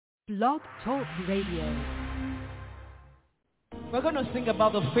Blog Talk Radio. We're going to sing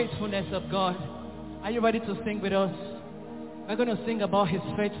about the faithfulness of God. Are you ready to sing with us? We're going to sing about his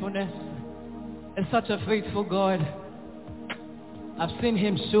faithfulness. It's such a faithful God. I've seen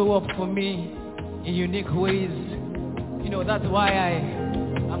him show up for me in unique ways. You know, that's why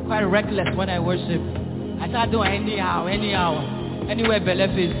I'm quite reckless when I worship. I start doing anyhow, anywhere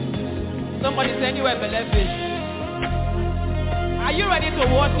belief is. Somebody say anywhere belief is. Are you ready to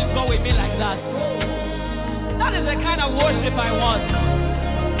worship God with me like that? That is the kind of worship I want.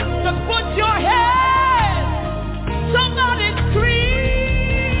 Just put your hands. Somebody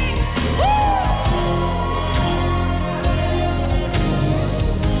scream. Woo!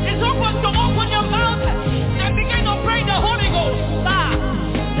 It's open to open your mouth and begin to pray the Holy Ghost.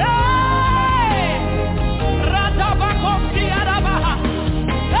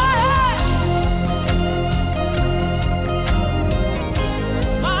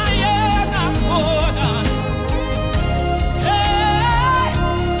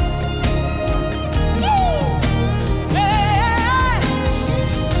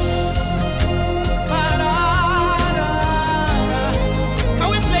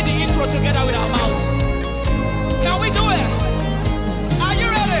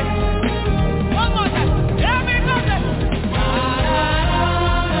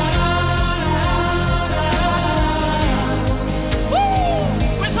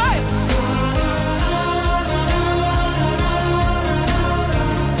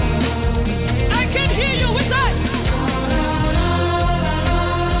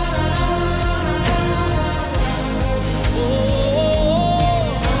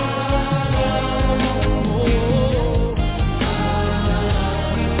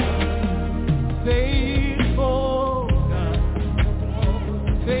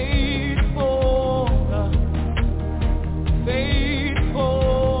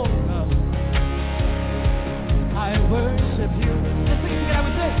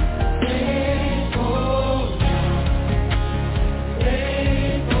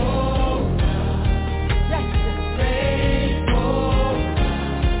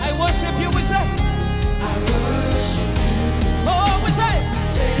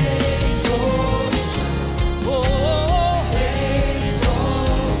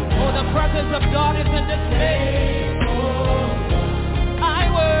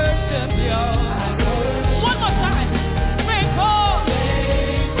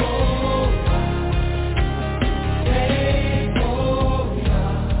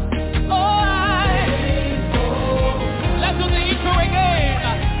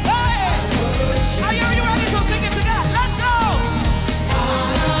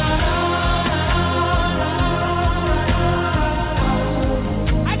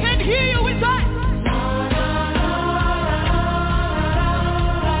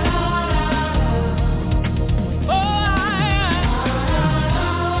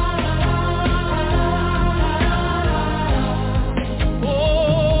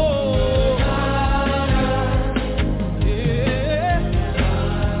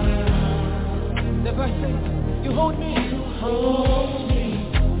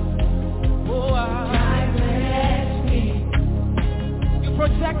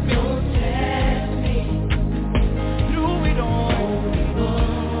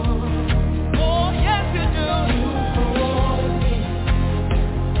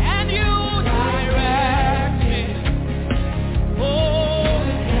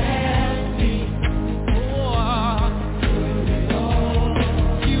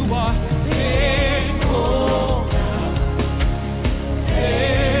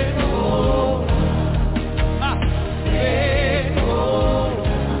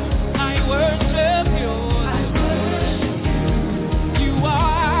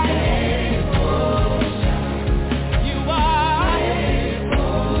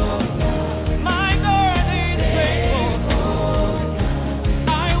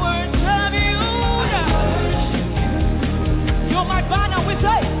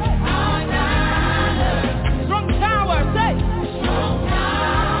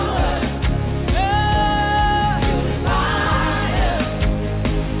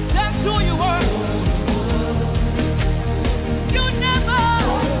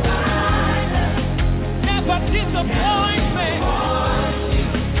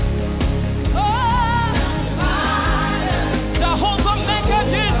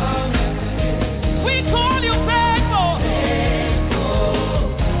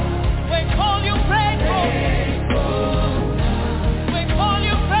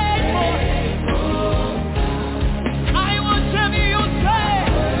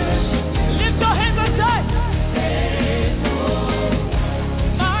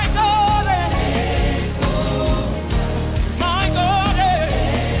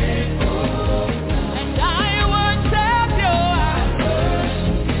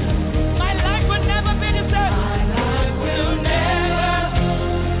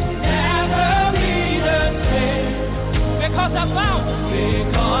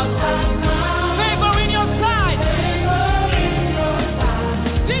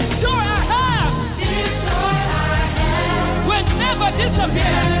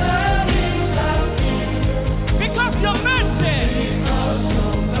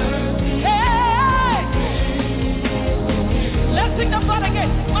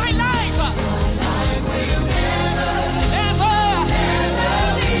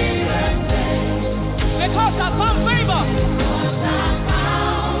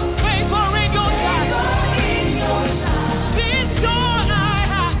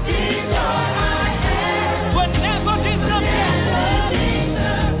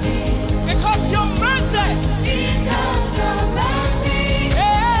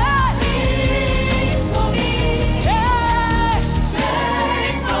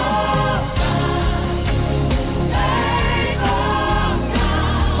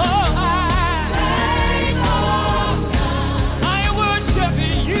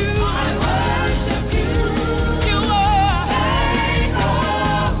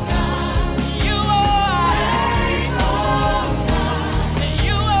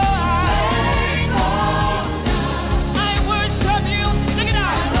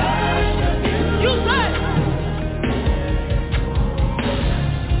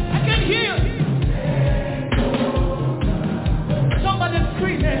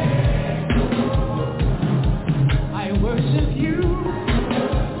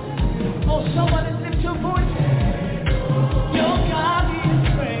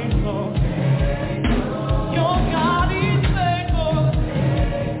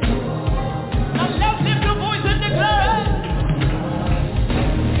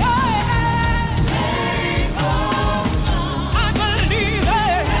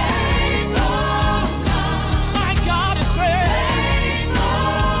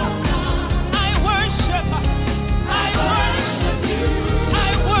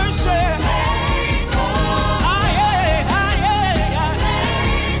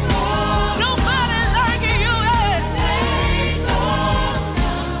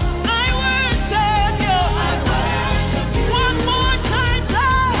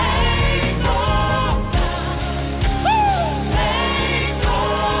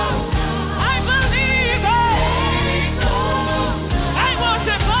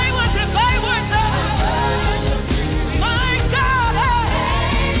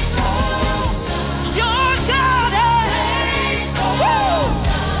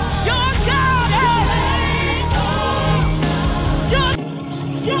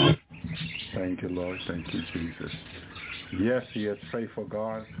 Thank you, Lord. Thank you, Jesus. Yes, He is faithful,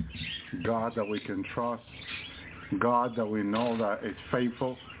 God. God that we can trust. God that we know that is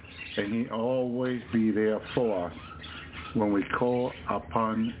faithful. And He always be there for us. When we call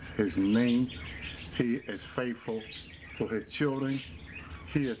upon His name, He is faithful to His children.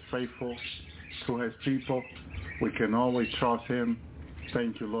 He is faithful to His people. We can always trust Him.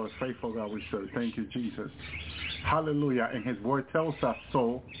 Thank you, Lord. Faithful God we serve. Thank you, Jesus. Hallelujah. And His word tells us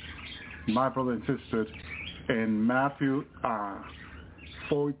so, my brothers and sisters, in Matthew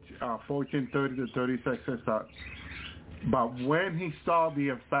 14:30 to 36 says that, but when He saw the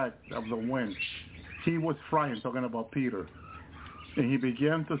effect of the wind, He was frightened, talking about Peter. And He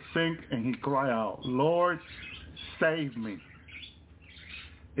began to sink and He cried out, Lord, save me.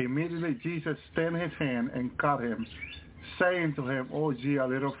 Immediately Jesus extended His hand and caught him, saying to him, O ye of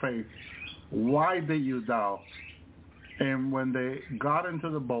little faith, why did you doubt? And when they got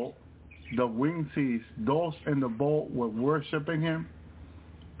into the boat, the wind ceased. Those in the boat were worshiping Him.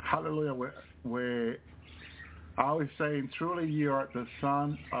 Hallelujah. Where I was saying, truly you are the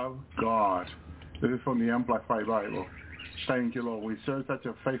Son of God. This is from the Amplified Bible. Thank you, Lord. We serve such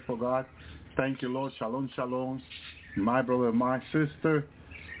a faithful God. Thank you, Lord. Shalom, shalom. My brother, my sister.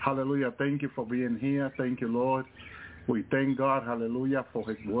 Hallelujah. Thank you for being here. Thank you, Lord. We thank God, hallelujah, for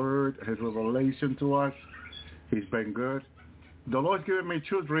His word, His revelation to us. He's been good. The Lord's given me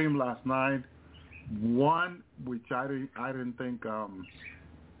 2 dreams last night. One, which I didn't think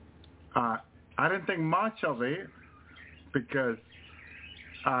much of it, because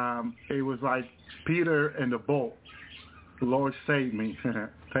it was like Peter in the boat. Lord, save me.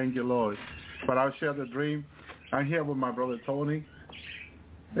 Thank you, Lord. But I'll share the dream. I'm here with my brother Tony.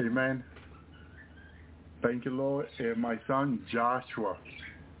 Amen. Thank you, Lord. And my son Joshua.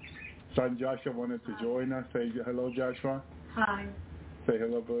 Son Joshua wanted to join us. Say hello, Joshua. Hi. Say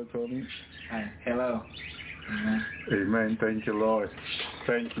hello, brother Tony. Hi. Hello. Amen. Amen. Thank you, Lord.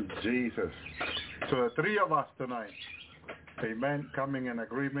 Thank you, Jesus. So the 3 of us tonight. Amen. Coming in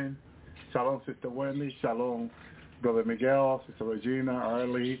agreement. Shalom, Sister Wendy. Shalom, Brother Miguel, Sister Regina,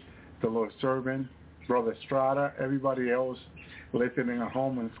 Arlie, the Lord's servant, Brother Estrada, everybody else listening at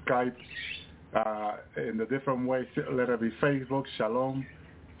home on Skype in the different ways. Let it be Facebook. Shalom.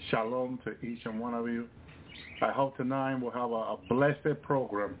 Shalom to each and one of you. I hope tonight we'll have a blessed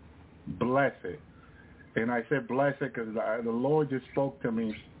program. Blessed. And I said blessed because the Lord just spoke to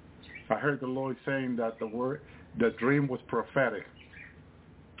me. I heard the Lord saying that the dream was prophetic.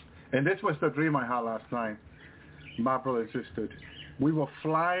 And this was the dream I had last night, my brother and sister. We were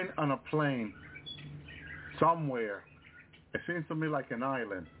flying on a plane somewhere. It seems to me like an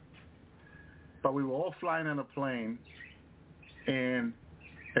island. But we were all flying on a plane, and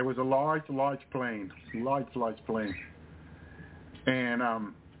it was a large plane. And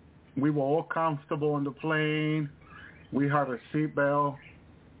we were all comfortable on the plane. We had a seatbelt.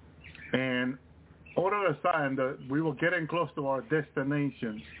 And all of a sudden, we were getting close to our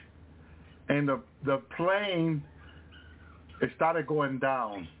destination. And the plane, it started going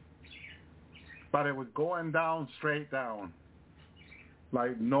down. But it was going down, straight down.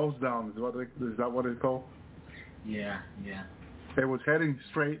 Like nose down, is that what it's called? Yeah. It was heading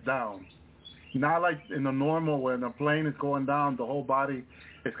straight down. Not like in the normal when a plane is going down, the whole body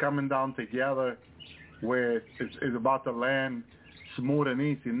is coming down together where it's about to land smooth and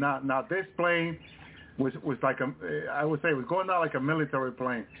easy. Now this plane was like I would say it was going down like a military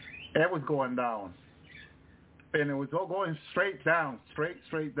plane. It was going down. And it was all going straight down,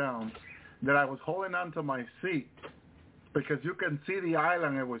 straight down. That I was holding on to my seat because you can see the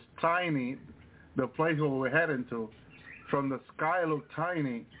island. It was tiny, the place where we were heading to. From the sky, it looked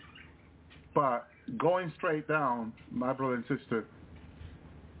tiny, but going straight down, my brother and sister,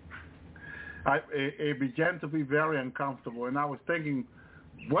 it began to be very uncomfortable. And I was thinking,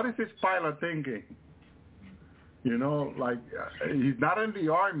 what is this pilot thinking? You know, like he's not in the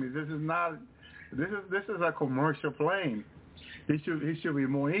army. This is a commercial plane. He should be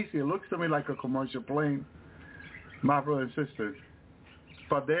more easy. It looks to me like a commercial plane, my brother and sisters.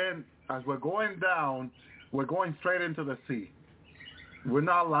 But then, as we're going down, we're going straight into the sea. We're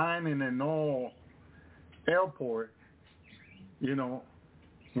not landing in no airport. You know,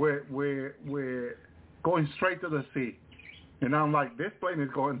 we're going straight to the sea. And I'm like, this plane is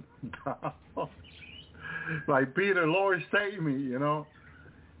going down. Like, Peter, Lord, save me, you know.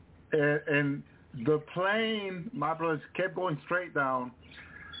 And the plane, my brothers, kept going straight down.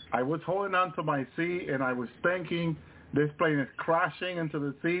 I was holding on to my seat, and I was thinking, this plane is crashing into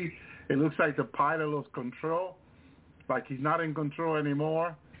the sea. It looks like the pilot lost control, like he's not in control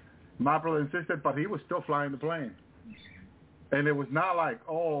anymore. My brother insisted, but he was still flying the plane. And it was not like,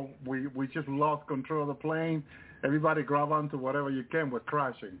 oh, we just lost control of the plane. Everybody grab onto whatever you can. We're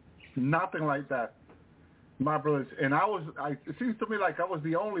crashing. Nothing like that. My brothers, and it seems to me like I was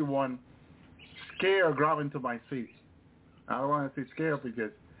the only one scared grabbing to my seat. I don't want to say scared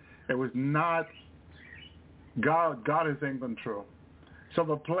because it was not, God is in control. So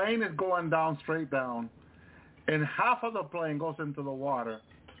the plane is going down, straight down, and half of the plane goes into the water,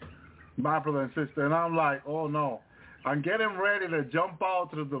 my brother and sister, and I'm like, oh no. I'm getting ready to jump out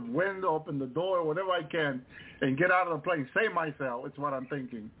through the window, open the door, whatever I can, and get out of the plane, save myself. It's what I'm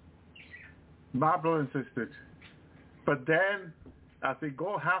thinking. My brothers and sisters. But then, as they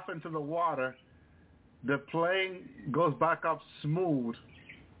go half into the water, the plane goes back up smooth,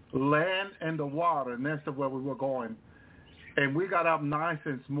 land and the water next to where we were going. And we got up nice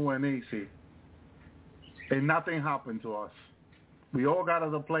and smooth and easy. And nothing happened to us. We all got out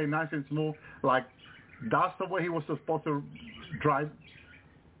of the plane nice and smooth, like that's the way he was supposed to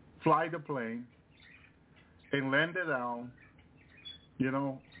fly the plane and land it down,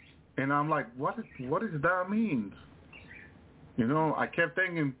 And I'm like, what does that mean? I kept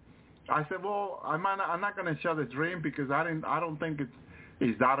thinking. I said, well, I'm not going to share the dream because I don't think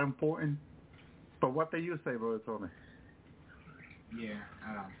it's that important. But what do you say, Brother Tony? Yeah,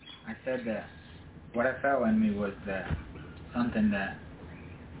 I said that what I felt in me was that something that's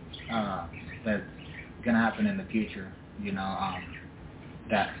gonna happen in the future.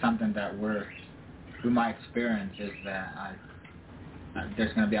 That something that we might experience is that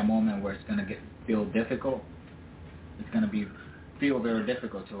there's gonna be a moment where it's gonna feel difficult. It's gonna feel very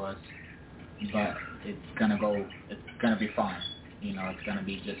difficult to us, but it's gonna be fine. It's gonna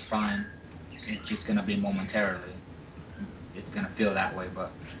be just fine. It's just gonna be momentarily. It's gonna feel that way,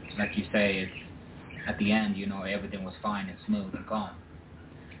 but like you say, it's at the end. Everything was fine and smooth and calm.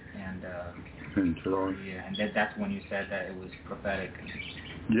 And and that's when you said that it was prophetic.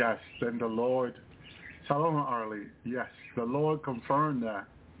 Yes, then the Lord, Shalom Arlie. Yes, the Lord confirmed that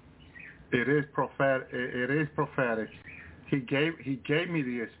it is prophetic. It is prophetic. He gave me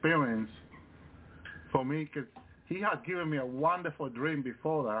the experience for me because He had given me a wonderful dream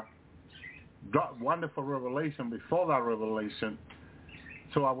before that. Wonderful revelation before that revelation.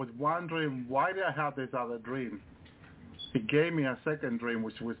 So I was wondering, why did I have this other dream? He gave me a second dream,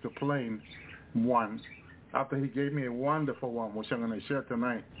 which was the plane one. After he gave me a wonderful one, which I'm going to share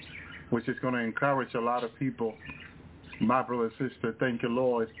tonight, which is going to encourage a lot of people. My brother and sister, thank you,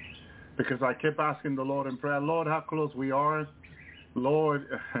 Lord. Because I kept asking the Lord in prayer, Lord, how close we are. Lord,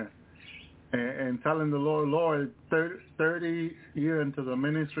 and telling the Lord, 30 years into the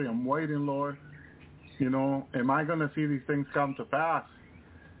ministry, I'm waiting, Lord. Am I going to see these things come to pass?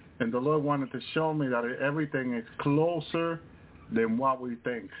 And the Lord wanted to show me that everything is closer than what we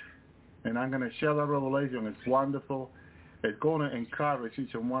think. And I'm going to share that revelation. It's wonderful. It's going to encourage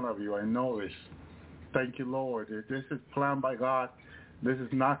each and one of you. I know this. Thank you, Lord. This is planned by God. This is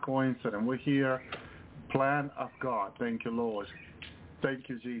not coincidence. We're here. Plan of God. Thank you, Lord. Thank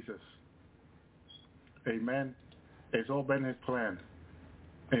you, Jesus. Amen. It's all been His plan.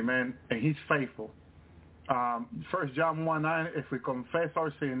 Amen. And He's faithful. 1 John 1:9, if we confess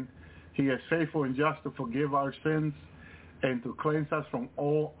our sin, He is faithful and just to forgive our sins and to cleanse us from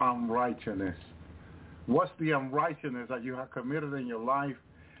all unrighteousness. What's the unrighteousness that you have committed in your life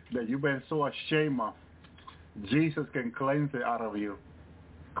that you've been so ashamed of? Jesus can cleanse it out of you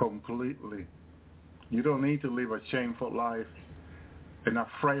completely. You don't need to live a shameful life, an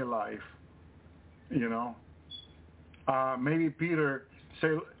afraid life. Maybe Peter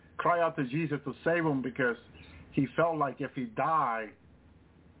cry out to Jesus to save him because he felt like if he died,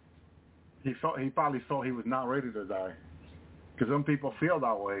 he probably felt he was not ready to die. Because some people feel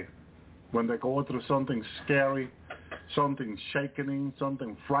that way when they go through something scary, something shaking,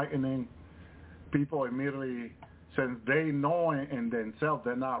 something frightening. People immediately, since they know in themselves,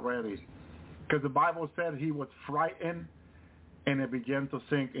 they're not ready. Because the Bible said he was frightened and it began to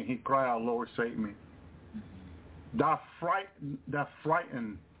sink and he cried out, Lord, save me. That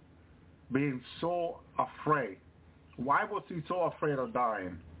frightened, being so afraid. Why was he so afraid of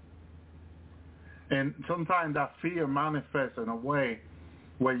dying? And sometimes that fear manifests in a way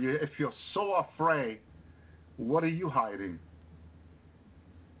where if you're so afraid, what are you hiding?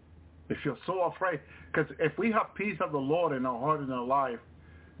 If you're so afraid, because if we have peace of the Lord in our heart and our life,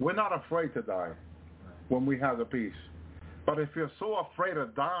 we're not afraid to die when we have the peace. But if you're so afraid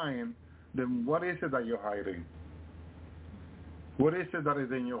of dying, then what is it that you're hiding? What is it that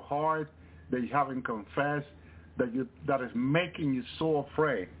is in your heart that you haven't confessed, that is making you so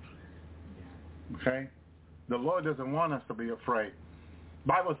afraid? Okay? The Lord doesn't want us to be afraid.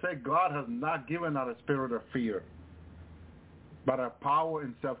 Bible says God has not given us a spirit of fear. but a power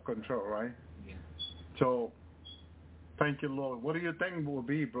and self-control, right? Yeah. So, thank you, Lord. What do you think will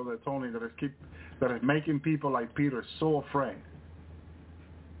be, Brother Tony, that is making people like Peter so afraid?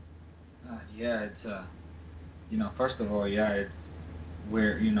 It's first of all, it's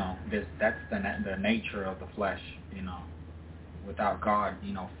where that's the nature of the flesh. Without God,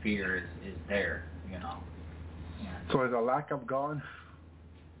 fear is there. So it's a lack of God.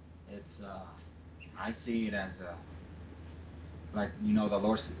 It's I see it as the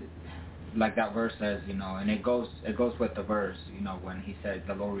Lord, like that verse says, and it goes with the verse, when he said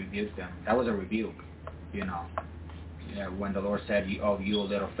the Lord rebuked them. That was a rebuke, when the Lord said, you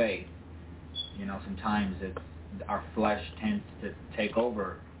little faith. Sometimes our flesh tends to take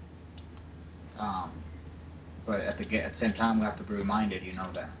over, but at the same time we have to be reminded,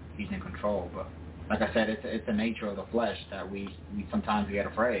 that He's in control. But like I said, it's the nature of the flesh that we sometimes get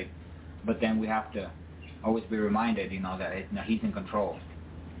afraid, but then we have to always be reminded, that He's in control.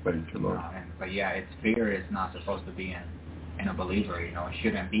 Thank you, Lord. It's fear is not supposed to be in a believer. It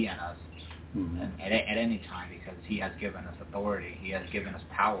shouldn't be in us at any time, because He has given us authority. He has given us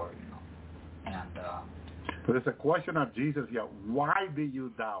power. And but it's a question of Jesus here. Why did you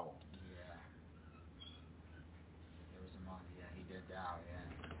doubt? Yeah. There was a moment. Yeah, He did doubt.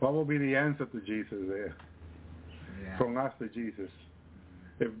 Yeah. What will be the answer to Jesus there? Yeah. From us to Jesus.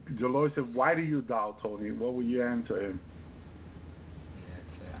 If the Lord said, "Why do you doubt, Tony?" What will you answer Him?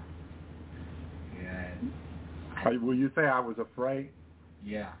 Will you say, "I was afraid"?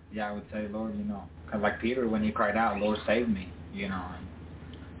 Yeah, I would say, Lord, because like Peter, when he cried out, "Lord, save me,"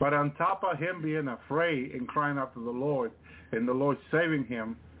 But on top of him being afraid and crying out to the Lord, and the Lord saving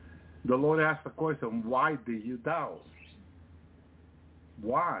him, the Lord asked the question, "Why do you doubt?"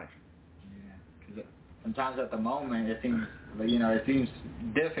 Why? Yeah, because sometimes at the moment it seems, it seems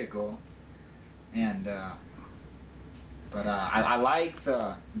difficult, and but I like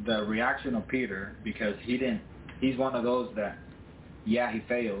the reaction of Peter, because he's one of those that, he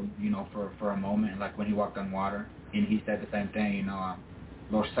failed, for a moment, like when he walked on water, and he said the same thing,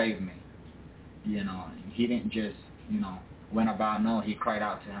 Lord, save me. He didn't just, went about, no, he cried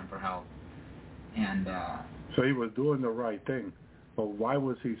out to Him for help. And so he was doing the right thing. But why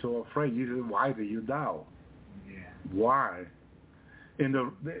was he so afraid? You said, "Why do you doubt?" Yeah. Why?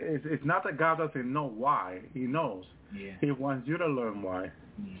 It's not that God doesn't know why. He knows. Yeah. He wants you to learn why.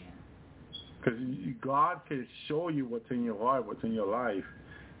 Yeah. Because God can show you what's in your heart, what's in your life.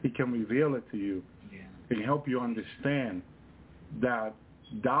 He can reveal it to you. Yeah. And help you understand that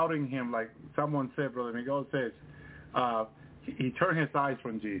doubting Him, like someone said, Brother Miguel says, he turned his eyes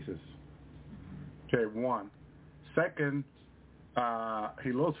from Jesus. Okay, one. Second,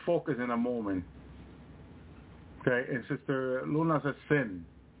 he lost focus in a moment. Okay, and Sister Luna says sin.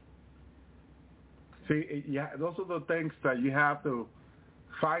 See, those are the things that you have to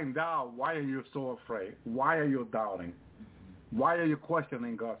find out. Why are you so afraid? Why are you doubting? Why are you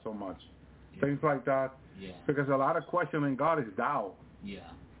questioning God so much? Yeah. Things like that. Yeah. Because a lot of questioning God is doubt.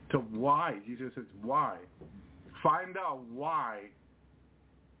 Yeah. To why. Jesus says why. Find out why,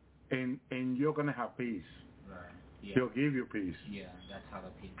 and you're going to have peace. Right. Yeah. He'll give you peace. Yeah, that's how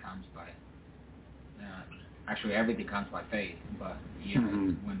the peace comes by. Actually, everything comes by faith, but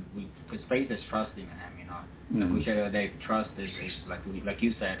because faith is trusting in Him. Like we said the other day, trust is like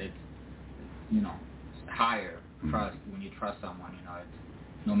you said, it's higher trust. When you trust someone,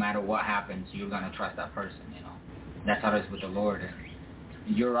 it's no matter what happens, you're gonna trust that person. That's how it is with the Lord. And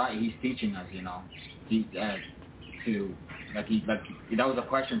you're right. He's teaching us. He to that was a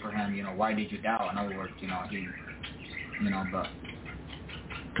question for Him. Why did you doubt? In other words, but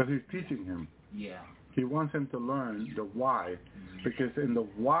because He's teaching him. Yeah. He wants him to learn the why, because in the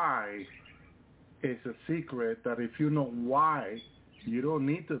why is a secret that if you know why, you don't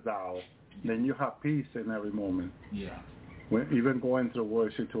need to doubt, then you have peace in every moment. Yeah. Even going through a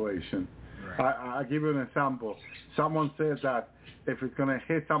worse situation. Right. I'll give you an example. Someone says that if it's going to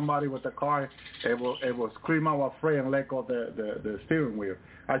hit somebody with the car, it will scream out afraid and let go the steering wheel.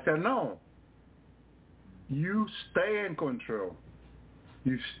 I said, no. You stay in control.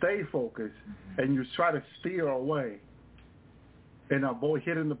 You stay focused, and you try to steer away and avoid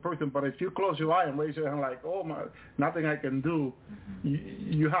hitting the person. But if you close your eye and raise your hand like, oh, my, nothing I can do,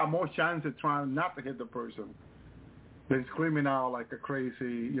 you have more chance of trying not to hit the person than screaming out like a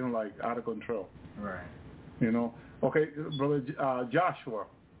crazy, like out of control. Right. Okay, Brother Joshua,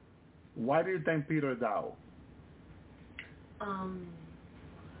 why do you think Peter died?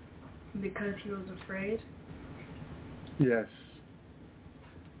 Because he was afraid. Yes.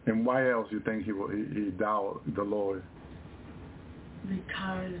 And why else you think he doubted the Lord?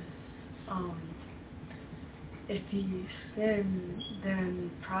 Because if he sinned,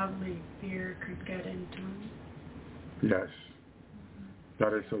 then probably fear could get into him. Yes.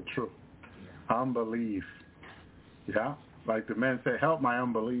 That is so true. Unbelief. Yeah? Like the man said, help my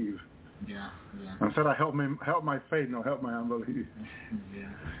unbelief. Yeah. Instead of help my faith, no, help my unbelief. Yeah.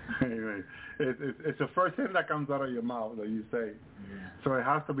 Anyway, it's the first thing that comes out of your mouth that you say. Yeah. So it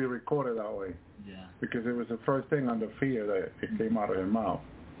has to be recorded that way. Yeah. Because it was the first thing under fear that it came out of your mouth.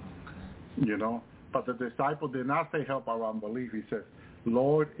 Okay. You know? But the disciple did not say help our unbelief. He says,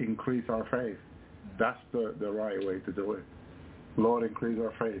 Lord, increase our faith. That's the right way to do it. Lord, increase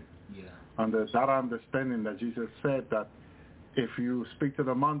our faith. Yeah. And there's that understanding that Jesus said that if you speak to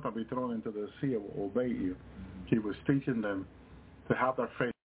the mountain, be thrown into the sea, it will obey you. Mm-hmm. He was teaching them to have that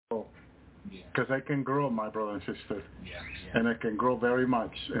faith grow. Because it can grow, my brother and sister. Yeah. And it can grow very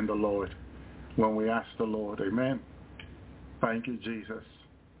much in the Lord when we ask the Lord. Amen. Thank you, Jesus.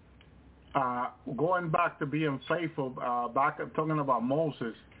 Going back to being faithful, back talking about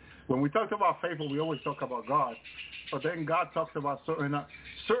Moses. When we talk about faithful, we always talk about God. But then God talks about certain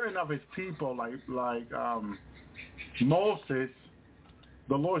of his people, like Moses.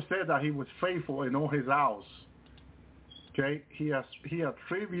 The Lord said that he was faithful in all his house. Okay, he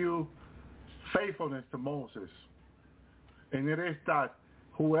attributed faithfulness to Moses, and it is that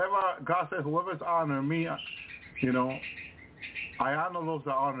God said, whoever's honoring me, I honor those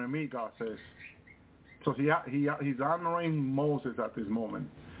that honor me. God says. So he's honoring Moses at this moment.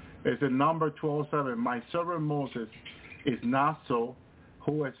 It's in number 12:7. My servant Moses is not so,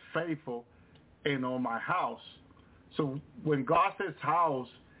 who is faithful in all my house. So when God says house,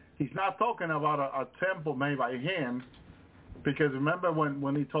 he's not talking about a temple made by hand, because remember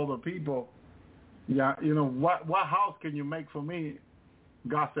when he told the people, what house can you make for me?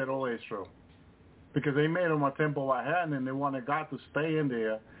 God said, oh Israel, because they made him a temple by hand and they wanted God to stay in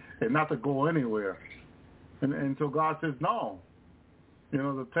there and not to go anywhere. And so God says, no.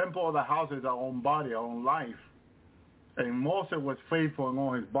 The temple of the house is our own body, our own life. And Moses was faithful in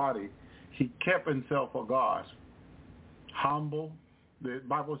all his body. He kept himself for God. Humble. The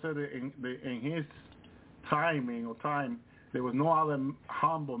Bible said that in his time, there was no other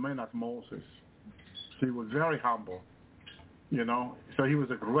humble man as Moses. He was very humble. So he was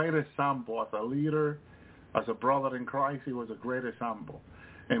the greatest example as a leader, as a brother in Christ. He was the greatest example.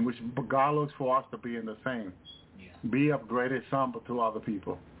 And which God looks for us to be in the same. Be of great example to other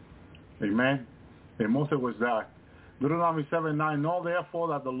people. Amen. And Moses was that. Deuteronomy 7:9. Know therefore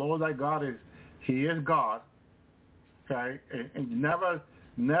that the Lord thy God he is God. Okay? And never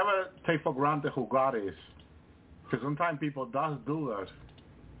take for granted who God is. Because sometimes people do that.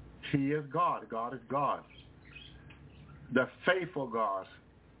 He is God. God is God. The faithful God.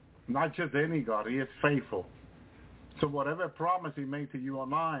 Not just any God. He is faithful. So whatever promise he made to you and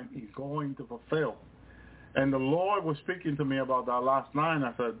mine, he's going to fulfill. And the Lord was speaking to me about that last night.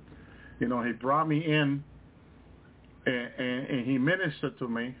 I said, he brought me in and he ministered to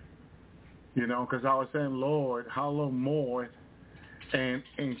me, because I was saying, Lord, how long more? And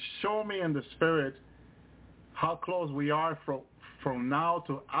show me in the spirit how close we are from now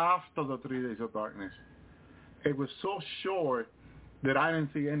to after the 3 days of darkness. It was so short that I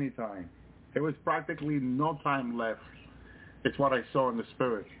didn't see any time. It was practically no time left. It's what I saw in the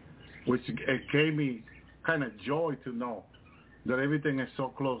spirit, which it gave me kind of joy to know that everything is so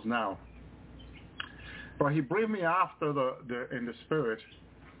close now. But he brought me after in the spirit,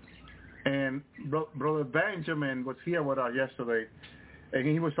 and Brother Benjamin was here with us yesterday, and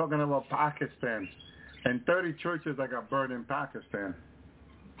he was talking about Pakistan and 30 churches that got burned in Pakistan,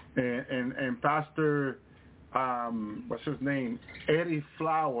 and Pastor what's his name, Eddie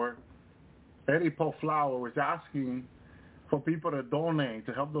Paul Flower was asking for people to donate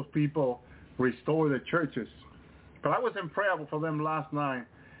to help those people restore the churches. But I was in prayer for them last night,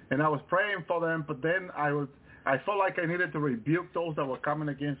 and I was praying for them, but then I felt like I needed to rebuke those that were coming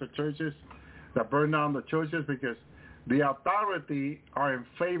against the churches, that burned down the churches, because the authority are in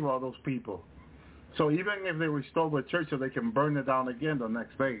favor of those people. So even if they restore the churches, they can burn it down again the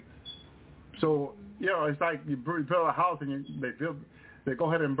next day. So, it's like you build a house and they go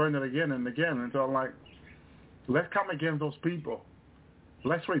ahead and burn it again and again. And so I'm like, let's come against those people.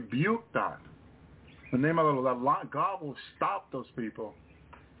 Let's rebuke that. In the name of the Lord, God will stop those people.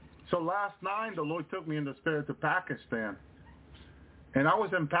 So last night, the Lord took me in the spirit to Pakistan. And I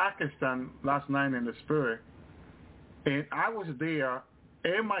was in Pakistan last night in the spirit. And I was there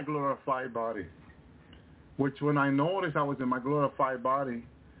in my glorified body. Which when I noticed I was in my glorified body,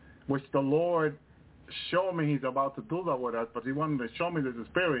 which the Lord showed me he's about to do that with us, but he wanted to show me this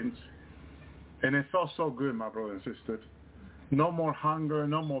experience. And it felt so good, my brother and sister. No more hunger,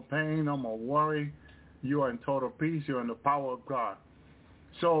 no more pain, no more worry. you are in total peace. You're in the power of God.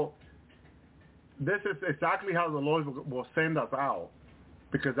 So this is exactly how the Lord will send us out,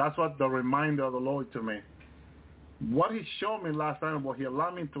 because that's what the reminder of the Lord to me. What he showed me last night, what he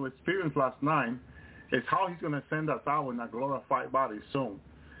allowed me to experience last night, is how he's going to send us out in a glorified body soon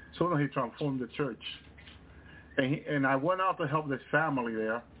as he transformed the church. And I went out to help this family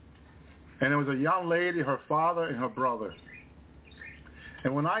there, and there was a young lady, her father, and her brother.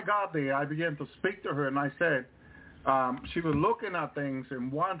 And when I got there, I began to speak to her, and I said, she was looking at things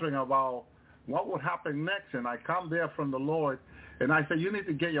and wondering about what would happen next. And I come there from the Lord, and I said, you need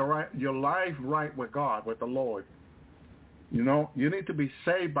to get your life right with God, with the Lord. You know, you need to be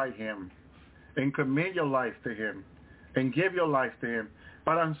saved by him and commit your life to him and give your life to him.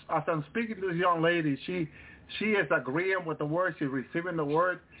 But as I'm speaking to this young lady, she is agreeing with the word. She's receiving the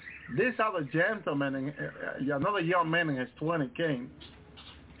word. This other gentleman, another young man in his 20s came,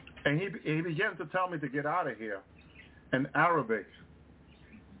 and he began to tell me to get out of here in Arabic.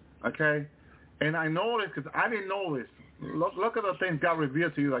 Okay? And I noticed, because I didn't know this. Look at the things God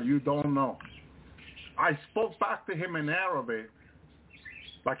revealed to you that you don't know. I spoke back to him in Arabic,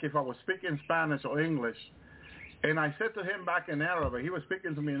 like if I was speaking Spanish or English. And I said to him back in Arabic, he was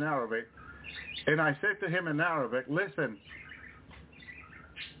speaking to me in Arabic, and I said to him in Arabic, listen,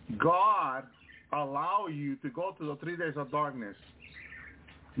 God allow you to go to the 3 days of darkness.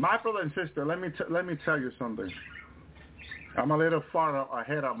 My brother and sister, let me tell you something. I'm a little far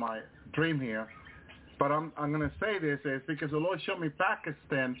ahead of my dream here, but I'm going to say this is because the Lord showed me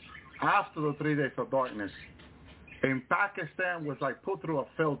Pakistan after the 3 days of darkness. And Pakistan was like put through a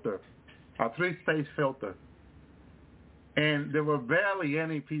filter, a 3-stage filter. And there were barely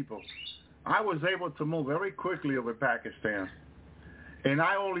any people. I was able to move very quickly over Pakistan. And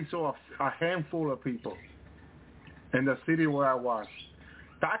I only saw a handful of people in the city where I was.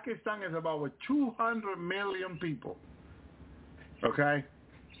 Pakistan is about 200 million people. Okay?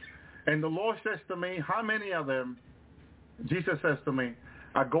 And the Lord says to me, how many of them, Jesus says to me,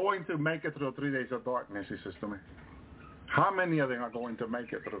 are going to make it through the 3 days of darkness, he says to me. How many of them are going to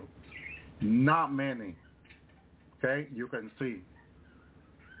make it through? Not many. Okay? You can see.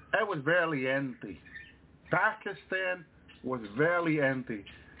 It was barely empty. Pakistan was barely empty.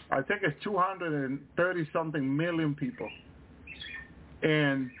 I think it's 230-something million people.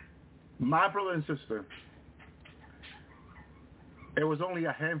 And my brother and sister, it was only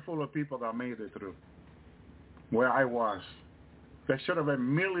a handful of people that made it through where I was. There should have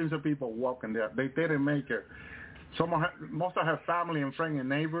been millions of people walking there. They didn't make it. Most of her family and friends and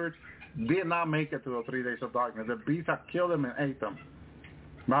neighbors did not make it to the 3 days of darkness. The beasts had killed them and ate them.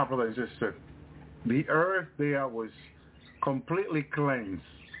 My brother and sister, the earth there was completely cleansed.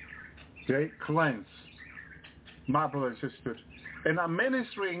 Okay? Cleansed. My brother and sister. And I'm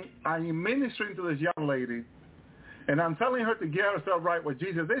ministering to this young lady, and I'm telling her to get herself right with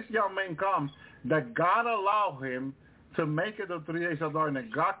Jesus. This young man comes that God allowed him to make it to 3 days of darkness.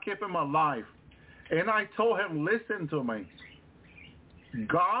 God kept him alive. And I told him, listen to me.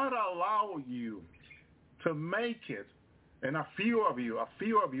 God allowed you to make it, and a few of you, I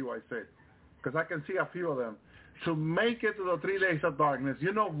said, because I can see a few of them, to make it to the 3 days of darkness.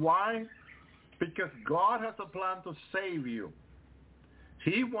 You know why? Because God has a plan to save you.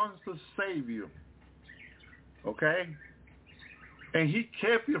 He wants to save you. Okay? And he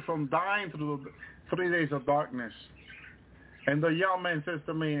kept you from dying through the 3 days of darkness. And the young man says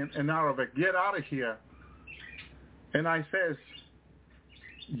to me in Arabic, get out of here. And I says,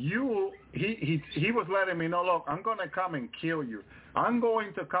 he was letting me know, look, I'm going to come and kill you. I'm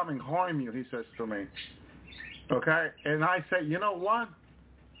going to come and harm you, he says to me. Okay? And I said, you know what?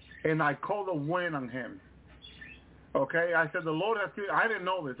 And I called the wind on him. Okay? I said, the Lord has given, I didn't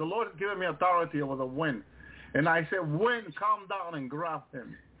know this. The Lord has given me authority over the wind. And I said, wind, calm down and grab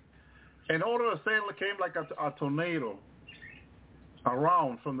him. And all of a sudden it came like a tornado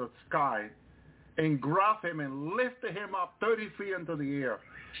around from the sky and grabbed him and lifted him up 30 feet into the air.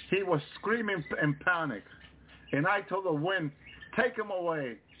 He was screaming in panic. And I told the wind, take him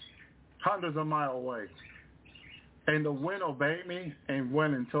away, hundreds of miles away. And the wind obeyed me and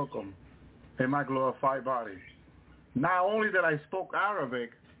went and took him in my glorified body. Not only that I spoke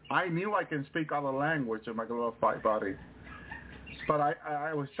Arabic, I knew I can speak other language in my glorified body. But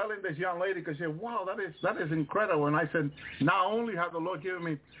I was telling this young lady, because she said, wow, that is incredible. And I said, not only has the Lord given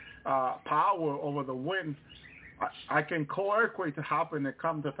me power over the wind, I can call earthquake to happen and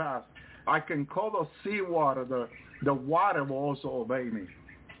come to pass. I can call the seawater, the water will also obey me.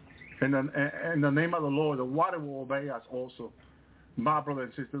 In the name of the Lord, the water will obey us also. My brother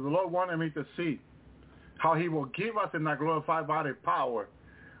and sister, the Lord wanted me to see how he will give us in that glorified body power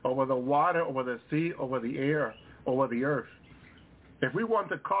over the water, over the sea, over the air, over the earth. If we want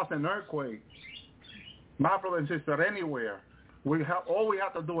to cause an earthquake, my brother and sister, anywhere, all we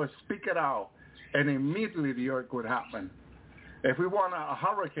have to do is speak it out, and immediately the earthquake would happen. If we want a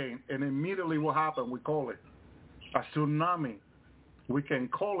hurricane, and immediately what happen? We call it a tsunami. We can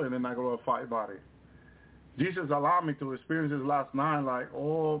call it in a glorified body. Jesus allowed me to experience this last night, like,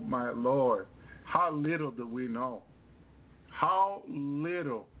 oh my Lord, how little do we know? How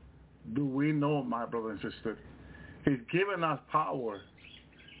little do we know, my brother and sister? He's given us power,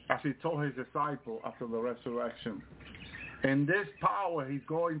 as he told his disciples after the resurrection. And this power, he's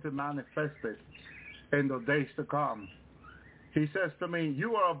going to manifest it in the days to come. He says to me,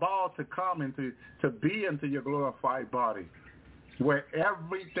 you are about to come into your glorified body, where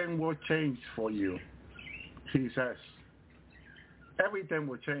everything will change for you. He says, everything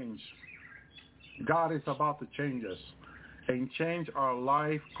will change. God is about to change us and change our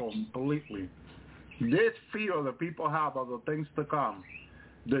life completely. This fear that people have of the things to come,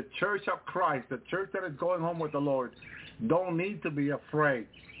 the church of Christ, the church that is going home with the Lord, don't need to be afraid.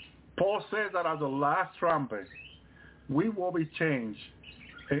 Paul says that at the last trumpet, we will be changed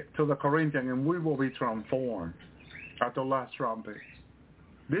to the Corinthians, and we will be transformed at the last trumpet.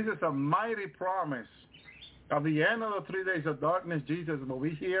 This is a mighty promise. At the end of the 3 days of darkness, Jesus will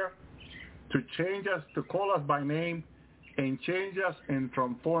be here to change us, to call us by name, and change us and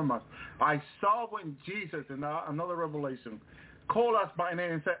transform us. I saw when Jesus, in another revelation, called us by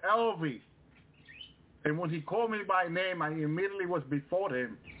name and said, Elvi. And when he called me by name, I immediately was before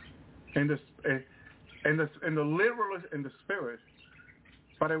him in the literal, in the spirit,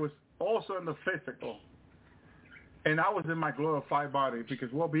 but it was also in the physical. And I was in my glorified body, because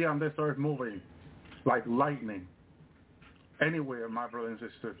we'll be on this earth moving like lightning anywhere, my brother and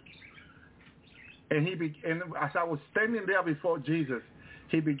sister. And as I was standing there before Jesus,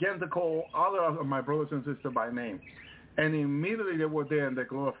 he began to call other of my brothers and sisters by name. And immediately they were there in their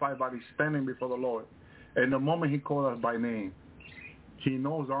glorified body standing before the Lord. And the moment he called us by name, he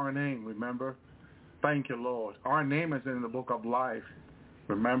knows our name, remember? Thank you, Lord. Our name is in the book of life,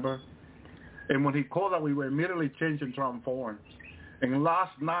 remember? And when he called us, we were immediately changed and transformed. And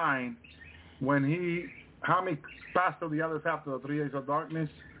last night, when he had me pass to the other side of the 3 days of darkness,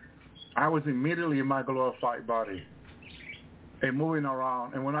 I was immediately in my glorified body and moving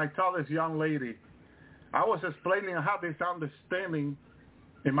around. And when I tell this young lady, I was explaining how this understanding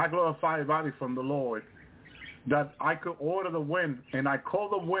in my glorified body from the Lord, that I could order the wind, and I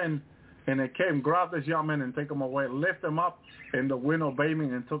called the wind, and it came, grabbed this young man and take him away, lift him up, and the wind obeyed me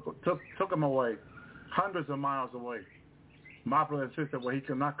and took him away, hundreds of miles away. My brother and sister, where he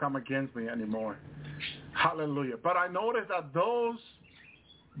could not come against me anymore. Hallelujah. But I noticed that those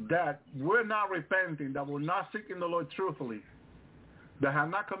that were not repenting, that were not seeking the Lord truthfully, that have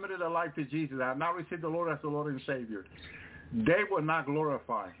not committed their life to Jesus, that have not received the Lord as the Lord and Savior, they will not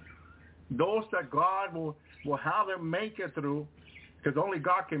glorify. Those that God will have them make it through, because only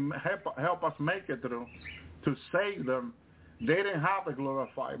God can help us make it through, to save them, they didn't have the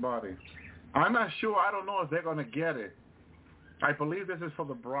glorified body. I'm not sure. I don't know if they're going to get it. I believe this is for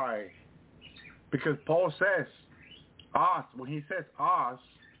the bride, because Paul says us. When he says us,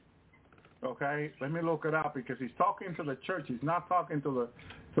 okay, let me look it up, because he's talking to the church. He's not talking to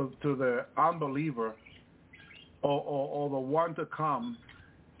the unbeliever or the one to come.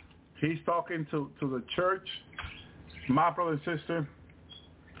 He's talking to the church. My brother and sister,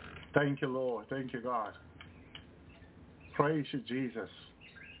 thank you, Lord. Thank you, God. Praise you, Jesus.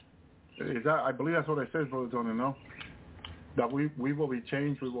 I believe that's what it says, Brother Tony, no? That we will be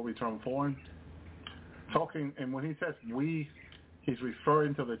changed, we will be transformed. Talking, and when he says we, he's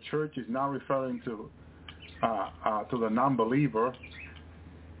referring to the church. He's not referring to the non-believer.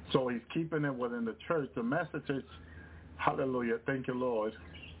 So he's keeping it within the church. The message is, hallelujah, thank you, Lord.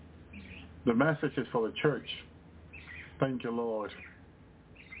 The message is for the church. Thank you, Lord.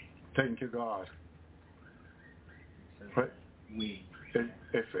 Thank you, God. We.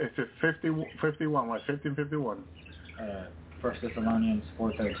 It's 51, right? 1551. 1 Thessalonians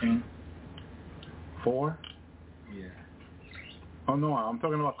 4:13. 4? Yeah. Oh, no, I'm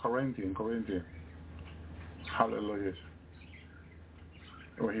talking about Corinthians. Hallelujah.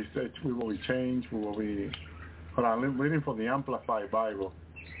 Where he said we will be changed, we will be... Hold on, I'm reading from the Amplified Bible.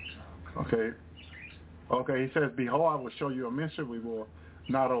 Okay. Okay, he says, behold, I will show you a mystery. We will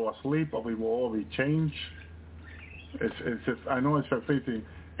not all sleep, but we will all be changed. I know it's 15.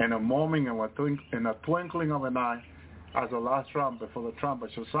 In a moment, in a twinkling of an eye, as the last trumpet, for the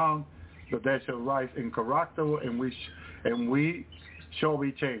trumpet shall sound, the dead shall rise incorruptible, and we shall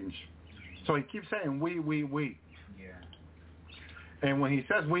be changed. So he keeps saying we. Yeah. And when he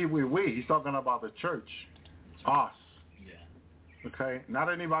says we, he's talking about the church, us. Yeah. Okay?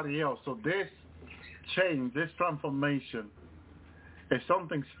 Not anybody else. So this change, this transformation is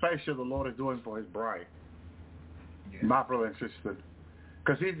something special the Lord is doing for his bride. Yeah. My brother and sister.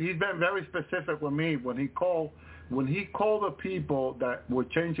 Because he's been very specific with me when he called the people that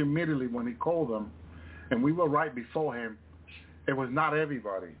would change immediately when he called them, and we were right before him. It was not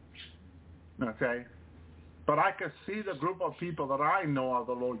everybody. Okay? But I could see the group of people that I know of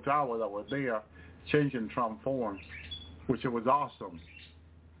the Lord Tower that were there change and transform, which it was awesome.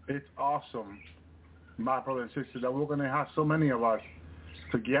 It's awesome, my brother and sister, that we're going to have so many of us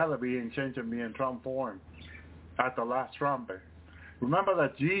together being changed and being transformed at the last trumpet. Remember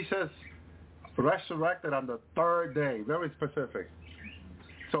that Jesus resurrected on the third day, very specific.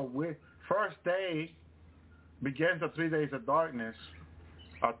 So first day begins the 3 days of darkness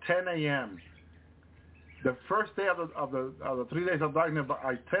at 10 a.m. The first day of the 3 days of darkness,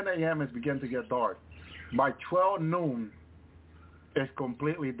 at 10 a.m. it begins to get dark. By 12 noon, it's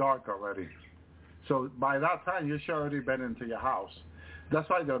completely dark already. So by that time, you should already been into your house. That's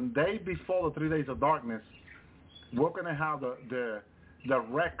why the day before the 3 days of darkness, we're going to have the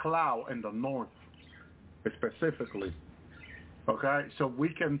red cloud in the north, specifically. Okay? So we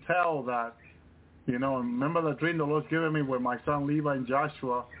can tell that, remember the dream the Lord's given me with my son Levi and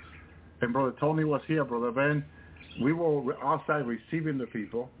Joshua, and Brother Tony was here, Brother Ben. We were outside receiving the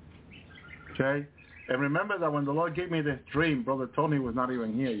people. Okay? And remember that when the Lord gave me this dream, Brother Tony was not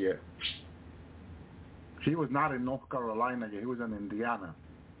even here yet. He was not in North Carolina yet. He was in Indiana,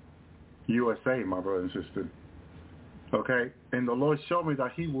 USA, my brother and sister. Okay? And the Lord showed me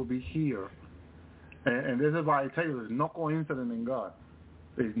that he will be here. And this is why I tell you, there's no coincidence in God.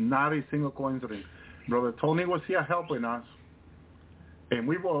 There's not a single coincidence. Brother Tony was here helping us. And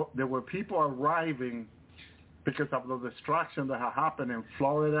there were people arriving because of the destruction that had happened in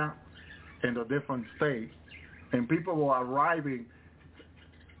Florida and the different states. And people were arriving.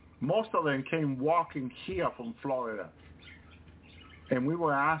 Most of them came walking here from Florida. And we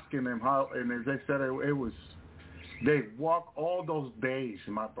were asking them how, and as they said, they walked all those days,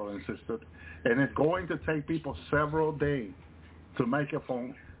 my brother and sister. And it's going to take people several days to make it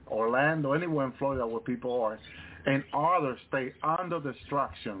from Orlando, anywhere in Florida where people are, and others stay under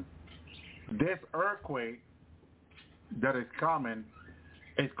destruction. This earthquake that is coming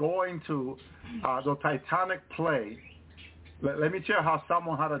is going to the Titanic play. Let me share how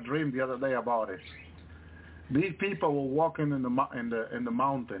someone had a dream the other day about it. These people were walking in the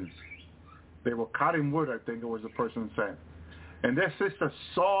mountains. They were cutting wood, I think it was the person said. And their sister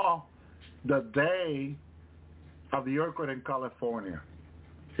saw the day of the earthquake in California.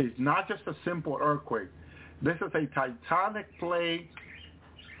 It's not just a simple earthquake. This is a Titanic play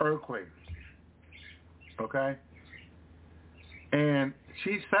earthquake. Okay? And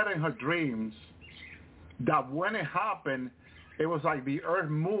she said in her dreams that when it happened, it was like the earth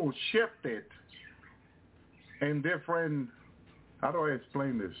moved, shifted in different, how do I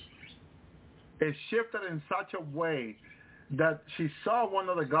explain this? It shifted in such a way that she saw one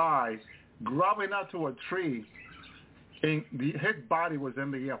of the guys grabbing up to a tree, and his body was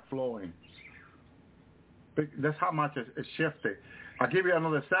in the air flowing. That's how much it shifted. I'll give you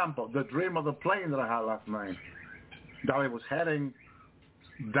another example. The dream of the plane that I had last night, that it was heading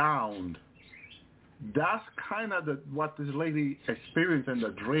down. That's kind of what this lady experienced in the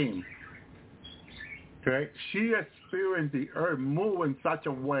dream. Okay? She experienced the earth move in such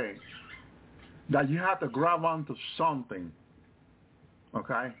a way that you have to grab onto something.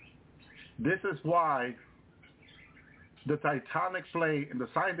 Okay? This is why the Titanic play, and the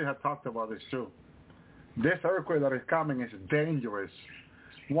scientists have talked about this too. This earthquake that is coming is dangerous.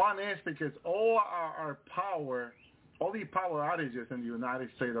 One is because all our power, all the power outages in the United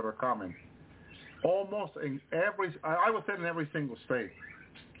States that are coming, almost in I would say in every single state,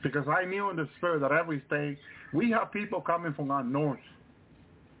 because I knew in the spirit that every state, we have people coming from our north,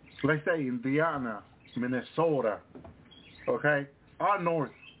 let's say Indiana, Minnesota, okay, our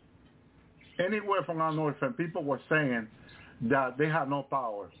north, anywhere from our north, and people were saying that they had no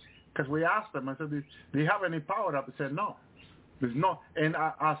power. Because we asked them, I said, do you have any power up? They said, no. There's no, and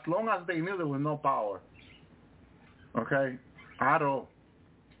as long as they knew there was no power, okay, at all,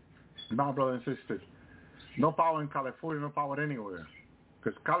 my brothers and sisters, no power in California, no power anywhere,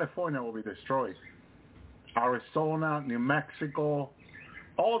 because California will be destroyed. Arizona, New Mexico,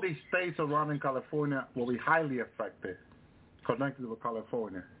 all these states around in California will be highly affected, connected with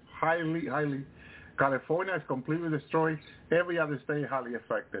California. Highly. California is completely destroyed. Every other state highly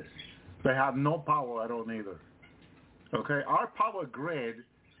affected. They have no power at all neither. Okay? Our power grid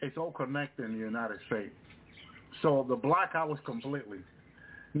is all connected in the United States. So the blackout was completely.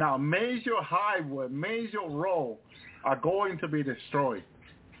 Now, major highway, major road are going to be destroyed.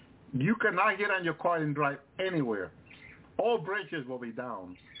 You cannot get on your car and drive anywhere. All bridges will be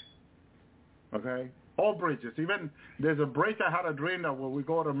down. Okay? All bridges. Even there's a bridge I had a dream that when we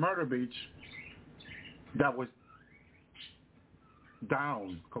go to Myrtle Beach that was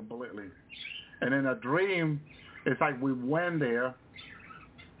down completely. And in a dream, it's like we went there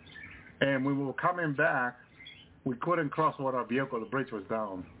and we were coming back. We couldn't cross with our vehicle. The bridge was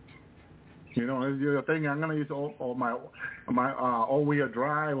down. You know, you're thinking I'm going to use all my all-wheel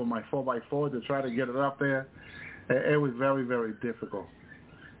drive or my 4x4 to try to get it up there. It was very, very difficult.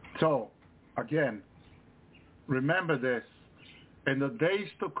 So, again, remember this. In the days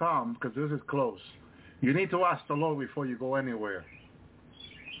to come, because this is close, you need to ask the Lord before you go anywhere.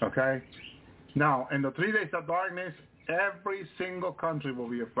 Okay? Now, in the 3 days of darkness, every single country will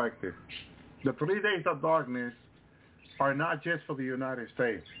be affected. The 3 days of darkness are not just for the United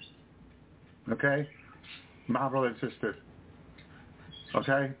States. Okay? My brothers and sisters.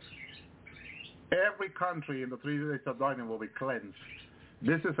 Okay? Every country in the 3 days of darkness will be cleansed.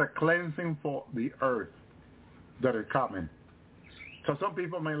 This is a cleansing for the earth that is coming. So some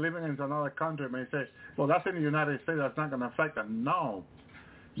people may live in another country may say, well, that's in the United States, that's not going to affect them. No.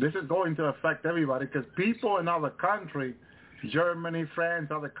 This is going to affect everybody because people in other countries, Germany, France,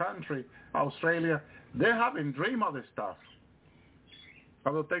 other country, Australia, they're having dream of this stuff.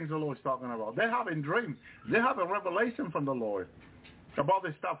 Of the things the Lord's talking about. They're having dreams. They have a revelation from the Lord about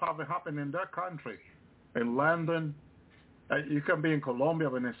this stuff having happened in their country. In London, you can be in Colombia,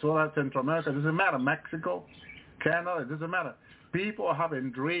 Venezuela, Central America. It doesn't matter. Mexico, Canada, it doesn't matter. People are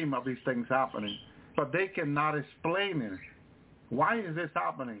having dreams of these things happening, but they cannot explain it. Why is this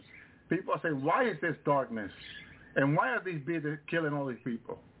happening? People are saying, why is this darkness? And why are these beings killing all these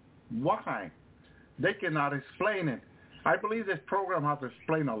people? Why? They cannot explain it. I believe this program has to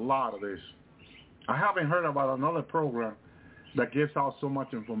explain a lot of this. I haven't heard about another program that gives out so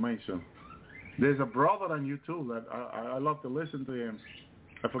much information. There's a brother on YouTube that I love to listen to him.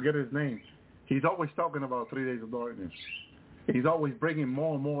 I forget his name. He's always talking about 3 days of darkness. He's always bringing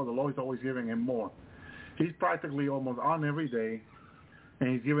more and more. The Lord's always giving him more. He's practically almost on every day,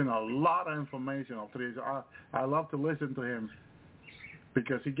 and he's giving a lot of information on 3 days. I love to listen to him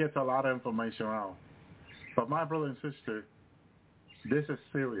because he gets a lot of information out. But my brother and sister, this is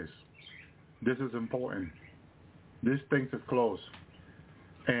serious. This is important. This thing is close.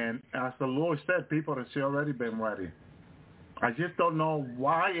 And as the Lord said, people have already been ready. I just don't know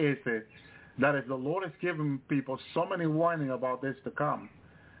why is it that if the Lord is giving people so many warnings about this to come,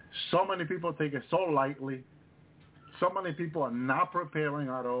 so many people take it so lightly, so many people are not preparing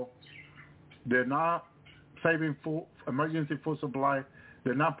at all. They're not saving food, emergency food supply.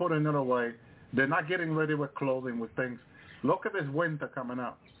 They're not putting it away. They're not getting ready with clothing, with things. Look at this winter coming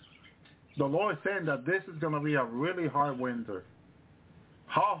up. The Lord is saying that this is going to be a really hard winter.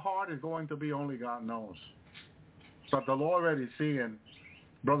 How hard it's going to be, only God knows. But the Lord already seeing.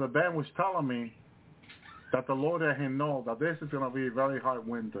 Brother Ben was telling me that the Lord let him know that this is going to be a very hard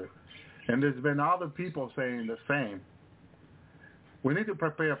winter. And there's been other people saying the same. We need to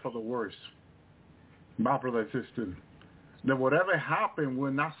prepare for the worst. My brother and sister, that whatever happened, we're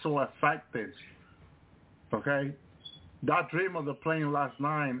not so affected. Okay? That dream of the plane last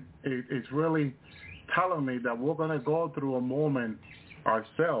night is really telling me that we're going to go through a moment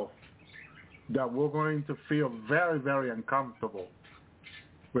ourselves that we're going to feel very, very uncomfortable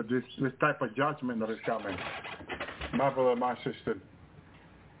with this type of judgment that is coming. My brother, my sister.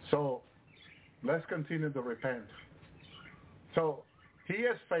 So let's continue to repent. So he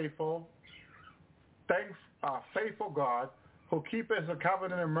is faithful. Thanks, faithful God, who keepeth the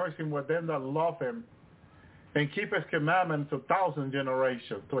covenant and mercy with them that love him, and keep his commandments to 1,000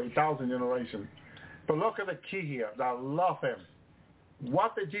 generations, to 1,000 generations. But look at the key here, that love him.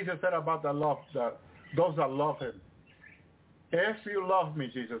 What did Jesus say about the love, those that love him? If you love me,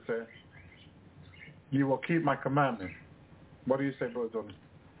 Jesus said, you will keep my commandments. What do you say, Brother Tony?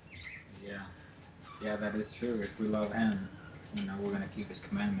 Yeah, that is true. If we love him, we're going to keep his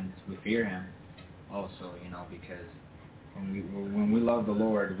commandments. We fear him also, because when we love the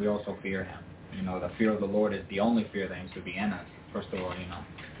Lord, we also fear him. The fear of the Lord is the only fear that needs to be in us, first of all,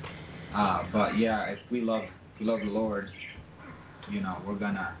 But yeah, if we love the Lord, we're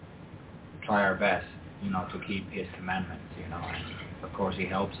going to try our best, to keep his commandments, and of course he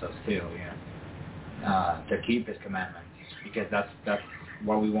helps us too, to keep his commandments, because that's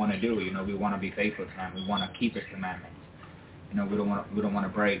what we want to do, we want to be faithful to him. We want to keep his commandments. We don't want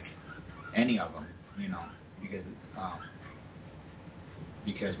to break any of them,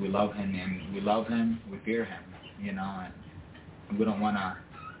 because we love him, and we fear him, you know, and we don't want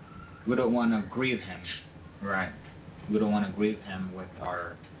to grieve him, right? We don't want to grieve him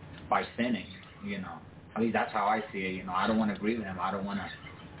by sinning, you know. At least that's how I see it, you know. I don't want to grieve him. I don't want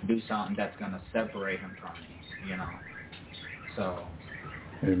to do something that's going to separate him from me, you know. So.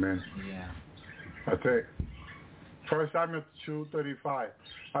 Amen. Yeah. That's it. 1 Samuel 2:35.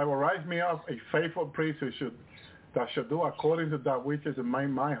 I will raise me up a faithful priest that should do according to that which is in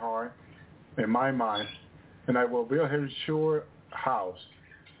my heart and my mind, and I will build his sure house.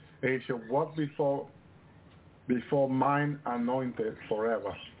 And he shall walk before mine anointed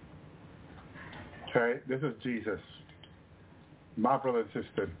forever. Okay, this is Jesus. My brother and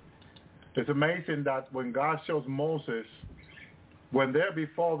sister. It's amazing that when God shows Moses, when they're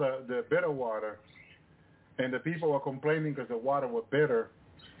before the bitter water, and the people were complaining because the water was bitter,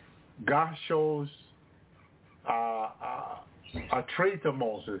 God shows a tree to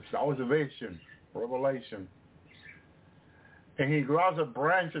Moses. That was a vision, revelation. And he grabs a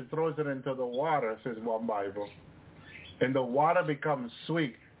branch and throws it into the water, says one Bible. And the water becomes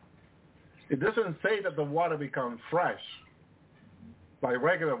sweet. It doesn't say that the water becomes fresh, like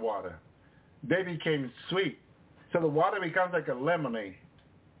regular water. They became sweet. So the water becomes like a lemonade.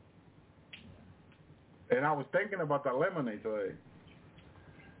 And I was thinking about the lemonade today,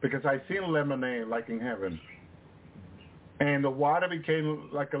 because I seen lemonade like in heaven. And the water became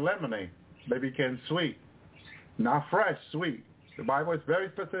like a lemonade. They became sweet. Not fresh, sweet. The Bible is very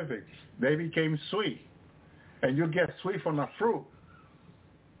specific. They became sweet. And you get sweet from the fruit.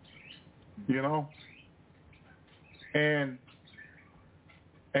 You know? And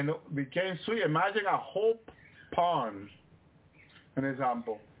it became sweet. Imagine a whole pond, an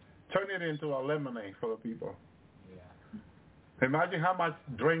example. Turn it into a lemonade for the people. Yeah. Imagine how much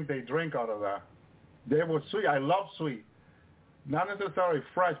drink they drink out of that. They were sweet. I love sweet. Not necessarily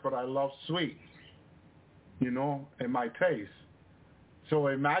fresh, but I love sweet, you know, in my taste. So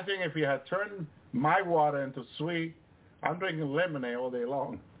imagine if you had turned my water into sweet, I'm drinking lemonade all day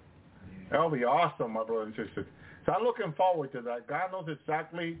long. That would be awesome, my brothers and sisters. So I'm looking forward to that. God knows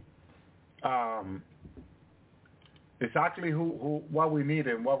exactly who what we need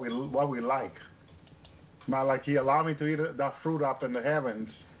and what we like. Not like he allowed me to eat that fruit up in the heavens.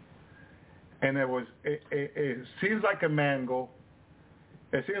 And it seems like a mango.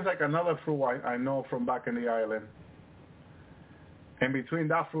 It seems like another fruit I know from back in the island. And between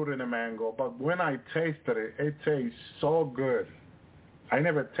that fruit and the mango. But when I tasted it, it tastes so good. I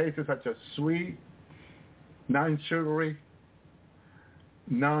never tasted such a sweet, non-sugary,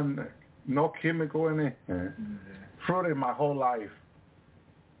 no chemical in it, fruit in my whole life.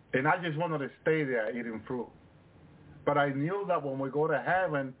 And I just wanted to stay there eating fruit. But I knew that when we go to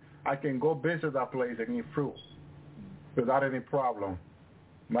heaven, I can go visit that place and eat fruit without any problem,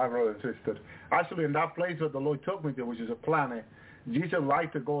 my brother and sister. Actually, in that place that the Lord took me to, which is a planet, Jesus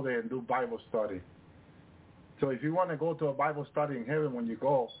liked to go there and do Bible study. So if you want to go to a Bible study in heaven when you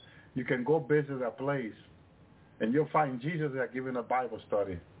go, you can go visit that place. And you'll find Jesus there giving a Bible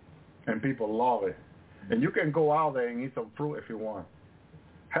study. And people love it. And you can go out there and eat some fruit if you want.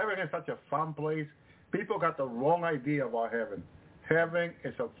 Heaven is such a fun place. People got the wrong idea about heaven. Heaven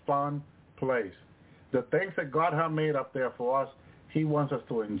is a fun place. The things that God has made up there for us, he wants us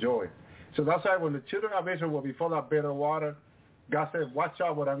to enjoy. So that's why when the children of Israel were before that bitter water, God said, watch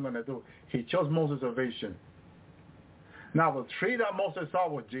out what I'm going to do. He chose Moses a vision. Now, the tree that Moses saw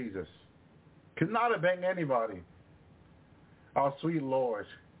was Jesus. Could not have been anybody. Our sweet Lord,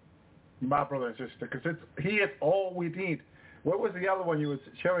 my brother and sister, because he is all we need. What was the other one you were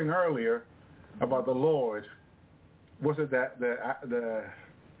sharing earlier about the Lord? Was it the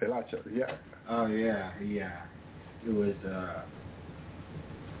Elijah? Yeah. Oh, yeah. It was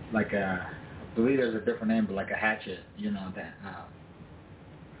like I believe there's a different name, but like a hatchet, you know, that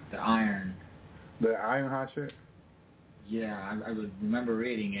the iron. The iron hatchet? Yeah, I remember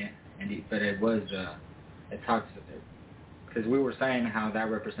reading it, but it was, it talks, because we were saying how that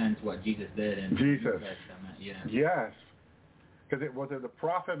represents what Jesus did in the New Testament. Yeah. Yes. Because the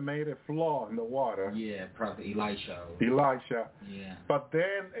prophet made a flaw in the water. Yeah, prophet Elisha. Yeah. But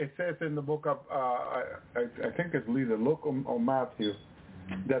then it says in the book of, I think it's either Luke or Matthew,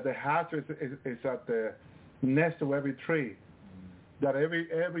 that the hatchet is at the nest of every tree. That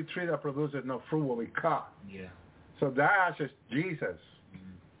every tree that produces no fruit will be cut. Yeah. So that's just Jesus.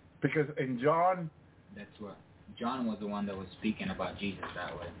 Because in John... That's what... John was the one that was speaking about Jesus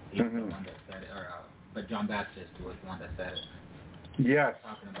that way. He was the one that said it. But John Baptist was the one that said it. Yes.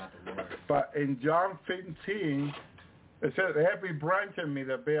 Talking about the Lord. But in John 15, it says, every branch in me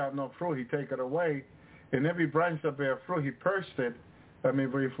that bear no fruit, he take it away. And every branch that bear fruit, he purged it, that may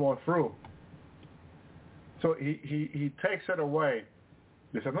bring forth fruit. So he takes it away.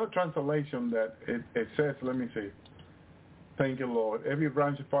 There's another translation that it says, let me see. Thank you, Lord. Every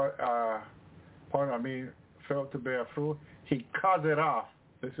branch part of me failed to bear fruit. He cut it off.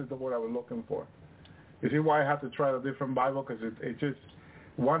 This is the word I was looking for. You see why I had to try a different Bible? Because it just,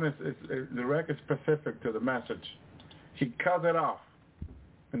 one is the rec is specific to the message. He cut it off.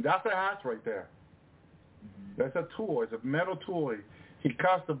 And that's a hatch right there. That's a tool. It's a metal tool. He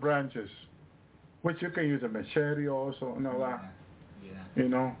cuts the branches, which you can use a machete also and all that. Yeah. You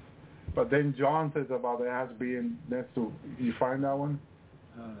know. But then John says about the ass being next to, you find that one?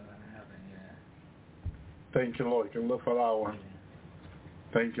 I haven't yet. Thank you, Lord. You can look for that one.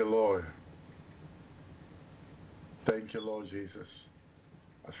 Yeah. Thank you, Lord. Thank you, Lord Jesus.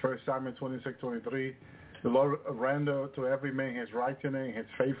 As 1 Samuel 26:23, the Lord render to every man his righteousness, his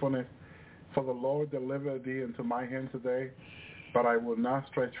faithfulness. For the Lord delivered thee into my hand today, but I will not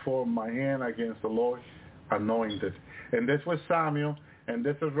stretch forth my hand against the Lord anointed. And this was Samuel, and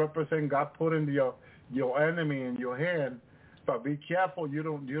this is represent God putting your enemy in your hand. But be careful you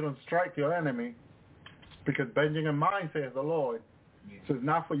don't strike your enemy, because vengeance is mine, says the Lord. Yeah. So it's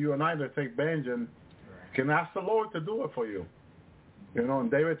not for you and I to take vengeance. Right. You can ask the Lord to do it for you. You know, and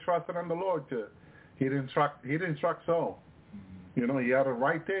David trusted in the Lord he didn't strike Saul. You know, he had a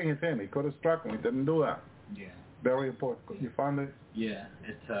right there in his hand. He could have struck him. He didn't do that. Yeah. Very important. You found it? Yeah.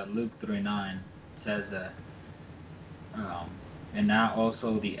 It's Luke 3:9. It says that, and now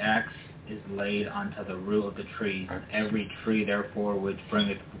also the axe is laid unto the root of the trees. Every tree, therefore, which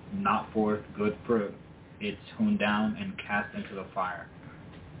bringeth not forth good fruit, it's hewn down and cast into the fire.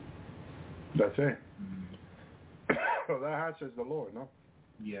 That's it. Mm-hmm. So that hatch is the Lord, no?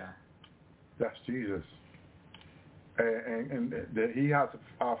 Yeah. That's Jesus. And he has his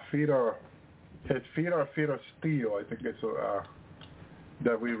feet are feet of steel. I think it's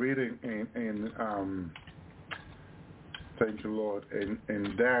that we read in thank you, Lord,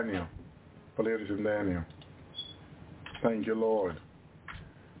 in Daniel. I believe it's in Daniel. Thank you, Lord.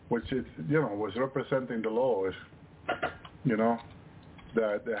 Which is, was representing the Lord, that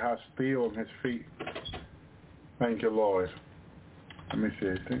has steel on his feet. Thank you, Lord. Let me see.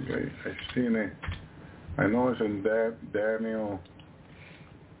 I think I've seen it. I know it's in Daniel.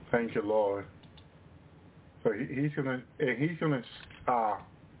 Thank you, Lord. So he's gonna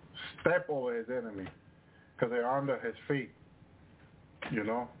step over his enemy because they're under his feet.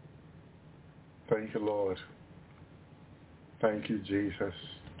 Thank you, Lord. Thank you, Jesus.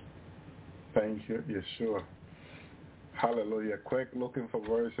 Thank you, Yeshua. Hallelujah. Quick looking for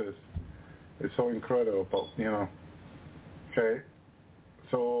verses. It's so incredible, but Okay.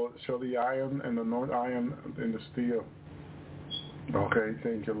 So show the iron and the north iron in the steel. Okay,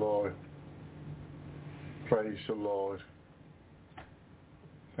 thank you, Lord. Praise the Lord.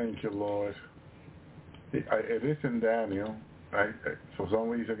 Thank you, Lord. It is in Daniel. For some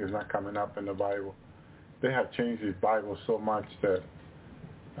reason it's not coming up in the Bible. They have changed the Bible so much that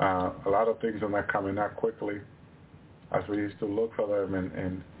a lot of things are not coming up quickly as we used to look for them.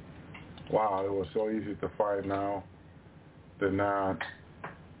 And wow, it was so easy to find now. They're not.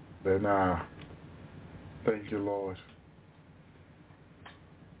 Thank you, Lord.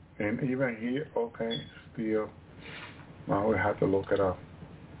 And even here, okay, still. Now we have to look it up.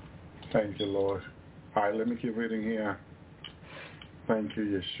 Thank you, Lord. All right, let me keep reading here. Thank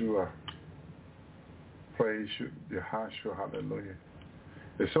you, Yeshua. Praise you, Yeshua, hallelujah.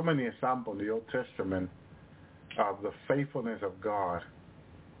 There's so many examples in the Old Testament of the faithfulness of God.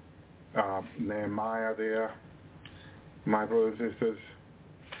 Nehemiah there, my brothers and sisters.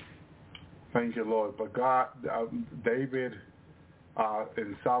 Thank you, Lord. But God, David,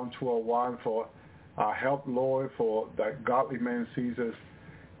 in Psalm 201, for help, Lord, for that godly man ceases,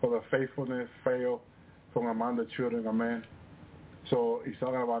 for the faithfulness fail from among the children of men. So he's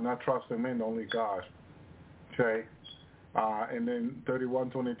talking about not trusting men, only God. Okay? And then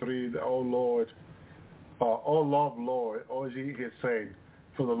 31:23, oh Lord, oh love, Lord, oh ye his saying,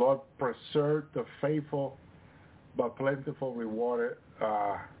 for the Lord preserved the faithful, but plentiful rewarded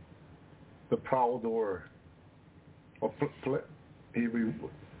the proud word.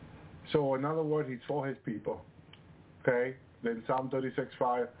 So in other words, he's for his people. Okay? Then Psalm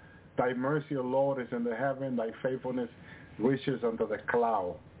 36:5, thy mercy, O Lord, is in the heaven, thy faithfulness reaches unto the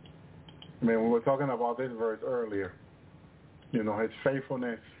cloud. I mean, we were talking about this verse earlier. His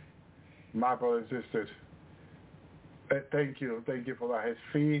faithfulness, my brothers and sisters. Thank you for that. His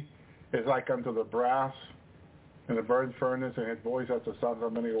feet is like unto the brass in the burning furnace, and his voice as the sound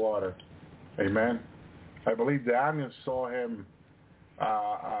of many waters. Amen. I believe Daniel saw him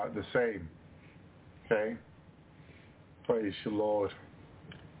the same. Okay? Praise you, Lord.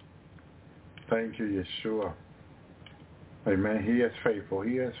 Thank you, Yeshua. Amen. He is faithful.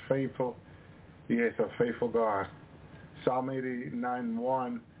 He is faithful. He is a faithful God. Psalm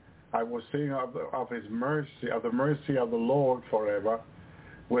 89:1. I will sing of his mercy, of the mercy of the Lord forever.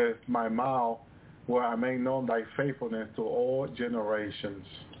 With my mouth, where I make known thy faithfulness to all generations.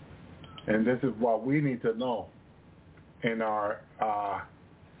 And this is what we need to know in our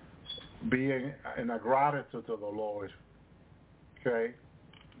being in a gratitude to the Lord. Okay,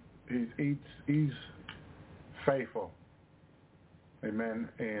 he's faithful. Amen.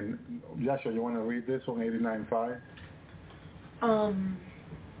 And Yasha, you want to read this on 89:5?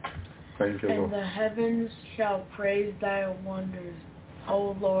 Thank you, And Lord. the heavens shall praise thy wonders,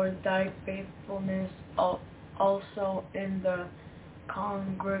 O Lord, thy faithfulness also in the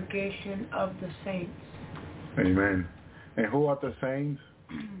congregation of the saints. Amen. And who are the saints?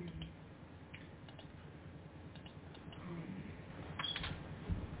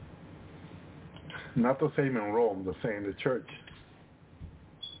 Not the same in Rome, the same in the church.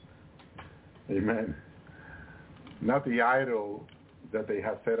 Amen. Not the idol that they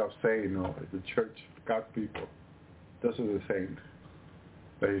have set up saying, no, the church, God's people. Those are the saints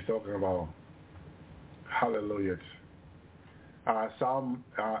that he's talking about. Hallelujah. Psalm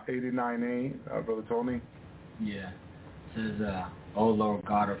 89:8, Brother Tony. Yeah. It says, O Lord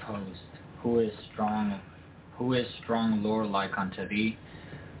God of hosts, who is strong, Lord, like unto thee,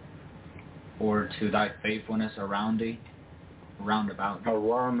 or to thy faithfulness round about thee.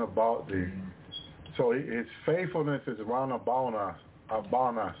 Around about thee. So his faithfulness is round about us,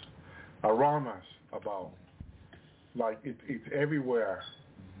 around us, about. Like it's everywhere.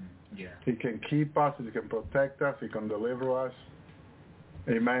 Yeah. He can keep us, he can protect us, he can deliver us.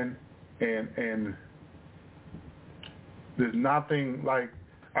 Amen. And there's nothing like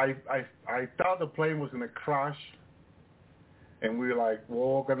I thought the plane was gonna crash, and we were like,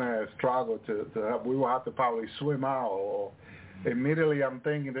 we're gonna struggle to help. We will have to probably swim out. Or immediately I'm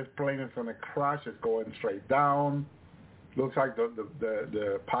thinking this plane is gonna crash. It's going straight down. Looks like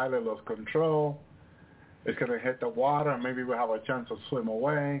the pilot lost control. It's gonna hit the water. Maybe we'll have a chance to swim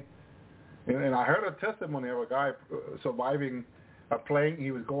away. And I heard a testimony of a guy surviving a plane.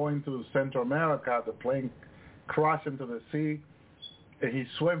 He was going to Central America. The plane crashed into the sea, and he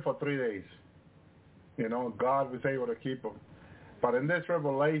swam for 3 days. You know, God was able to keep him. But in this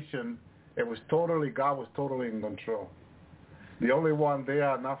revelation, God was totally in control. The only one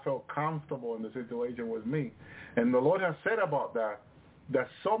there not felt comfortable in the situation was me. And the Lord has said about that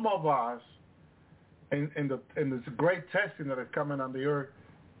some of us, in this great testing that is coming on the earth,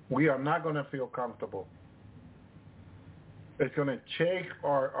 we are not going to feel comfortable. It's going to shake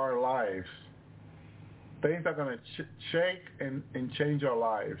our lives. Things are going to shake and change our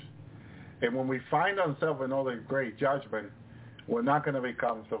lives. And when we find ourselves in all this great judgment, we're not going to be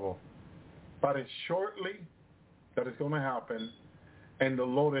comfortable. But it's shortly that it's going to happen, and the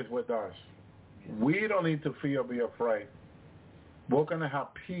Lord is with us. We don't need to fear or be afraid. We're going to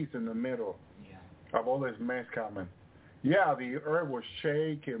have peace in the middle of all this mess coming. Yeah, the earth will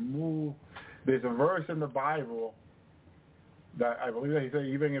shake and move. There's a verse in the Bible that I believe that he said,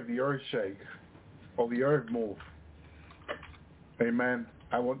 even if the earth shakes or the earth moves, amen,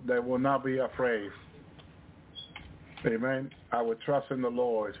 they will not be afraid. Amen. I will trust in the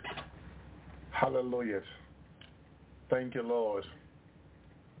Lord. Hallelujah. Thank you, Lord.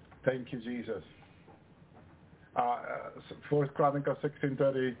 Thank you, Jesus. 1 Chronicles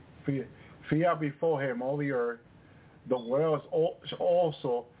 16:30, fear before him all the earth. The world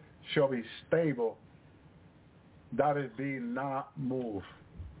also shall be stable, that is being not moved.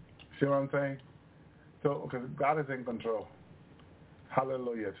 See what I'm saying? So, because God is in control.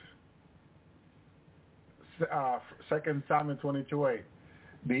 Hallelujah. 2 Samuel 22:8.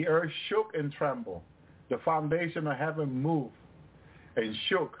 The earth shook and trembled. The foundation of heaven moved and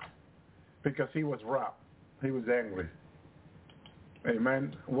shook because he was wrath. He was angry.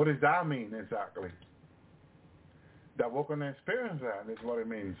 Amen. What does that mean exactly? That we're going to experience that is what it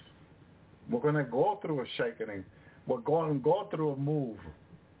means. We're going to go through a shaking. We're going to go through a move.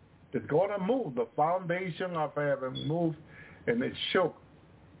 It's going to move. The foundation of heaven moved and it shook.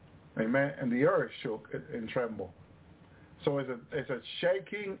 Amen. And the earth shook and trembled. So it's a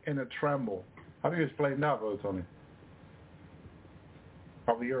shaking and a tremble. How do you explain that, Brother Tony?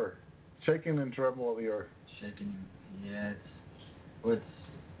 Of the earth. Shaking and tremble of the earth. Shaking, yeah. It's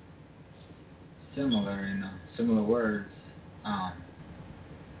similar, similar words.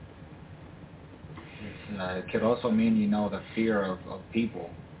 It could also mean, the fear of people,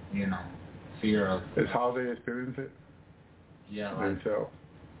 fear of... It's how they experience it? Yeah. Themselves.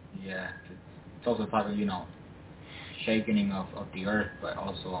 Yeah. It's also part of, shaking of the earth, but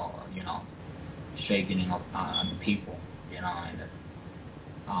also, shaking on people, you know, and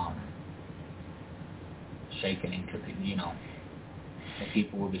shaking into the, you know, the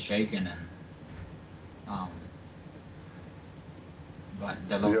people will be shaken and but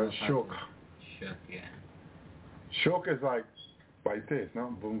the Lord shook. Shook, yeah. Shook is like this,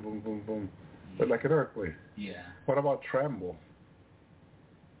 no? Boom, boom, boom, boom. But like an earthquake. Yeah. What about tremble?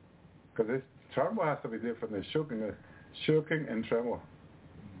 Because tremble has to be different than shooking. Shooking and tremble.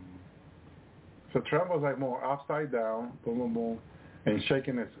 So tremble is like more upside down, boom, boom, boom, and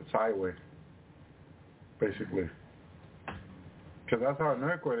shaking is sideways, basically. Because that's how an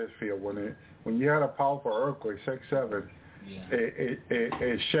earthquake is feel. When you had a powerful earthquake, 6-7, yeah.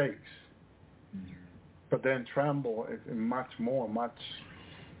 it shakes. But then tremble is much,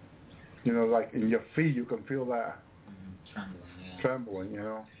 you know, like in your feet you can feel that. Trembling, you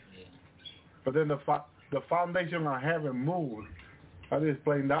know. Yeah. But then the foundation of heaven moved. I just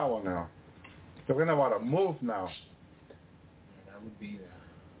playing that one now. So we're about to move now. Yeah, that would be,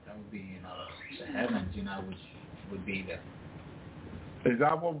 you know, the heavens, you know, which would be the. Is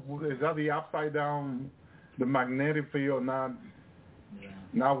that the upside down, the magnetic field not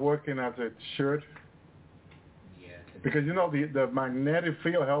working as it should? Yeah. Because you know the magnetic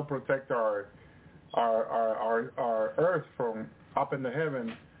field help protect our Earth from up in the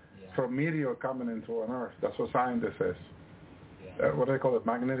heaven, from meteor coming into on Earth. That's what scientists says. Yeah. What do they call it?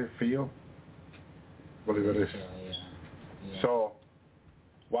 Magnetic field. I believe it is. Yeah. So,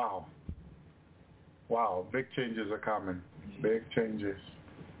 wow, big changes are coming. Yeah. Big changes.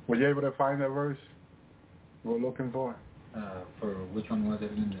 Were you able to find that verse we're looking for? For which one was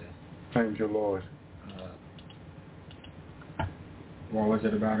it in there? Thank you, Lord. What was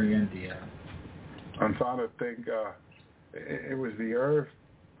it about again? I'm trying to think. It was the earth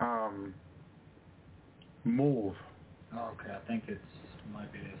move. Oh, okay, I think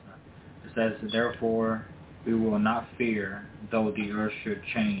might be this. It says, therefore we will not fear, though the earth should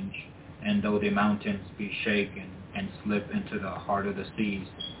change, and though the mountains be shaken and slip into the heart of the seas.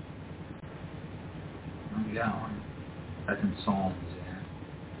 Oh, yeah, that's in Psalms. Yeah.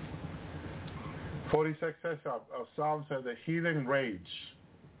 46 says of Psalms says the heathen rage,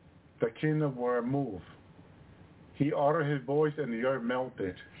 the kingdom were moved. He uttered his voice and the earth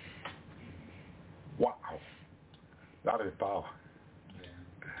melted. Wow, that is power.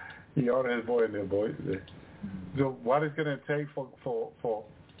 He uttered his voice and the voice. So what is going to take for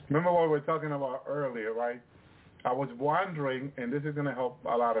remember what we were talking about earlier, right? I was wondering, and this is going to help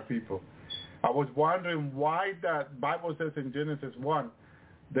a lot of people. I was wondering why that Bible says in Genesis 1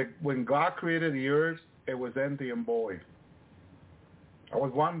 that when God created the earth, it was empty and void. I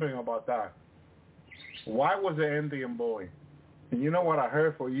was wondering about that. Why was it empty and void? And you know what I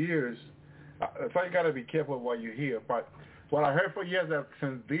heard for years? So you got to be careful what you hear. But what I heard for years that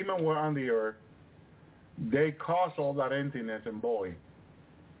since demons were on the earth, they caused all that emptiness and void.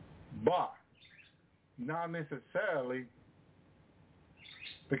 But not necessarily,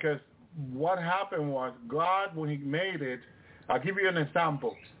 because what happened was God, when he made it, I'll give you an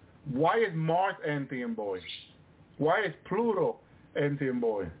example. Why is Mars empty and void? Why is Pluto empty and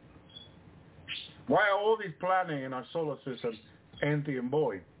void? Why are all these planets in our solar system empty and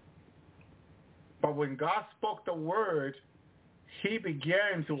void? But when God spoke the word, he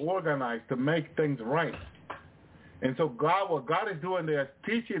began to organize, to make things right. And so what God is doing there is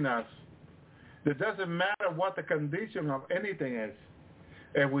teaching us that it doesn't matter what the condition of anything is.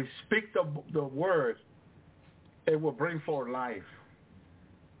 If we speak the word, it will bring forth life.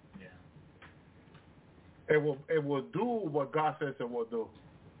 Yeah. It will do what God says it will do.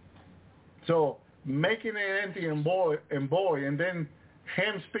 So making it empty and void, and then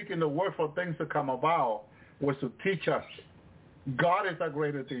him speaking the word for things to come about was to teach us. God is a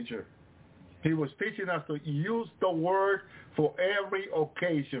greater teacher. He was teaching us to use the word for every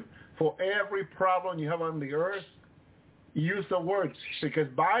occasion, for every problem you have on the earth. Use the word, because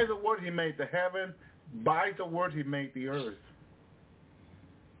by the word he made the heaven, by the word he made the earth.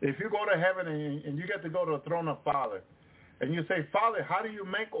 If you go to heaven and you get to go to the throne of Father, and you say, Father, how do you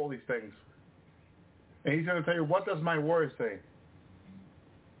make all these things? And he's going to tell you, what does my word say?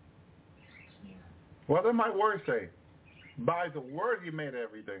 What does my word say? By the word he made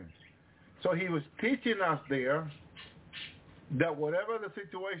everything. So he was teaching us there that whatever the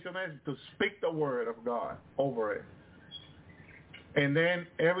situation is, to speak the word of God over it. And then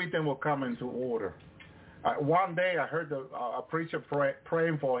everything will come into order. One day I heard a preacher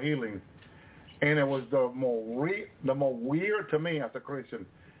praying for healing. And it was the more weird to me as a Christian.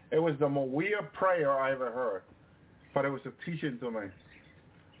 It was the more weird prayer I ever heard. But it was a teaching to me.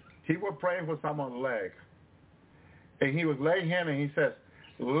 He was praying for someone's leg. And he was laying hand and he says,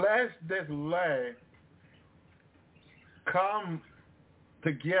 let this leg come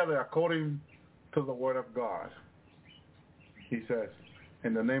together according to the word of God. He says,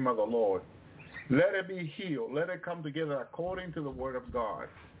 in the name of the Lord, let it be healed. Let it come together according to the word of God.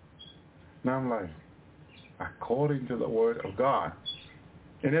 Now I'm like, according to the word of God.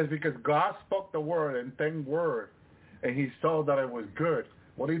 And it's because God spoke the word and thanked word, and he saw that it was good.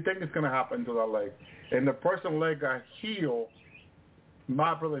 What do you think is going to happen to that leg? And the person's leg got healed,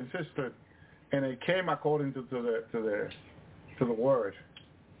 my brother and sister, and it came according to the word.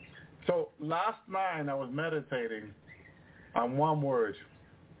 So last night I was meditating on one word,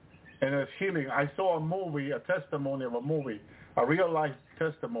 and it's healing. I saw a movie, a testimony of a movie, a real life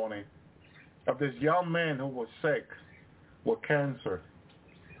testimony of this young man who was sick with cancer.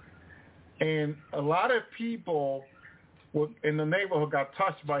 And a lot of people in the neighborhood got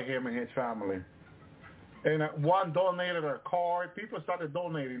touched by him and his family. And one donated a card. People started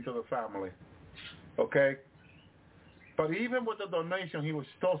donating to the family. Okay? But even with the donation, he was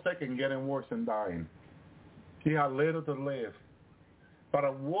still sick and getting worse and dying. He had little to live. But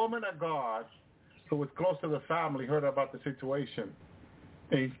a woman of God who was close to the family heard about the situation.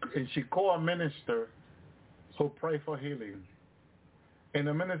 And she called a minister who prayed for healing. And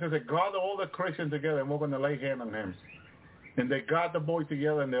the minister said, gather all the Christians together and we're going to lay hand on him. And they got the boy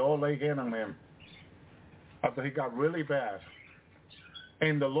together and they all laid hand on him after he got really bad.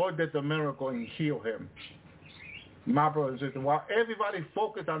 And the Lord did the miracle and healed him. My brother and sister, while everybody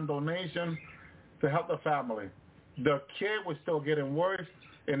focused on donation to help the family, the kid was still getting worse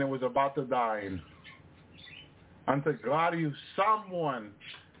and it was about to die. Until God used someone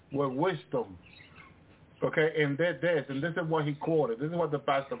with wisdom. Okay, and did this, and this is what he quoted. This is what the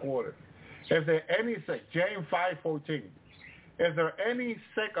pastor quoted. If there any sick, James 5:14, if there any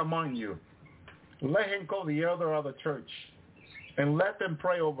sick among you, let him call the elder of the church, and let them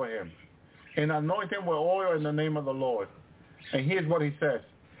pray over him, and anoint him with oil in the name of the Lord. And here's what he says.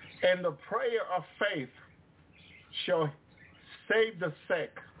 And the prayer of faith shall save the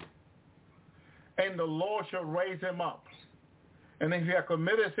sick, and the Lord shall raise him up. And if he have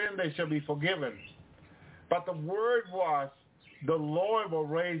committed sin, they shall be forgiven. But the word was, the Lord will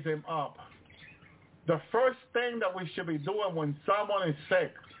raise him up. The first thing that we should be doing when someone is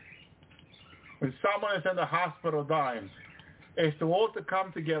sick, when someone is in the hospital dying, is to all to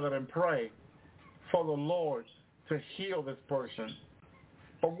come together and pray for the Lord to heal this person.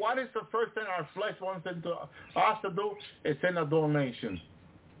 But what is the first thing our flesh wants us to do? It's in a donation.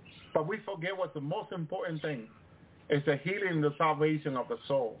 But we forget what the most important thing is, the healing, the salvation of the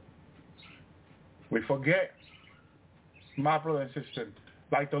soul. We forget, my brother and sister,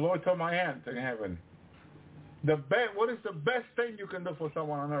 like the Lord told my aunt in heaven, what is the best thing you can do for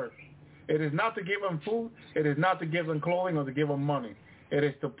someone on earth? It is not to give them food. It is not to give them clothing or to give them money. It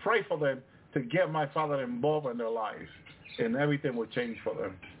is to pray for them, to get my Father involved in their lives, and everything will change for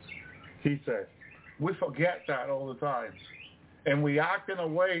them. He said, we forget that all the time. And we act in a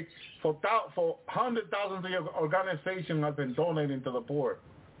way, for hundreds of thousands of organizations have been donating to the poor.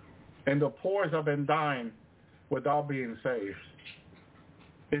 And the poor have been dying without being saved.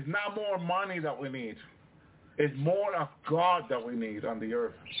 It's not more money that we need. It's more of God that we need on the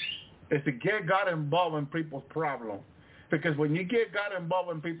earth. It's to get God involved in people's problems. Because when you get God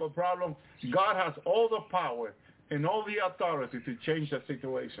involved in people's problems, God has all the power and all the authority to change the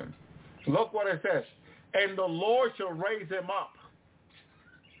situation. Look what it says. And the Lord shall raise him up.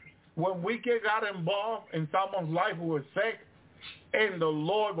 When we get God involved in someone's life who is sick, and the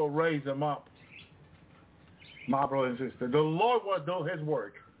Lord will raise them up. My brother and sister, the Lord will do his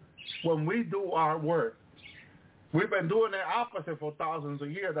work. When we do our work, we've been doing the opposite for thousands of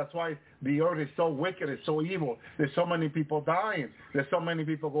years. That's why the earth is so wicked, it's so evil. There's so many people dying. There's so many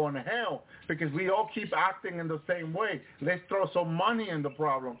people going to hell because we all keep acting in the same way. Let's throw some money in the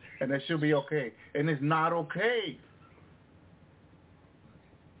problem and it should be okay. And it's not okay.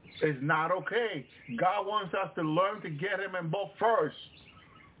 It's not okay. God wants us to learn to get him involved first.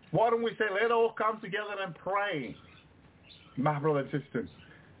 Why don't we say, let's all come together and pray? My brother and sister,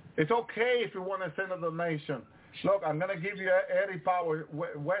 it's okay if you want to send a donation. Look, I'm going to give you Eddie Power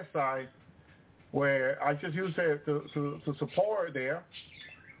website where I just use it to support there.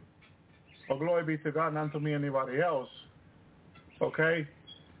 Oh, glory be to God, not to me, anybody else. Okay?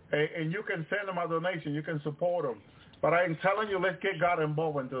 And you can send them a donation. You can support them. But I'm telling you, let's get God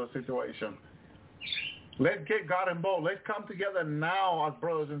involved into the situation. Let's get God involved. Let's come together now as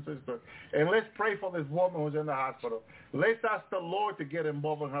brothers and sisters. And let's pray for this woman who's in the hospital. Let's ask the Lord to get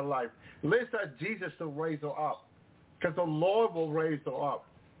involved in her life. Let's ask Jesus to raise her up. Because the Lord will raise her up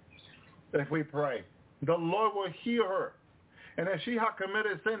if we pray. The Lord will heal her. And if she had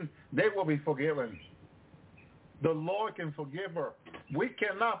committed sin, they will be forgiven. The Lord can forgive her. We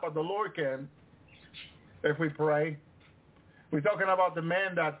cannot, but the Lord can if we pray. We're talking about the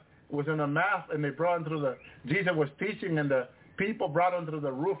man that was in a mass and they brought him through Jesus was teaching and the people brought him through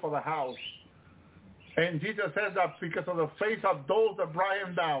the roof of the house. And Jesus says that because of the faith of those that brought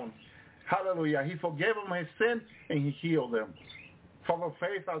him down, hallelujah, he forgave him his sin and he healed them. For the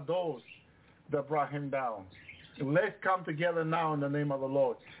faith of those that brought him down. Let's come together now in the name of the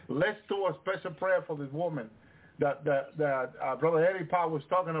Lord. Let's do a special prayer for this woman that Brother Eddie Powell was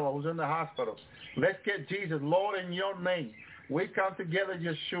talking about, who's in the hospital. Let's get Jesus, Lord, in your name. We come together,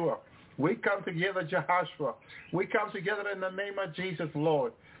 Yeshua. We come together, Jehoshua. We come together in the name of Jesus,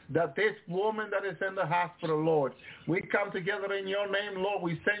 Lord. That this woman that is in the hospital, Lord, we come together in your name, Lord.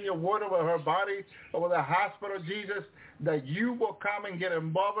 We send your word over her body, over the hospital, Jesus, that you will come and get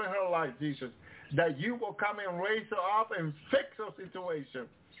involved in her life, Jesus. That you will come and raise her up and fix her situation.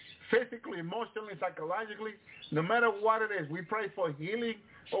 Physically, emotionally, psychologically, no matter what it is, we pray for healing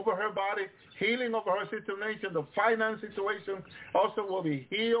over her body, healing over her situation. The finance situation also will be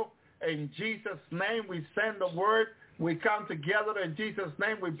healed. In Jesus' name, we send the word. We come together in Jesus'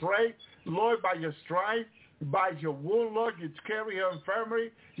 name. We pray, Lord, by your stripes, by your wound, Lord, you carry her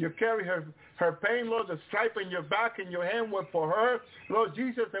infirmity. You carry her pain, Lord, the stripe in your back and your hand was for her, Lord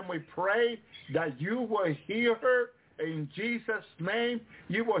Jesus, and we pray that you will heal her. In Jesus' name,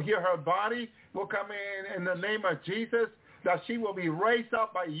 you will heal her body. Will come in the name of Jesus, that she will be raised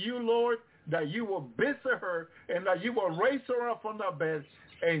up by you, Lord, that you will visit her and that you will raise her up from the bed.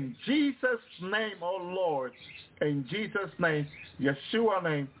 In Jesus' name, oh Lord, in Jesus' name, Yeshua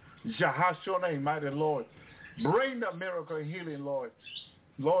name, Jehoshua name, mighty Lord. Bring the miracle and healing, Lord.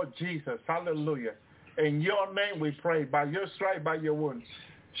 Lord Jesus, hallelujah. In your name we pray, by your stripe, by your wound,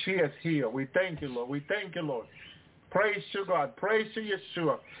 she is healed. We thank you, Lord. We thank you, Lord. Praise to God. Praise to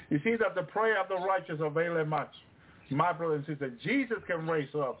Yeshua. You see that the prayer of the righteous availeth much. My brother and sister, Jesus can raise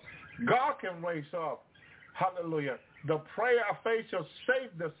up. God can raise up. Hallelujah. The prayer of faith shall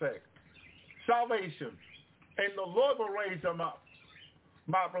save the sick. Salvation. And the Lord will raise them up.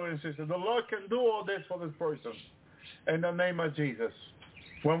 My brother and sister, the Lord can do all this for this person. In the name of Jesus.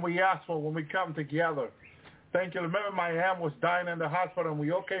 When we ask for, when we come together. Thank you. Remember my aunt was dying in the hospital and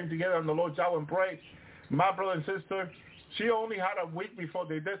we all came together in the Lord's hour and prayed. My brother and sister, she only had a week before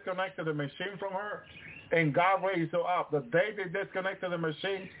they disconnected the machine from her. And God raised her up. The day they disconnected the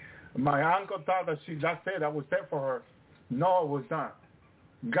machine, my uncle thought that that's it. That was it for her. No, it was not.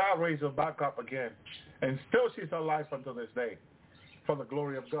 God raised her back up again. And still she's alive until this day. For the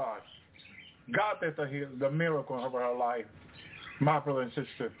glory of God. God did the miracle of her life. My brother and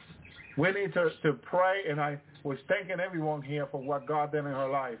sister. We need to pray, and I was thanking everyone here for what God did in her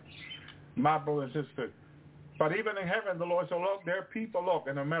life. My brother and sister. But even in heaven, the Lord said, look, there are people,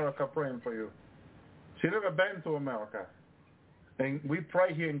 in America praying for you. She never been to America. And we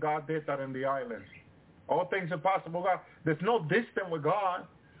pray here, and God did that in the islands. All things are possible, God. There's no distance with God.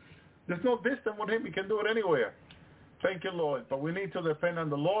 There's no distance with him. He can do it anywhere. Thank you, Lord. But we need to depend on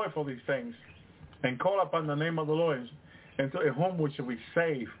the Lord for these things and call upon the name of the Lord. And in whom we should be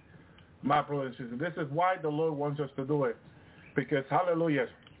saved, my brothers and sisters. This is why the Lord wants us to do it. Because, hallelujah,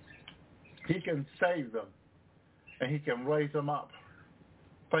 he can save them. And he can raise them up.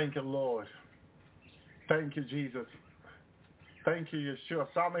 Thank you, Lord. Thank you, Jesus. Thank you, Yeshua.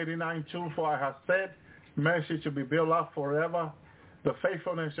 Psalm 89:2, for I have said, mercy shall be built up forever. The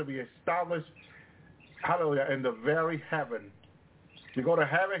faithfulness shall be established, hallelujah, in the very heaven. You go to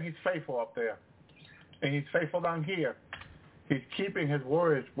heaven, he's faithful up there. And he's faithful down here. He's keeping his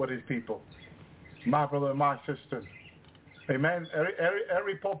words with his people. My brother and my sister. Amen.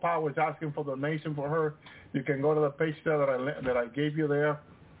 Every Pope Power is asking for donation for her. You can go to the page there that I gave you there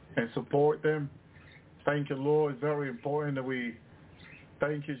and support them. Thank you, Lord. It's very important that we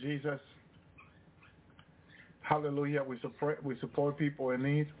thank you, Jesus. Hallelujah. We support people in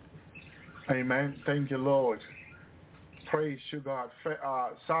need. Amen. Thank you, Lord. Praise you, God.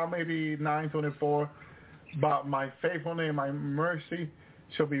 Psalm 89:24. But my faithfulness and my mercy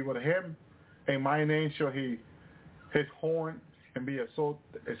shall be with him, and my name shall his horn and be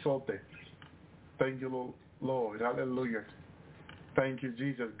exalted. Thank you, Lord. Hallelujah. Thank you,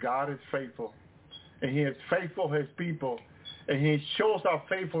 Jesus. God is faithful. And he is faithful to his people. And he shows our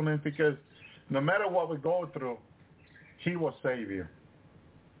faithfulness because no matter what we go through, he will save you.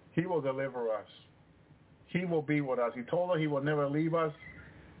 He will deliver us. He will be with us. He told us he will never leave us.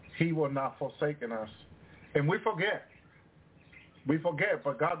 He will not forsake us. And we forget. We forget,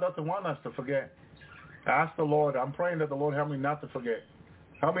 but God doesn't want us to forget. Ask the Lord. I'm praying that the Lord help me not to forget.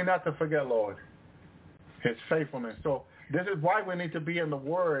 Help me not to forget, Lord, his faithfulness. So This is why we need to be in the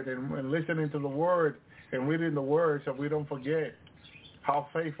Word and listening to the Word and reading the Word so we don't forget how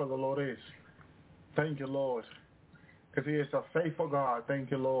faithful the Lord is. Thank you, Lord. Because he is a faithful God.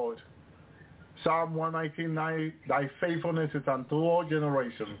 Thank you, Lord. Psalm 119:9, thy faithfulness is unto all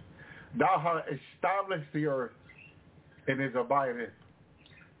generations. Thou hast established the earth, and it abideth.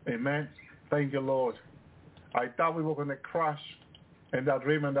 Amen. Thank you, Lord. I thought we were going to crash in that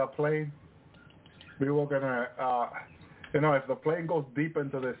dream in that plane. We were going to, if the plane goes deep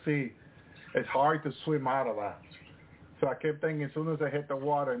into the sea, it's hard to swim out of that. So I kept thinking as soon as I hit the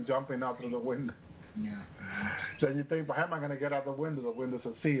water and jumping out through the window. Yeah. So you think, well, how am I going to get out the window? The windows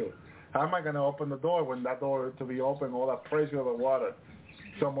are sealed. How am I going to open the door when that door to be open, all that pressure of the water?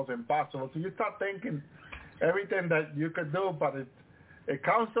 It's almost impossible. So you start thinking everything that you could do, but it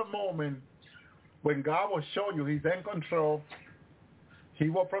comes a moment when God will show you he's in control. He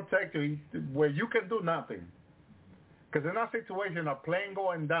will protect you where you can do nothing. Because in that situation, a plane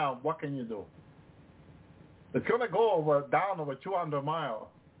going down, what can you do? It's going to go down over 200 miles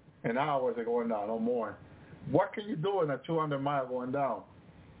an hour as it's going down, or more. What can you do in a 200-mile going down?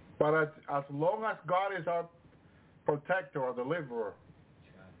 But as long as God is our protector, our deliverer,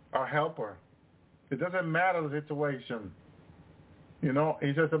 our helper, it doesn't matter the situation. He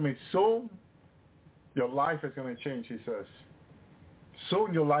says to me, soon your life is going to change, he says.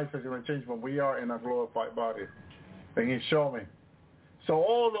 Soon your life is going to change when we are in a glorified body. And he showed me. So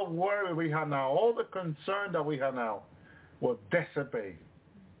all the worry we have now, all the concern that we have now will dissipate.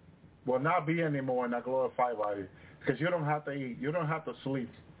 Will not be anymore in a glorified body. Because you don't have to eat. You don't have to sleep.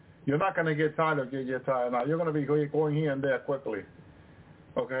 You're not going to get tired or get tired now. You're going to be going here and there quickly.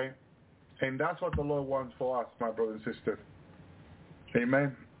 Okay? And that's what the Lord wants for us, my brother and sister.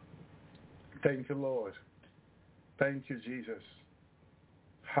 Amen. Thank you, Lord. Thank you, Jesus.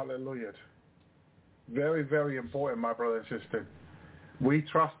 Hallelujah. Very, very important, my brother and sister. We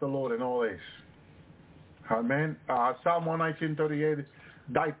trust the Lord in all this. Amen. Psalm 119:38.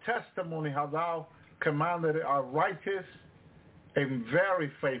 Thy testimony hast thou commanded are righteous and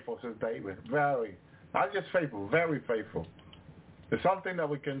very faithful, says David. Very. Not just faithful, very faithful. It's something that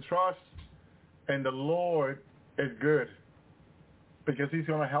we can trust, and the Lord is good because he's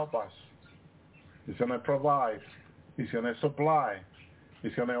going to help us. He's going to provide. He's going to supply.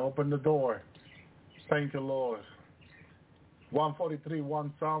 He's going to open the door. Thank you, Lord.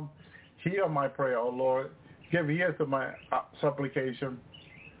 143:1 Psalm. Hear my prayer, O Lord. Give ear to my supplication.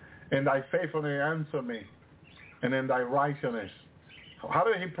 In thy faithfulness answer me, and in thy righteousness. How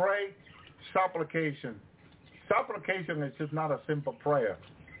did he pray? Supplication. Supplication is just not a simple prayer.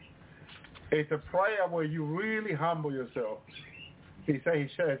 It's a prayer where you really humble yourself. He said he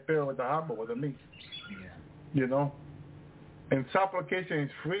shared his spirit with the humble, with the meek. Yeah. And supplication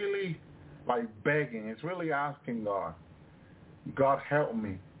is really like begging. It's really asking God, God help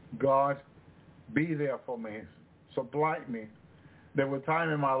me. God be there for me. Supply me. There were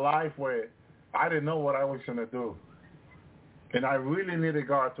times in my life where I didn't know what I was going to do. And I really needed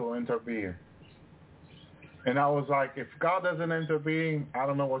God to intervene. And I was like, if God doesn't intervene, I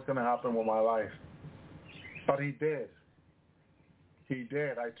don't know what's going to happen with my life. But he did. He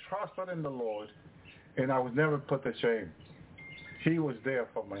did. I trusted in the Lord, and I was never put to shame. He was there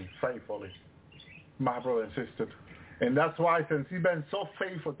for me faithfully, my brother and sister. And that's why, since he's been so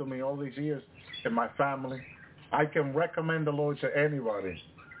faithful to me all these years in my family, I can recommend the Lord to anybody.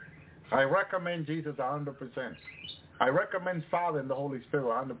 I recommend Jesus 100%. I recommend Father and the Holy Spirit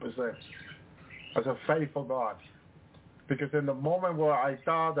 100% as a faithful God. Because in the moment where I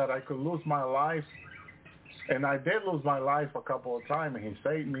thought that I could lose my life, and I did lose my life a couple of times, and he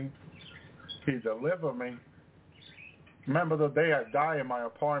saved me. He delivered me. Remember the day I died in my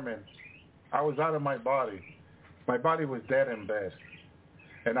apartment, I was out of my body. My body was dead in bed.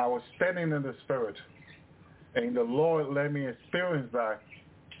 And I was standing in the Spirit. And the Lord let me experience that.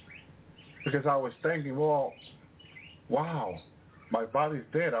 Because I was thinking, well, wow, my body's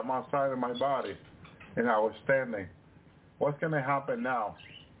dead. I'm outside of my body. And I was standing. What's going to happen now?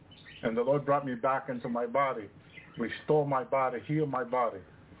 And the Lord brought me back into my body, restored my body, healed my body.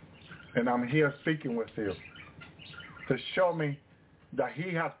 And I'm here speaking with you to show me that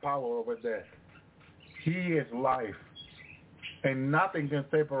he has power over death. He is life. And nothing can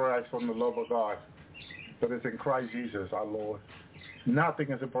separate us from the love of God. But it's in Christ Jesus, our Lord. Nothing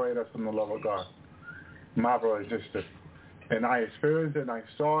can separate us from the love of God. My brother and sister. And I experienced it, and I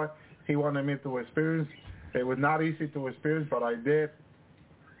saw it. He wanted me to experience. It was not easy to experience, but I did.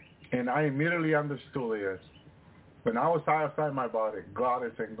 And I immediately understood it. When I was outside my body, God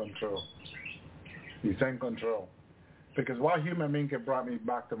is in control. He's in control. Because what human being can bring me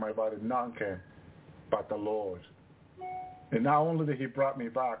back to my body? None can, but the Lord. And not only did he brought me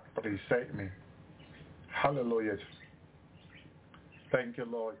back, but he saved me. Hallelujah. Thank you,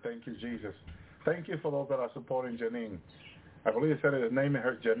 Lord. Thank you, Jesus. Thank you for those that are supporting Janine. I believe it said his name in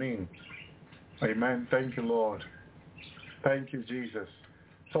her Janine. Amen. Thank you, Lord. Thank you, Jesus.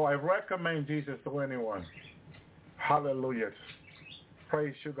 So I recommend Jesus to anyone. Hallelujah.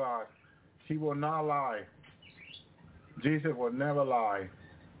 Praise you, God. He will not lie. Jesus will never lie.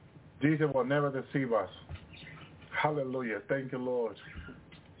 Jesus will never deceive us. Hallelujah. Thank you, Lord.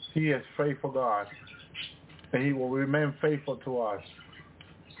 He is faithful, God. And he will remain faithful to us.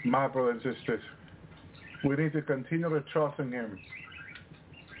 My brothers and sisters, we need to continue to trust in him.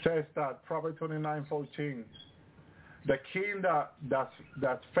 It says that, Proverbs 29:14, the king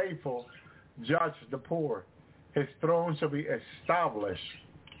that's faithful judge the poor. His throne shall be established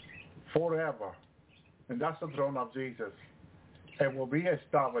forever. And that's the throne of Jesus. It will be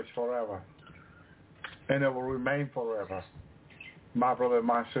established forever. And it will remain forever. My brother,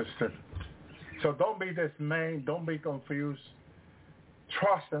 my sister. So don't be dismayed. Don't be confused.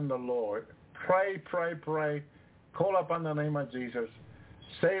 Trust in the Lord. Pray, pray, pray. Call upon the name of Jesus.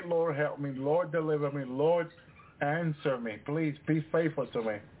 Say, Lord, help me. Lord, deliver me. Lord, answer me. Please be faithful to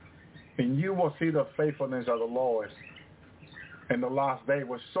me. And you will see the faithfulness of the Lord in the last day.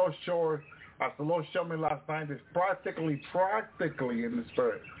 We're so sure, as the Lord showed me last night, it's practically in the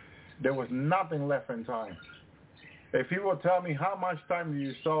spirit. There was nothing left in time. If you will tell me how much time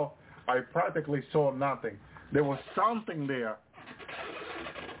you saw, I practically saw nothing. There was something there.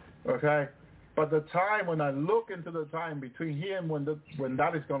 Okay? But the time, when I look into the time between here and when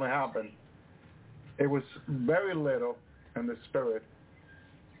that is going to happen, it was very little in the spirit.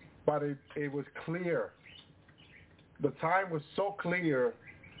 But it was clear. The time was so clear,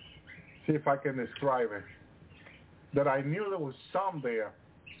 see if I can describe it, that I knew there was some there,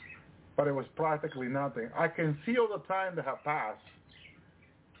 but it was practically nothing. I can see all the time that have passed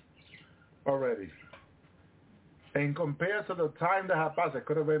already. And compared to the time that had passed, it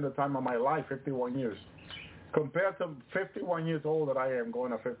could have been the time of my life, 51 years. Compared to 51 years old that I am,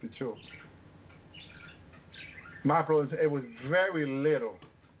 going to 52. My brothers, it was very little.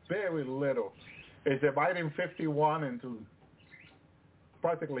 Very little. It's dividing 51 into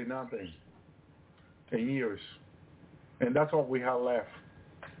practically nothing in years. And that's what we have left,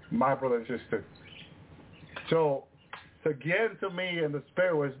 my brother and sister. So, again, to me, in the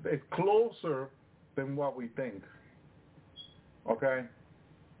spirit, it's closer than what we think. Okay?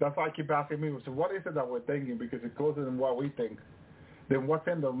 That's why I keep asking me, so what is it that we're thinking? Because it's closer than what we think. Then what's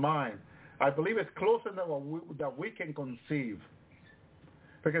in the mind? I believe it's closer than that we can conceive.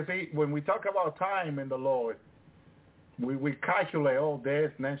 Because see, when we talk about time in the Lord, we calculate,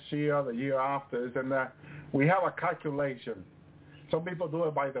 this, next year, the year after, this and that. We have a calculation. Some people do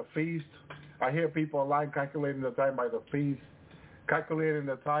it by the feast. I hear people online calculating the time by the feast, calculating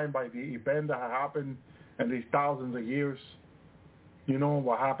the time by the event that happened in these thousands of years. You know,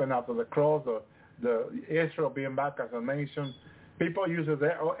 what happened after the cross, the Israel being back as a nation. People use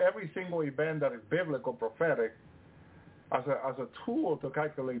every single event that is biblical, prophetic, as a tool to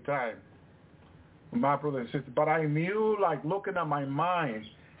calculate time, my brother and sister. But I knew, like looking at my mind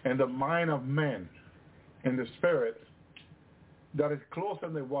and the mind of men in the spirit, that is closer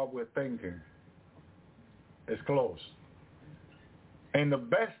than what we're thinking. It's close. And the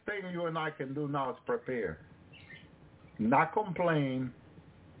best thing you and I can do now is prepare. Not complain,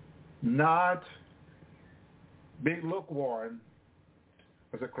 not be lukewarm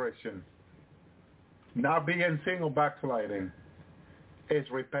as a Christian, not being single backsliding, is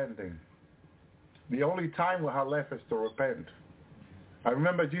repenting. The only time we have left is to repent. I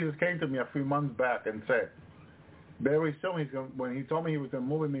remember Jesus came to me a few months back and said, very soon, when he told me he was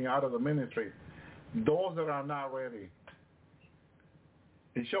moving me out of the ministry, those that are not ready.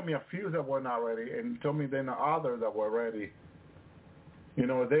 He showed me a few that were not ready and told me then others that were ready. You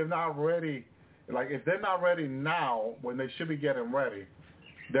know, if they're not ready, like if they're not ready now when they should be getting ready,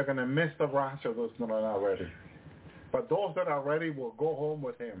 they're going to miss the rapture, those that are not ready. But those that are ready will go home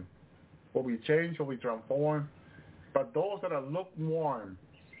with him. Will be changed, will be transformed. But those that are lukewarm,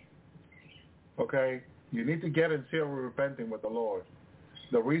 okay, you need to get in serious repenting with the Lord.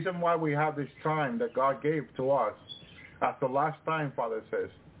 The reason why we have this time that God gave to us, as the last time, Father says,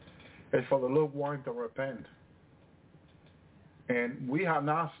 is for the lukewarm to repent. And we have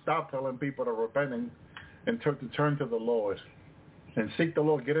not stopped telling people to repent and to turn to the Lord and seek the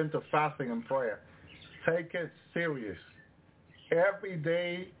Lord. Get into fasting and prayer. Take it serious. Every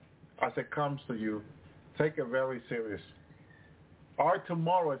day as it comes to you, take it very serious. Our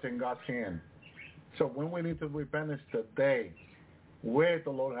tomorrow is in God's hand. So when we need to repent is today, where the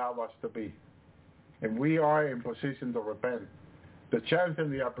Lord have us to be. and we are in position to repent. The chance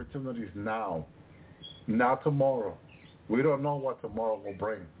and the opportunity is now, not tomorrow. We don't know what tomorrow will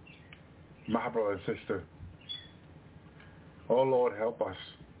bring. My brother and sister, oh Lord, help us.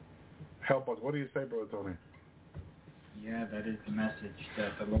 Help us. What do you say, Brother Tony? Yeah, that is the message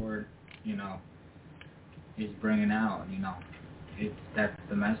that the Lord, is bringing out. That's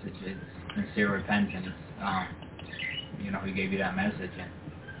the message. It's sincere repentance. He gave you that message, and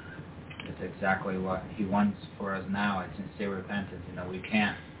it's exactly what He wants for us now. It's sincere repentance.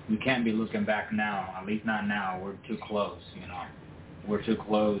 We can't be looking back now. At least not now. We're too close. We're too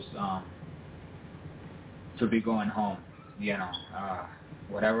close to be going home.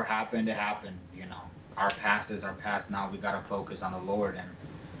 Whatever happened, it happened. Our past is our past. Now we gotta focus on the Lord,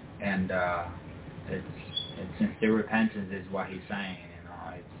 and it's sincere repentance is what He's saying.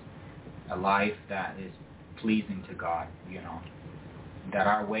 It's a life that is pleasing to God. That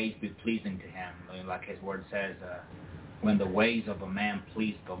our ways be pleasing to Him. Like His Word says, when the ways of a man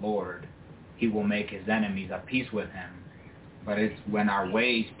please the Lord, He will make his enemies at peace with him. But it's when our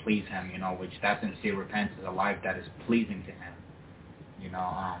ways please Him, which that's sincere repentance, a life that is pleasing to Him.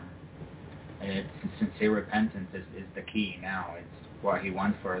 It's sincere repentance is the key now. It's what He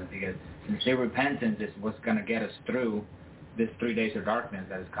wants for us, because sincere repentance is what's going to get us through this 3 days of darkness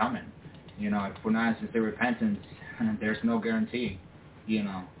that is coming. If we're not in sincere repentance, there's no guarantee.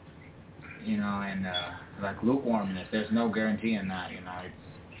 And like lukewarmness, there's no guarantee in that.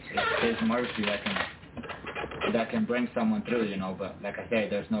 It's His mercy that can bring someone through. But like I said,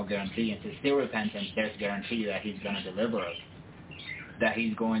 there's no guarantee. In sincere repentance, there's guarantee that He's going to deliver us, that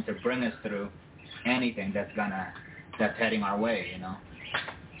He's going to bring us through anything that's heading our way.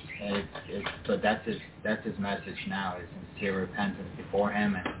 But that's his message now, is sincere repentance before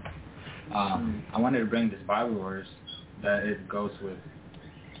Him. And I wanted to bring this Bible verse that it goes with.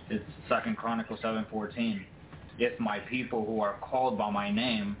 It's 2 Chronicles 7:14. If my people who are called by my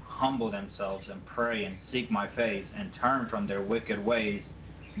name humble themselves and pray and seek my face and turn from their wicked ways,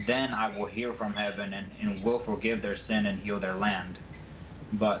 then I will hear from heaven and will forgive their sin and heal their land.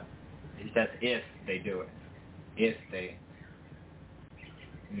 But He says if they do it. If they,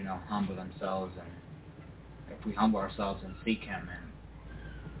 humble themselves, and if we humble ourselves and seek Him,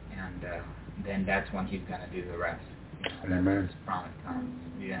 and then that's when He's going to do the rest. Amen. His promise comes.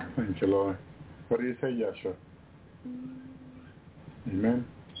 Yeah. Thank you, Lord. What do you say, Yeshua? Amen.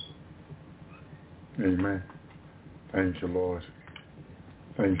 Amen. Thank you, Lord.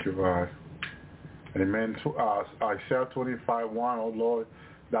 Thank you, God. Amen. To us, Isaiah 25:1, O Lord,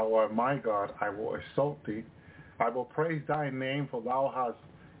 Thou art my God, I will exalt Thee. I will praise Thy name, for Thou hast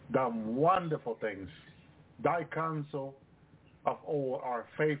done wonderful things. Thy counsel of all are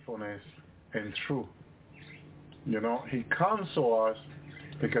faithfulness and truth. He counsels us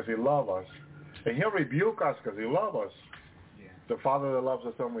because He loves us. And He'll rebuke us because He loves us. Yeah. The Father that loves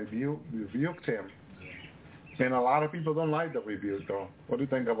us Son rebuked Him. Yeah. And a lot of people don't like the rebuke, though. What do you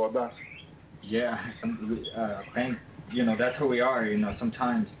think about that? Yeah, I think, that's who we are.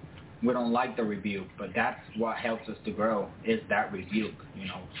 Sometimes we don't like the rebuke, but that's what helps us to grow, is that rebuke.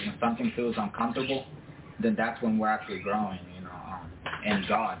 When something feels uncomfortable, then that's when we're actually growing, and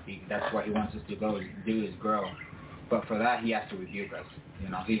God, that's what He wants us to do is grow. But for that, He has to rebuke us.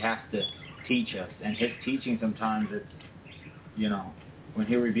 He has to teach us. And His teaching sometimes, it's, when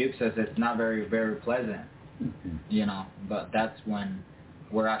He rebukes us, it's not very, very pleasant, but that's when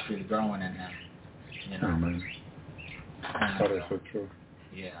we're actually growing in Him, Amen. That is so true.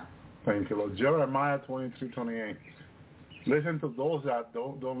 Yeah. Thank you, Lord. Jeremiah 23:28. Listen to those that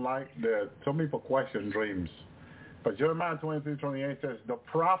don't like some people question dreams. But Jeremiah 23:28 says, the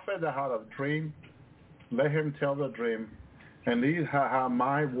prophet that had a dream, let him tell the dream, and these have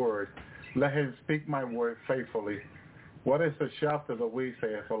my word. Let him speak my word faithfully. What is the shaft of the week,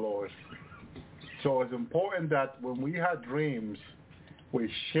 saith the Lord? So it's important that when we have dreams, we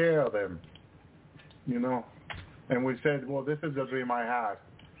share them, And we said, well, this is the dream I had.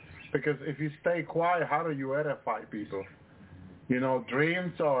 Because if you stay quiet, how do you edify people?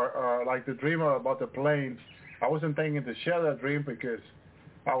 Dreams are like the dream about the plane. I wasn't thinking to share that dream because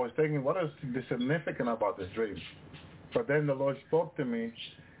I was thinking, what is the significance about this dream? But then the Lord spoke to me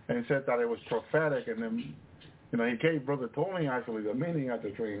and said that it was prophetic. And then, He gave Brother Tony actually the meaning of the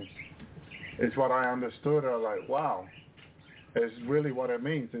dream. It's what I understood. I was like, wow, it's really what it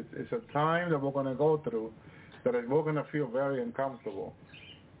means. It's a time that we're going to go through that we're going to feel very uncomfortable.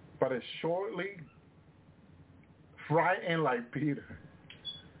 But it's shortly frightened like Peter,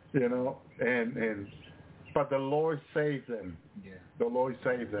 but the Lord saved them. Yeah. The Lord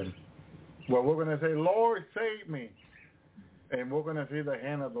saved them. Well, we're going to say, Lord, save me. And we're going to see the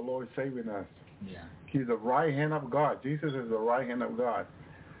hand of the Lord saving us. Yeah. He's the right hand of God. Jesus is the right hand of God.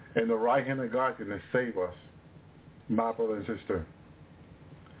 And the right hand of God is going to save us, my brother and sister.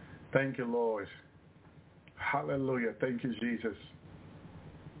 Thank you, Lord. Hallelujah. Thank you, Jesus.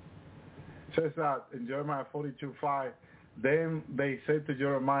 It says that in Jeremiah 42:5, then they said to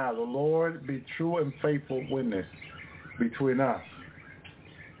Jeremiah, the Lord be true and faithful witness between us,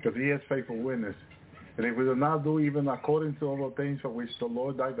 because he is faithful witness. And if we do not do even according to all the things for which the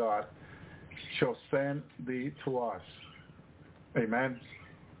Lord thy God shall send thee to us. Amen.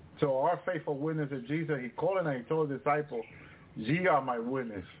 So our faithful witness is Jesus. He called and he told the disciples, ye are my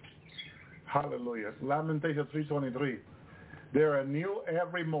witness. Hallelujah. Lamentations 3:23. They are new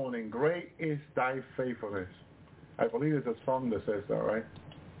every morning. Great is thy faithfulness. I believe it's a song that says that, right?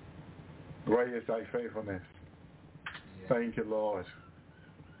 Great is thy faithfulness. Yeah. Thank you, Lord.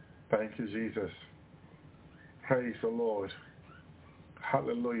 Thank you, Jesus. Praise the Lord.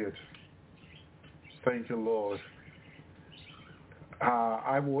 Hallelujah. Thank you, Lord.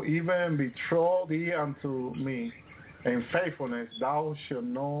 I will even betroth thee unto me. In faithfulness thou shalt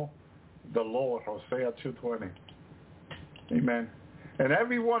know the Lord. Hosea 2:20. Amen. And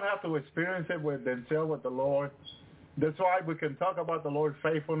everyone has to experience it with themselves, with the Lord. That's why we can talk about the Lord's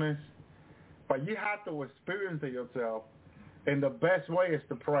faithfulness. But you have to experience it yourself. And the best way is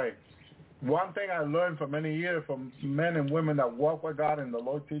to pray. One thing I learned for many years from men and women that walk with God and the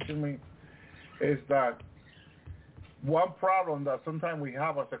Lord teaching me is that one problem that sometimes we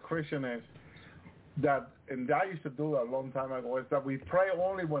have as a Christian is that, and I used to do that a long time ago, is that we pray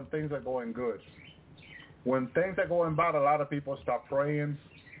only when things are going good. When things are going bad, a lot of people stop praying,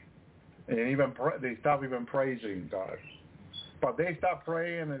 and even they stop even praising God. But they stop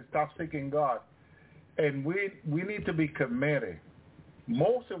praying and stop seeking God. And we need to be committed.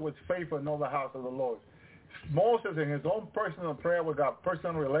 Moses was faithful in all the house of the Lord. Moses, in his own personal prayer with God,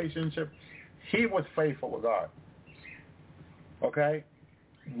 personal relationship, he was faithful with God. Okay?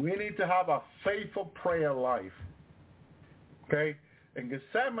 We need to have a faithful prayer life. Okay? In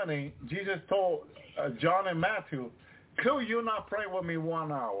Gethsemane, Jesus told John and Matthew, could you not pray with me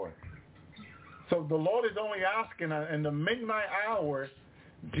 1 hour? So the Lord is only asking in the midnight hour,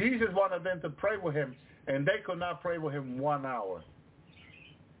 Jesus wanted them to pray with him, and they could not pray with him 1 hour.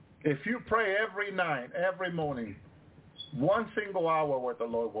 If you pray every night, every morning, 1 single hour with the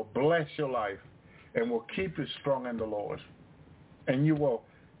Lord will bless your life and will keep you strong in the Lord. And you will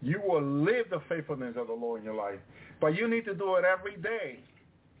live the faithfulness of the Lord in your life. But you need to do it every day.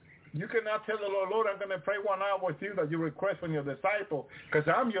 You cannot tell the Lord, Lord, I'm going to pray 1 hour with you that you request from your disciple, because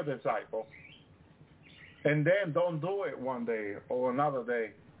I'm your disciple. And then don't do it one day or another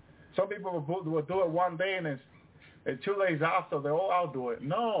day. Some people will do it one day and 2 days after, I'll do it.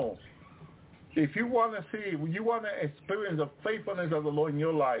 No. If you want to see, you want to experience the faithfulness of the Lord in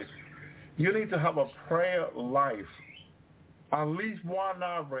your life, you need to have a prayer life. At least 1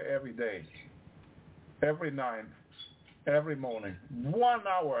 hour every day, every night, every morning. 1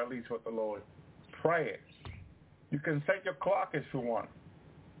 hour at least with the Lord. Pray it. You can set your clock if you want.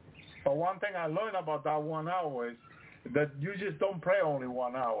 But one thing I learned about that 1 hour is that you just don't pray only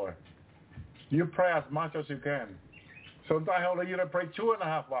 1 hour. You pray as much as you can. Sometimes I'll let you to pray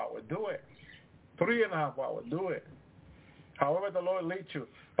 2.5 hours. Do it. 3.5 hours. Do it. However the Lord leads you.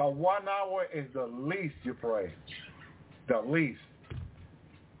 But 1 hour is the least you pray. The least.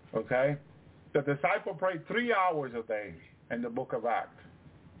 Okay? The disciples prayed 3 hours a day in the book of Acts.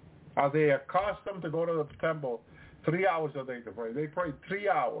 Are they accustomed to go to the temple 3 hours a day to pray? They prayed 3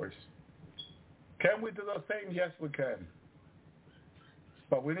 hours. Can we do the same? Yes, we can.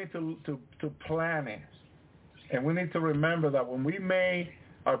 But we need to plan it. And we need to remember that when we made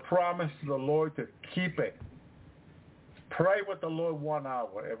our promise to the Lord to keep it, pray with the Lord 1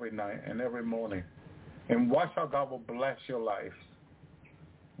 hour every night and every morning. And watch how God will bless your life.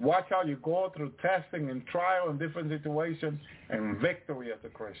 Watch how you go through testing and trial and different situations and victory as a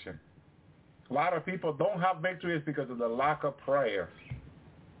Christian. A lot of people don't have victories because of the lack of prayer.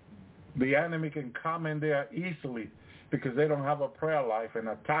 The enemy can come in there easily because they don't have a prayer life and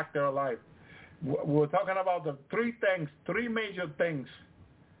attack their life. We're talking about the three major things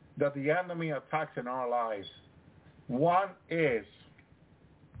that the enemy attacks in our lives. One is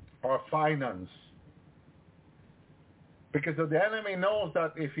our finance. Because the enemy knows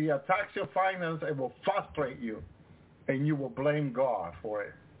that if he attacks your finance, it will frustrate you, and you will blame God for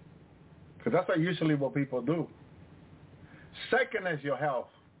it. Because that's usually what people do. Second is your health.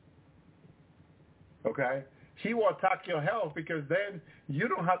 Okay? He will attack your health because then you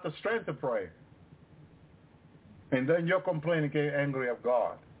don't have the strength to pray. And then you're complaining, getting angry of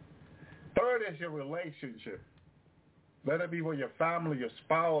God. Third is your relationship. Let it be with your family, your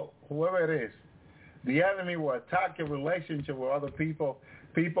spouse, whoever it is. The enemy will attack your relationship with other people.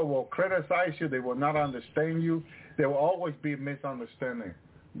 People will criticize you. They will not understand you. There will always be misunderstanding.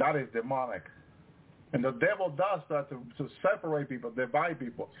 That is demonic. And the devil does that to separate people, divide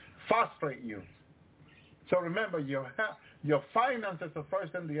people, frustrate you. So remember, your finances are the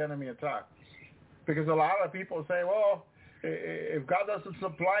first thing the enemy attacks. Because a lot of people say, well, if God doesn't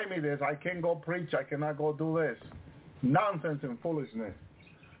supply me this, I can't go preach. I cannot go do this. Nonsense and foolishness.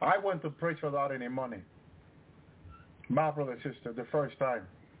 I went to preach without any money. My brother and sister, the first time.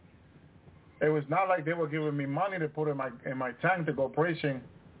 It was not like they were giving me money to put in my tank to go preaching.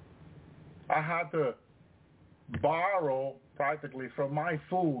 I had to borrow practically from my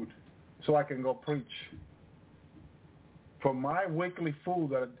food so I can go preach. From my weekly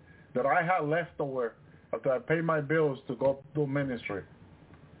food that I had left over after I paid my bills to go do ministry.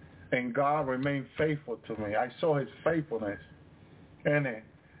 And God remained faithful to me. I saw his faithfulness in it.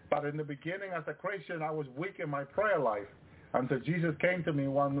 But in the beginning, as a Christian, I was weak in my prayer life until Jesus came to me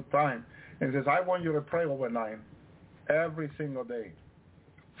one time and says, I want you to pray overnight every single day,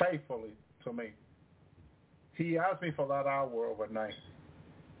 faithfully to me. He asked me for that hour overnight.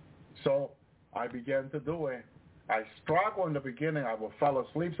 So I began to do it. I struggled in the beginning. I would fall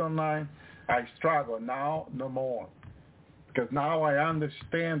asleep sometimes. I struggle. Now, no more. Because now I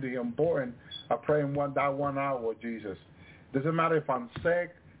understand the importance of praying that 1 hour with Jesus. Doesn't matter if I'm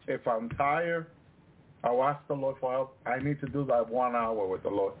sick, if I'm tired, I'll ask the Lord for help. I need to do that 1 hour with the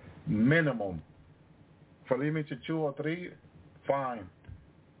Lord. Minimum. For leave me to 2 or 3, fine.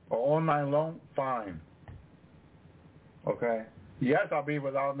 Or all night long, fine. Okay? Yes, I'll be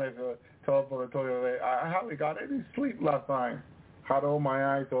without this telephone. I hardly got any sleep last night. Had all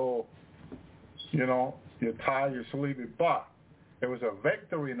my eyes all, you're tired, you're sleepy. But it was a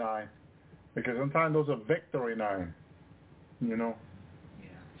victory night. Because sometimes those are victory night. Yeah.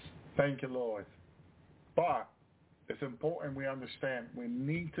 Thank you, Lord. But it's important we understand we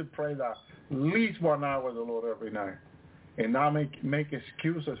need to pray that at least 1 hour with the Lord every night. And not make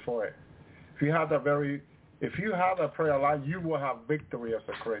excuses for it. If you have a prayer life, you will have victory as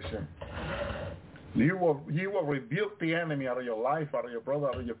a Christian. You will rebuke the enemy out of your life, out of your brother,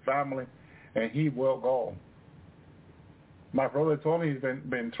 out of your family, and he will go. My brother told me he's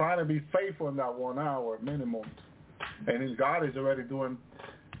been trying to be faithful in that 1 hour minimum. And his God is already doing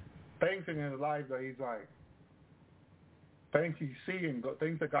things in his life that he's like, things he's seeing,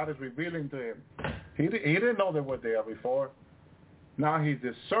 things that God is revealing to him. He didn't know they were there before. Now he's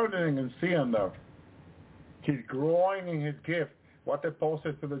discerning and seeing them. He's growing in his gift. What the Paul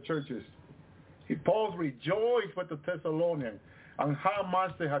says to the churches. Paul rejoiced with the Thessalonians on how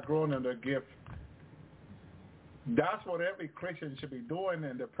much they had grown in their gift. That's what every Christian should be doing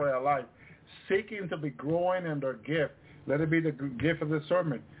in their prayer life, seeking to be growing in their gift. Let it be the gift of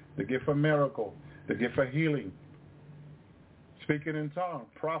discernment, the gift of miracle, the gift of healing, speaking in tongues,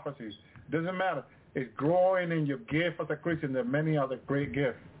 prophecies. Doesn't matter. It's growing in your gift as a Christian. There are many other great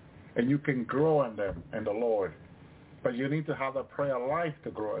gifts, and you can grow in them in the Lord. But you need to have a prayer life to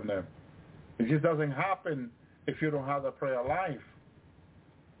grow in them. It just doesn't happen if you don't have a prayer life.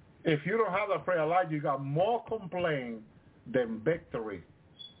 If you don't have a prayer life, you got more complaint than victory.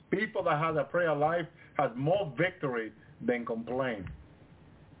 People that have a prayer life has more victory than complaint.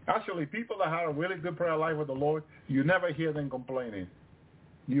 Actually, people that have a really good prayer life with the Lord, you never hear them complaining.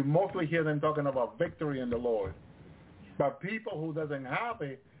 You mostly hear them talking about victory in the Lord. But people who doesn't have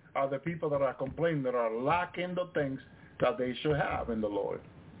it are the people that are complaining, that are lacking the things that they should have in the Lord.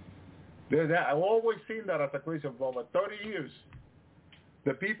 I've always seen that as a Christian for over 30 years.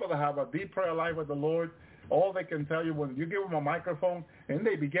 The people that have a deep prayer life with the Lord, all they can tell you when you give them a microphone and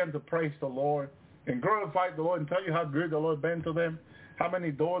they begin to praise the Lord and glorify the Lord and tell you how good the Lord been to them, how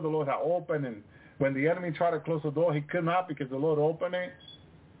many doors the Lord has opened, and when the enemy tried to close the door, he could not because the Lord opened it,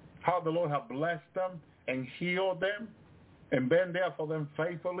 how the Lord has blessed them and healed them and been there for them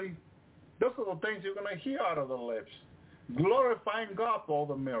faithfully. Those are the things you're going to hear out of their lips. Glorifying God for all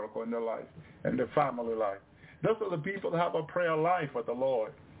the miracle in their life and their family life. Those are the people that have a prayer life with the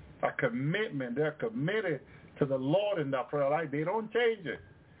Lord, a commitment. They're committed to the Lord in that prayer life. They don't change it.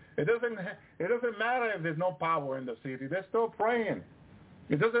 It doesn't matter if there's no power in the city. They're still praying.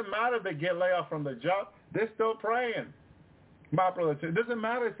 It doesn't matter if they get laid off from the job. They're still praying. My brother, it doesn't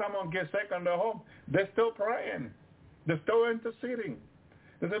matter if someone gets sick in their home. They're still praying. They're still interceding.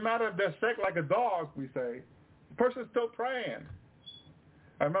 It doesn't matter if they're sick like a dog, we say. The person's still praying.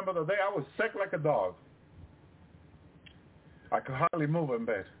 I remember the day I was sick like a dog. I could hardly move in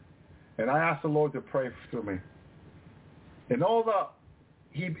bed. And I asked the Lord to pray through me. And all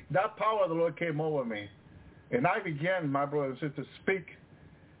that power of the Lord came over me. And I began, my brother and sister, to speak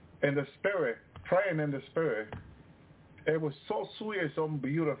in the Spirit, praying in the Spirit. It was so sweet and so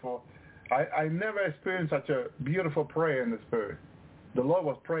beautiful. I never experienced such a beautiful prayer in the Spirit. The Lord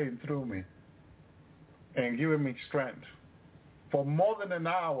was praying through me and giving me strength. For more than an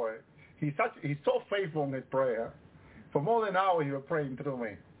hour, he's so faithful in his prayer. For more than an hour, he was praying through me.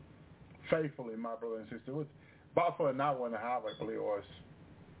 Faithfully, my brother and sister. It was about for an hour and a half, I believe it was.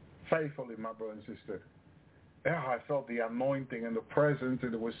 Faithfully, my brother and sister. Yeah, I felt the anointing and the presence,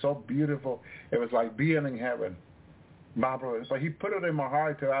 and it was so beautiful. It was like being in heaven, my brother. So he put it in my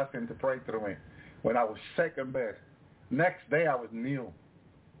heart to ask him to pray through me when I was sick in bed. Next day, I was new.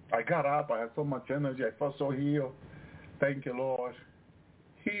 I got up. I had so much energy. I felt so healed. Thank you, Lord.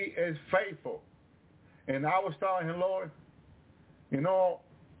 He is faithful. And I was telling him, Lord, you know,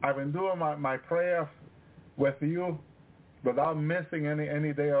 I've been doing my prayer with you without missing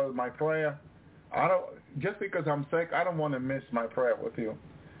any day of my prayer. Just because I'm sick, I don't want to miss my prayer with you.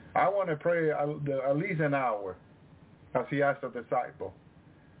 I want to pray at least an hour, as he asked the disciple.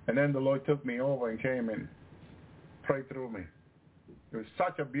 And then the Lord took me over and came and prayed through me. It was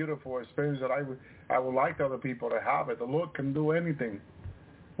such a beautiful experience that I would like other people to have it. The Lord can do anything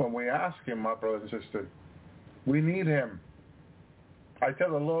when we ask him, my brother and sister. We need him. I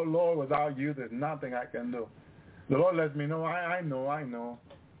tell the Lord, without you, there's nothing I can do. The Lord lets me know, I know.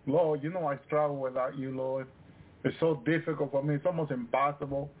 Lord, you know I struggle without you, Lord. It's so difficult for me. It's almost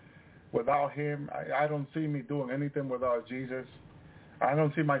impossible without him. I don't see me doing anything without Jesus. I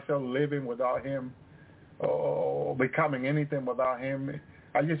don't see myself living without him or becoming anything without him.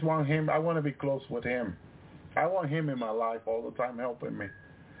 I just want him. I want to be close with him. I want him in my life all the time helping me.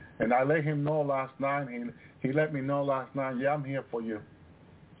 And I let him know last night. He let me know last night, yeah, I'm here for you.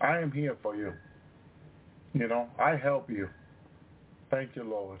 I am here for you. You know, I help you. Thank you,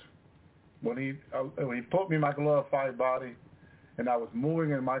 Lord. When he put me in my glorified body and I was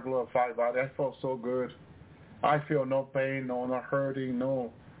moving in my glorified body, I felt so good. I feel no pain, no hurting,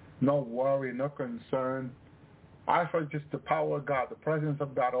 no worry, no concern. I felt just the power of God, the presence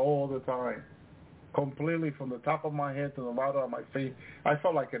of God all the time, completely from the top of my head to the bottom of my feet. I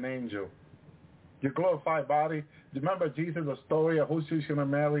felt like an angel. Your glorified body. Do you remember Jesus, the story of who she's going to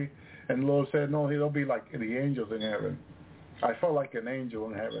marry? And the Lord said, no, he'll be like the angels in heaven. I felt like an angel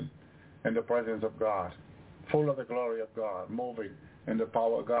in heaven in the presence of God, full of the glory of God, moving in the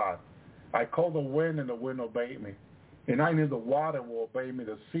power of God. I called the wind and the wind obeyed me. And I knew the water will obey me,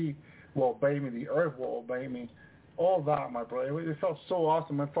 the sea will obey me, the earth will obey me. All that, my brother. It felt so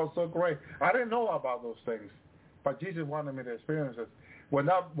awesome. It felt so great. I didn't know about those things, but Jesus wanted me to experience it. When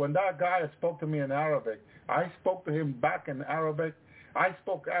that guy spoke to me in Arabic, I spoke to him back in Arabic. I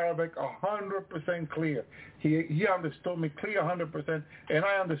spoke Arabic 100% clear. He understood me clear 100%, and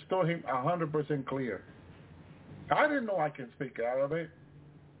I understood him 100% clear. I didn't know I can speak Arabic.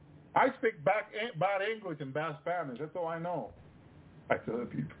 I speak bad English and bad Spanish. That's all I know. I tell the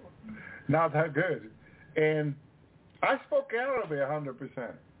people. Not that good. And I spoke Arabic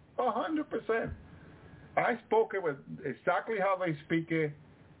 100%. 100%. I spoke it with exactly how they speak it.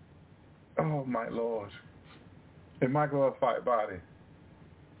 Oh, my Lord. In my glorified body.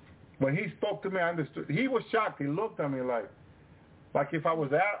 When he spoke to me, I understood. He was shocked. He looked at me like if I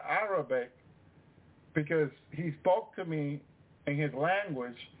was Arabic, because he spoke to me in his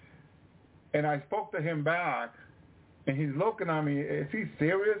language, and I spoke to him back, and he's looking at me. Is he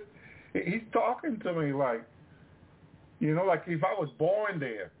serious? He's talking to me like if I was born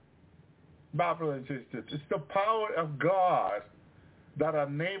there. Brothers and sisters, it's the power of God that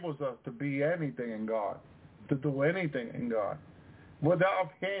enables us to be anything in God, to do anything in God.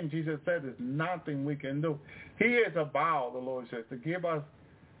 Without him, Jesus said, there's nothing we can do. He is about, the Lord says, to give us,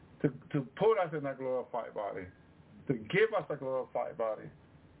 to put us in a glorified body, to give us a glorified body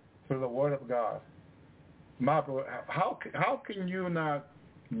through the Word of God. My brother, how can you not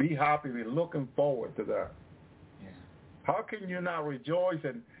be happy, be looking forward to that? Yeah. How can you not rejoice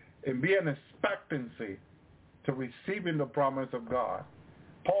and be in expectancy to receiving the promise of God?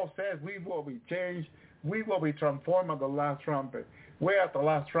 Paul says we will be changed. We will be transformed at the last trumpet. We're at the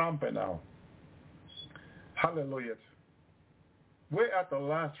last trumpet now. Hallelujah. We're at the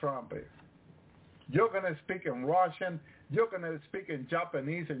last trumpet. You're going to speak in Russian. You're going to speak in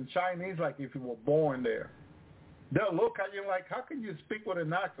Japanese and Chinese like if you were born there. They'll look at you like, how can you speak with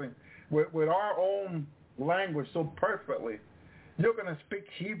an accent, with our own language so perfectly? You're going to speak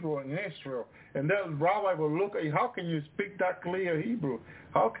Hebrew in Israel. And the rabbi will look at you, how can you speak that clear Hebrew?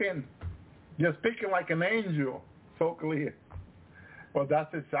 How can you're speaking like an angel, so clear? Well,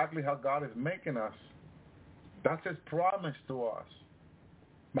 that's exactly how God is making us. That's his promise to us,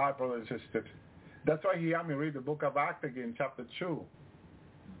 my brothers and sisters. That's why he had me read the book of Acts again, chapter 2.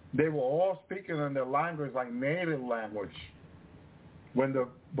 They were all speaking in their language like native language when the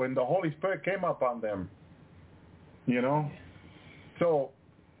Holy Spirit came upon them. You know? So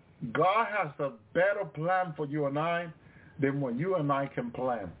God has a better plan for you and I than what you and I can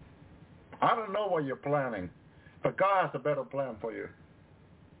plan. I don't know what you're planning, but God has a better plan for you.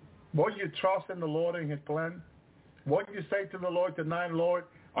 Won't you trust in the Lord and his plan? Won't you say to the Lord tonight, Lord,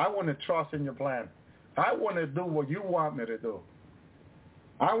 I want to trust in your plan. I want to do what you want me to do.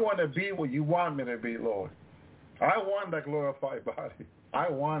 I want to be what you want me to be, Lord. I want that glorified body. I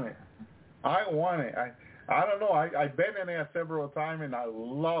want it. I want it. I don't know. I've been in there several times, and I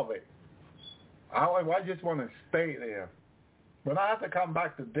love it. I just want to stay there. When I have to come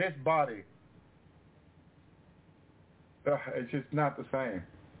back to this body, it's just not the same.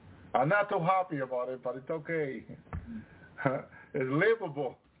 I'm not too happy about it, but it's okay. It's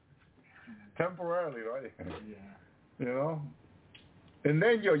livable. Temporarily, right? Yeah. You know? And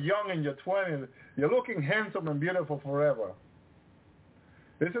then you're young in your 20s. You're looking handsome and beautiful forever.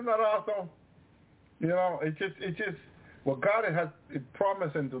 Isn't that awesome? You know, it's just what God has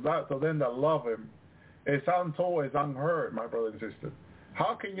promised to them that love him. It's untold, it's unheard, my brother and sister.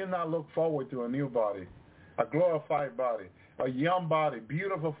 How can you not look forward to a new body, a glorified body, a young body,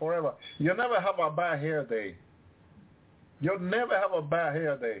 beautiful forever? You'll never have a bad hair day. You'll never have a bad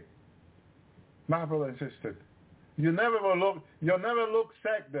hair day, my brother and sister. You'll never look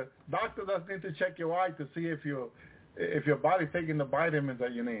sick. The doctor doesn't need to check your eye to see if your body's taking the vitamins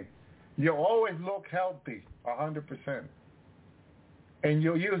that you need. You always look healthy, 100%. And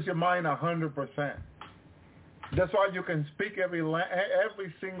you'll use your mind 100%. That's why you can speak every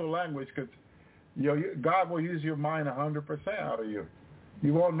single language, because God will use your mind 100% out of you.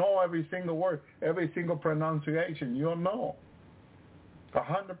 You won't know every single word, every single pronunciation. You'll know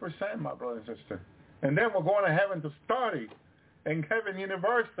 100%, my brother and sister. And then we're going to heaven to study in Heaven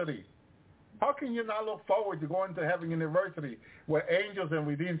University. How can you not look forward to going to Heaven University where angels and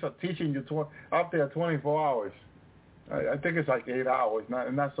redeemed are teaching you up there 24 hours? I think it's like 8 hours,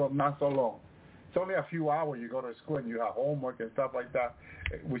 not so long. It's only a few hours you go to school and you have homework and stuff like that,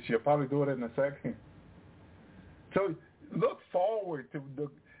 which you'll probably do it in a second. So look forward to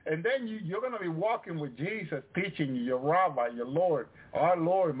and then you're going to be walking with Jesus, teaching you, your rabbi, your Lord, our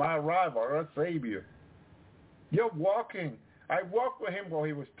Lord, my rabbi, our Savior. You're walking. I walked with him while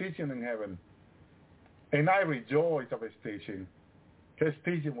he was teaching in heaven. And I rejoice of his teaching. His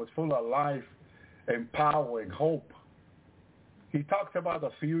teaching was full of life and power and hope. He talks about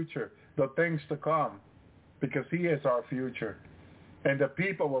the future, the things to come, because he is our future. And the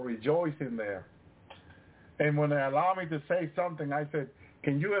people were rejoicing there. And when they allowed me to say something, I said,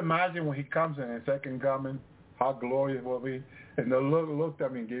 can you imagine when he comes in his second coming, how glorious it will be? And they looked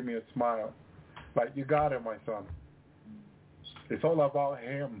at me and gave me a smile. Like, you got it, my son. It's all about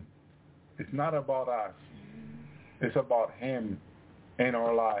him. It's not about us. It's about him in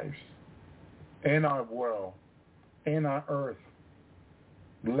our lives, in our world, in our earth.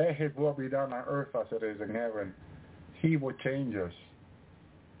 Let his will be done on earth as it is in heaven. He will change us.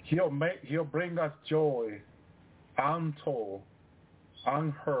 He'll bring us joy untold,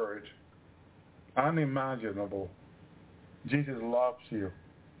 unheard, unimaginable. Jesus loves you.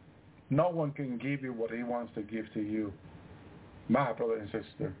 No one can give you what he wants to give to you, my brother and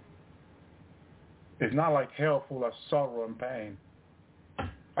sister. It's not like hell full of sorrow and pain.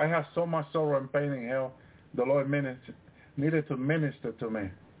 I have so much sorrow and pain in hell, the Lord needed to minister to me,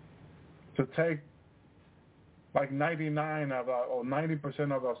 to take like 99 or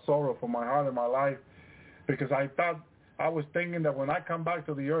 90% of the sorrow from my heart and my life, because I was thinking that when I come back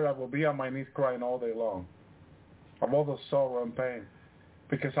to the earth, I will be on my knees crying all day long of all the sorrow and pain,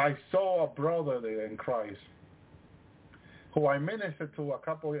 because I saw a brother there in Christ who I ministered to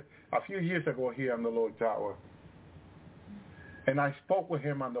a few years ago here on the Lord Tower. And I spoke with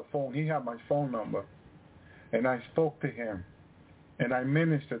him on the phone. He had my phone number. And I spoke to him. And I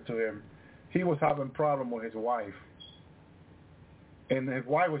ministered to him. He was having a problem with his wife. And his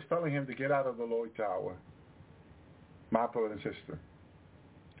wife was telling him to get out of the Lord Tower, my brother and sister.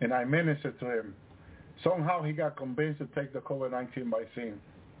 And I ministered to him. Somehow he got convinced to take the COVID-19 vaccine.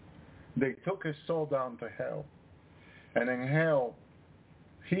 They took his soul down to hell. And in hell,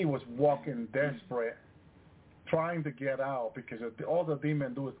 he was walking desperate, trying to get out, because all the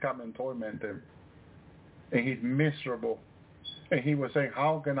demons do is come and torment him. And he's miserable. And he was saying,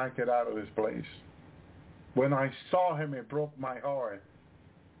 how can I get out of this place? When I saw him, it broke my heart,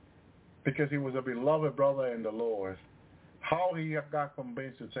 because he was a beloved brother in the Lord. How he got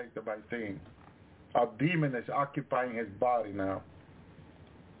convinced to take the vaccine. A demon is occupying his body now.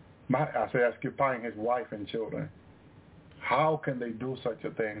 I say occupying his wife and children. How can they do such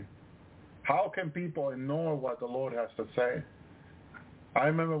a thing? How can people ignore what the Lord has to say? I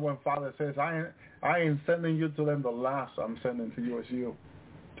remember when Father says, I ain't sending you to them. The last I'm sending to you is you,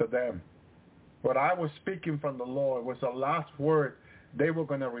 to them. What I was speaking from the Lord was the last word they were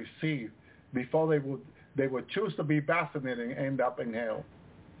going to receive before they would choose to be vaccinated and end up in hell.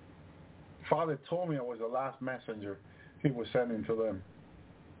 Father told me I was the last messenger he was sending to them.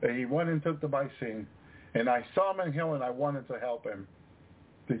 And he went and took the vaccine, and I saw him in hell, and I wanted to help him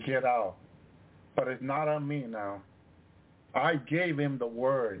to get out. But it's not on me now. I gave him the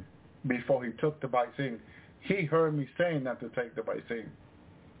word before he took the vaccine. He heard me saying not to take the vaccine.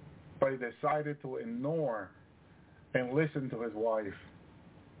 But he decided to ignore and listen to his wife.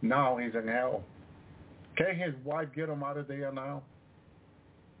 Now he's in hell. Can his wife get him out of there now?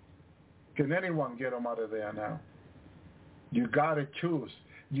 Can anyone get him out of there now? You got to choose.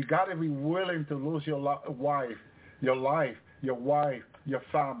 You got to be willing to lose your wife, your life, your wife, your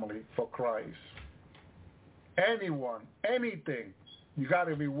family for Christ. Anyone, anything, you got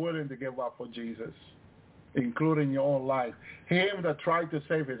to be willing to give up for Jesus, including your own life. Him that tried to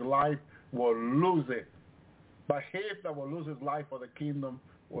save his life will lose it. But him that will lose his life for the kingdom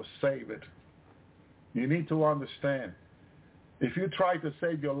will save it. You need to understand, if you try to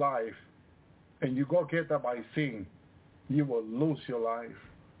save your life and you go get that vaccine, you will lose your life.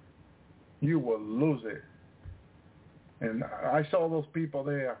 You will lose it. And I saw those people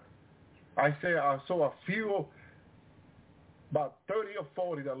there. I saw a few, about 30 or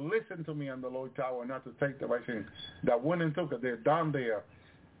 40 that listened to me on the Lloyd Tower not to take the vaccine, that went and took it. They're down there,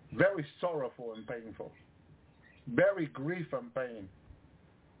 very sorrowful and painful, very grief and pain.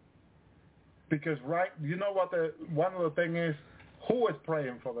 Because you know what one of the things is, who is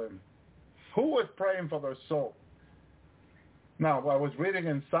praying for them? Who is praying for their soul? Now, I was reading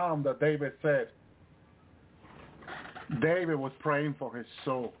in Psalm that David said, David was praying for his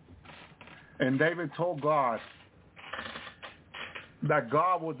soul. And David told God that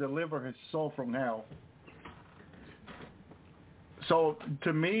God would deliver his soul from hell. So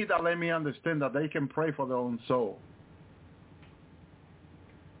to me, that let me understand that they can pray for their own soul.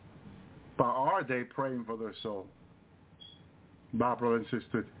 But are they praying for their soul? Barbara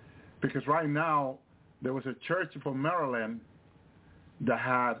insisted. Because right now, there was a church from Maryland that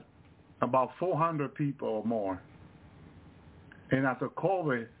had about 400 people or more. And after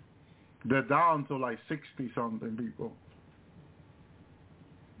COVID, they're down to like 60-something people.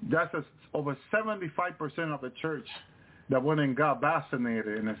 That's over 75% of the church that went and got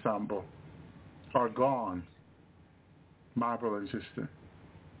vaccinated in Istanbul are gone, my brother and sister.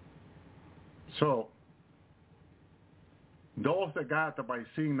 So those that got the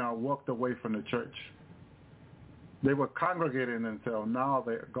vaccine now walked away from the church. They were congregating themselves. Now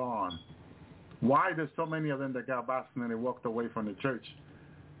they're gone. Why did so many of them that got vaccinated walked away from the church?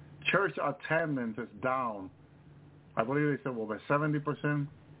 Church attendance is down. I believe they said over 70%.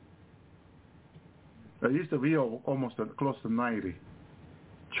 It used to be almost close to 90.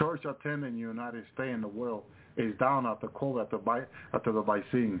 Church attendance in the United States and the world is down after COVID, after the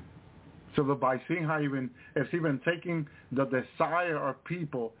vaccine. So the vaccine is even taking the desire of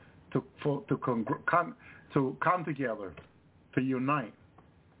people to come together, to unite.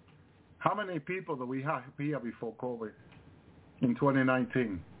 How many people do we have here before COVID in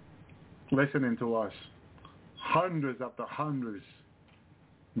 2019 listening to us? Hundreds after hundreds.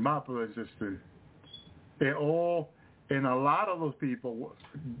 My brother and sister. And a lot of those people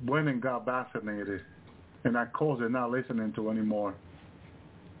went and got vaccinated, and that cause they're not listening to anymore.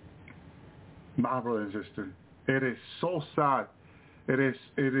 My brother and sister. It is so sad. It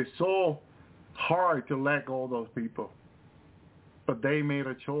is so hard to let go of those people. But they made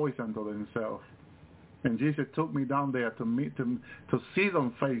a choice unto themselves. And Jesus took me down there to see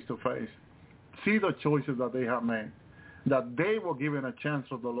them face to face, see the choices that they have made, that they were given a chance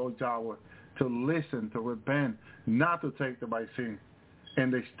of the Lord Tower to listen, to repent, not to take the vaccine.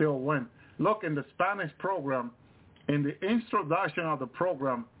 And they still went. Look, in the Spanish program, in the introduction of the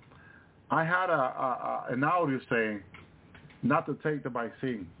program, I had an audio saying not to take the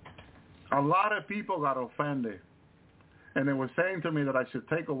vaccine. A lot of people got offended. And they were saying to me that I should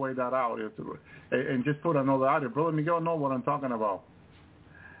take away that audio and just put another audio. Brother Miguel knows what I'm talking about.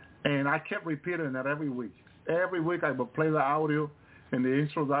 And I kept repeating that every week. Every week I would play the audio in the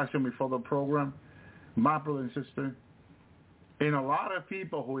introduction before the program, my brother and sister. And a lot of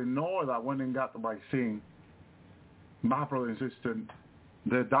people who ignore that went and got the vaccine, my brother and sister,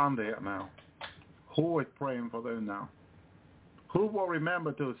 they're down there now. Who is praying for them now? Who will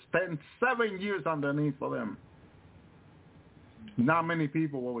remember to spend 7 years underneath for them? Not many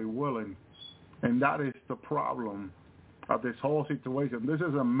people will be willing. And that is the problem of this whole situation. This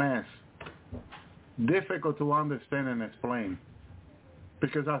is a mess. Difficult to understand and explain.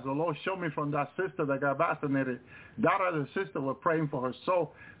 Because as the Lord showed me from that sister that got vaccinated, that other sister was praying for her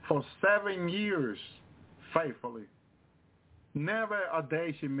soul for 7 years faithfully. Never a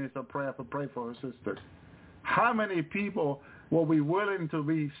day she missed a prayer to pray for her sister. How many people will be willing to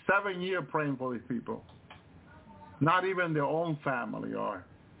be 7 years praying for these people? Not even their own family are.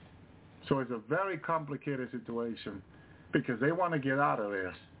 So it's a very complicated situation because they want to get out of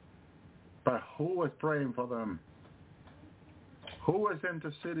this. But who is praying for them? Who is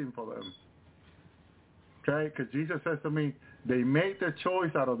interceding for them? Okay, because Jesus says to me, they made their choice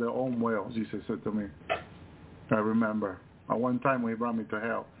out of their own will, Jesus said to me. I remember. At one time when he brought me to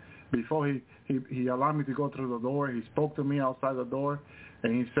hell. Before he allowed me to go through the door, he spoke to me outside the door,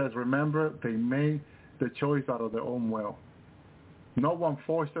 and he says, remember, they made the choice out of their own will. No one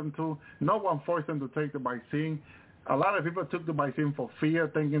forced them to. No one forced them to take the vaccine. A lot of people took the vaccine for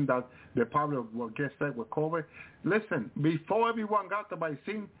fear, thinking that they probably will get sick with COVID. Listen, before everyone got the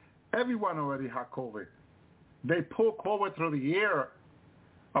vaccine, everyone already had COVID. They pulled COVID through the air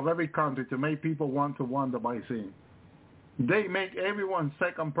of every country to make people want the vaccine. They make everyone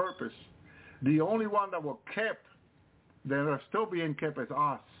sick on purpose. The only one that were kept, that are still being kept, is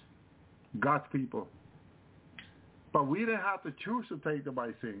us, God's people. But we didn't have to choose to take the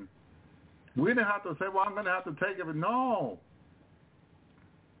vaccine. We didn't have to say, well, I'm going to have to take it. No.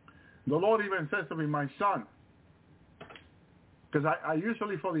 The Lord even says to me, my son, because I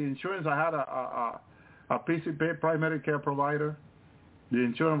usually, for the insurance, I had a PCP, primary care provider. The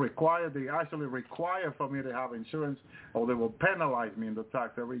insurance required, they actually require for me to have insurance, or they will penalize me in the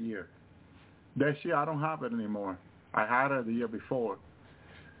tax every year. This year, I don't have it anymore. I had it the year before.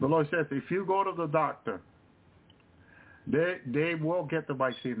 The Lord says, if you go to the doctor, they will get the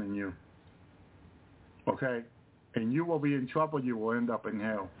vaccine in you. Okay? And you will be in trouble. You will end up in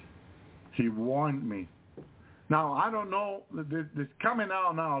hell. He warned me. Now, I don't know. There's coming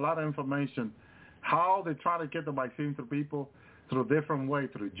out now a lot of information. How they try to get the vaccine to people through different ways,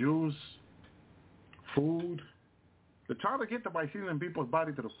 through juice, food. They try to get the vaccine in people's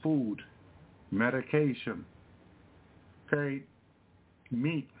body through food, medication, okay,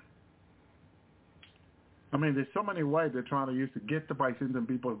 meat. I mean, there's so many ways they're trying to use to get the vaccines in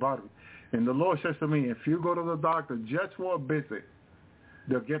people's body. And the Lord says to me, if you go to the doctor just for a visit,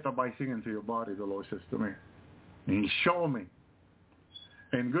 they'll get the vaccine into your body, the Lord says to me. And he showed me.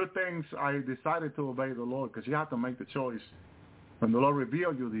 And good things, I decided to obey the Lord, because you have to make the choice. When the Lord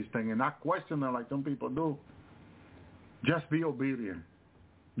reveals you these things and not question them like some people do, just be obedient.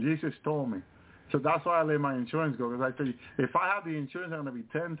 Jesus told me. So that's why I let my insurance go, because I tell you, if I have the insurance, I'm going to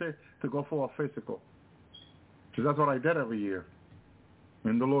be tempted to go for a physical. Because that's what I did every year.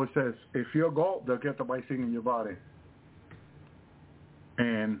 And the Lord says, if you go, they'll get the vaccine in your body.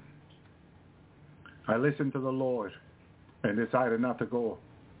 And I listened to the Lord and decided not to go.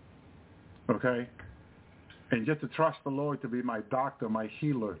 Okay? And just to trust the Lord to be my doctor, my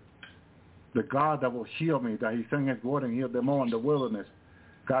healer, the God that will heal me, that he sent his word and healed them all in the wilderness,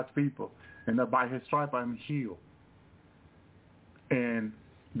 God's people, and that by his stripe I'm healed. And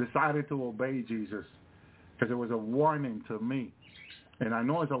decided to obey Jesus, because it was a warning to me. And I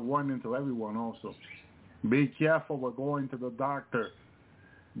know it's a warning to everyone also. Be careful with going to the doctor.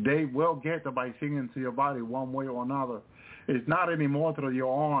 They will get the vaccine into your body one way or another. It's not anymore through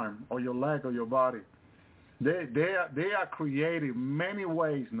your arm or your leg or your body. They are creating many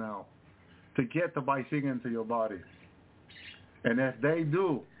ways now to get the vaccine into your body. And if they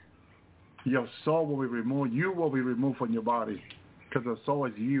do, your soul will be removed. You will be removed from your body, because the soul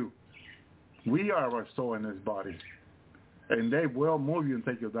is you. We are our soul in this body. And they will move you and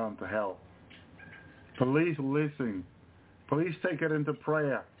take you down to hell. Please listen. Please take it into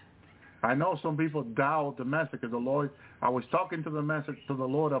prayer. I know some people doubt the message of the Lord. I was talking to the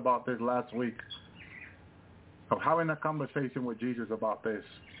Lord about this last week, of having a conversation with Jesus about this.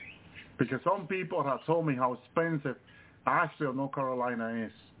 Because some people have told me how expensive Asheville, North Carolina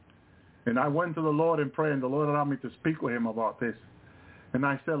is. And I went to the Lord in prayer, and the Lord allowed me to speak with him about this. And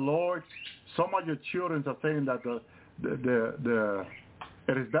I said, Lord, some of your children are saying that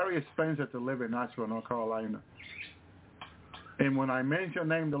it is very expensive to live in Asheville, North Carolina. And when I mention your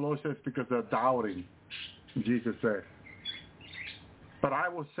name, the Lord says, because they're doubting, Jesus said. But I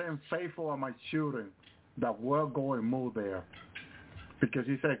will send faithful of my children that will go and move there. Because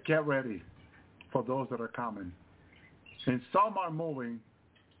he said, get ready for those that are coming. And some are moving,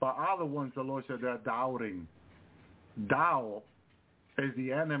 but other ones, the Lord said, they're doubting. Doubt is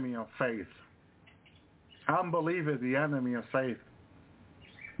the enemy of faith. Unbelief is the enemy of faith.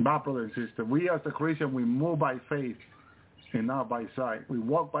 My brother and sister, we as a Christian, we move by faith and not by sight. We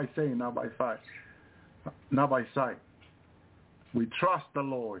walk by faith, not by sight. Not by sight. We trust the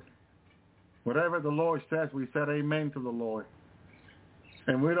Lord. Whatever the Lord says, we said amen to the Lord.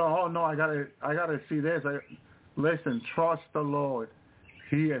 And we don't, oh no, I gotta see this. Listen, trust the Lord.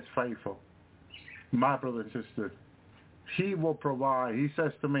 He is faithful. My brother and sister, He will provide. He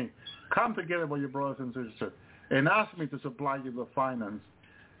says to me, come together with your brothers and sisters and ask me to supply you the finance.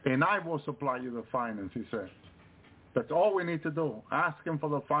 And I will supply you the finance, he said. That's all we need to do. Ask him for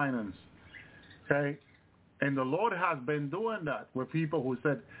the finance. Okay? And the Lord has been doing that with people who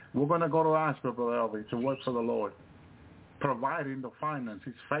said, we're going to go to Asheville, Brother Elvie, to work for the Lord. Providing the finance.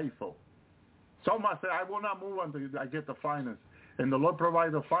 He's faithful. Someone say, I will not move until I get the finance. And the Lord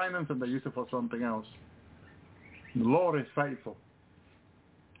provides the finance and they use it for something else. The Lord is faithful.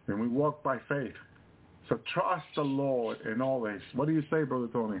 And we walk by faith. So trust the Lord in all this. What do you say, Brother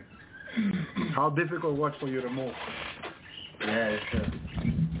Tony? How difficult was for you to move? Yeah,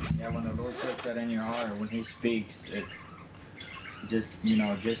 when the Lord puts that in your heart, when He speaks, it's just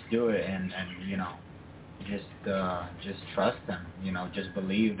do it and just trust Him. Just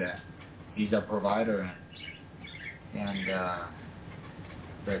believe that He's a provider and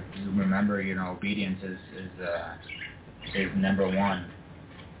but remember, obedience is number one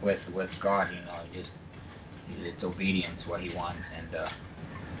with God. It's obedience what He wants, and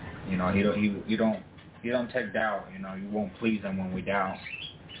you don't take doubt. You won't please Him when we doubt.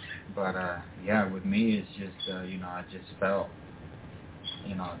 But with me it's just I just felt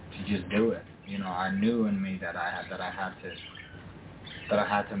to just do it. I knew in me that I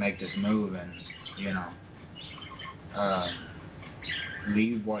had to make this move and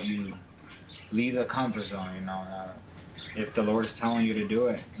leave the comfort zone. If the Lord's telling you to do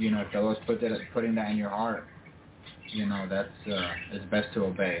it, if the Lord's putting that in your heart, that's it's best to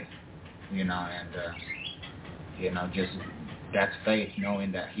obey, and just that's faith,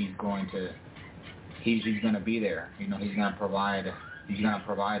 knowing that He's going to be there. He's going to provide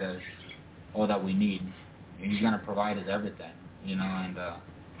us all that we need. He's going to provide us everything, and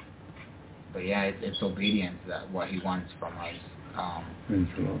but it's obedience that what He wants from us.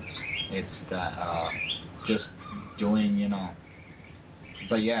 It's that just doing,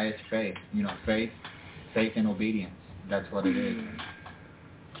 but it's faith, faith and obedience. That's what it is.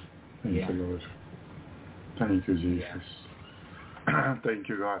 Thank you, Lord. Thank you, Jesus. Yeah. Thank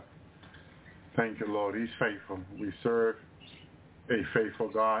you, God. Thank you, Lord. He's faithful. We serve a faithful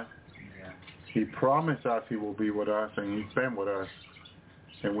God. Yeah. He promised us He will be with us, and He's been with us,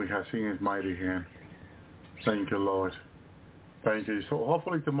 and we have seen His mighty hand. Thank you, Lord. Thank you. So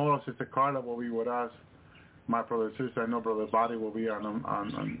hopefully tomorrow, Sister Carla will be with us. My brother and sister, I know Brother Body will be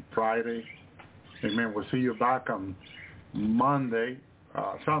on Friday. Amen. We'll see you back on Sunday.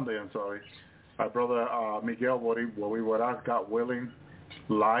 My brother Miguel will be with us, God willing,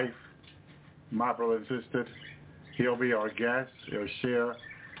 live. My brother and sister, he'll be our guest. He'll share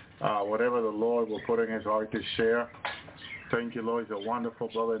whatever the Lord will put in his heart to share. Thank you, Lord. He's a wonderful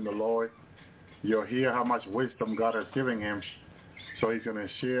brother in the Lord. You'll hear how much wisdom God has given him. So he's going to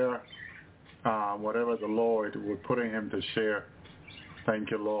share whatever the Lord will put in him to share.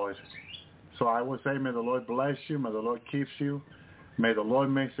 Thank you, Lord. So I would say, may the Lord bless you. May the Lord keep you. May the Lord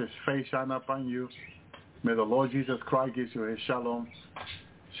make His face shine upon you. May the Lord Jesus Christ give you His shalom.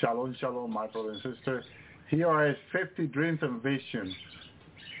 Shalom, shalom, my brother and sister. Here are His 50 dreams and visions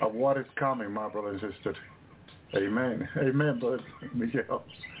of what is coming, my brother and sister. Amen. Amen, brother Miguel.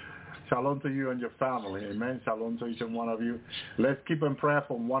 Shalom to you and your family. Amen. Shalom to each and one of you. Let's keep in prayer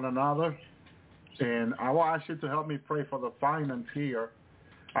for one another. And I will ask you to help me pray for the finance here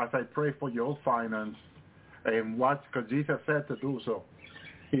as I pray for your finance. And because Jesus said to do so.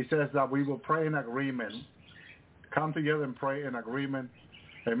 He says that we will pray in agreement. Come together and pray in agreement.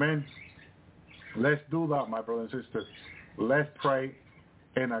 Amen. Let's do that, my brothers and sisters. Let's pray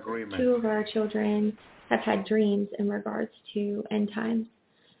in agreement. 2 of our children have had dreams in regards to end times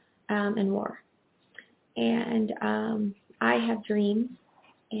and war. And I have dreams,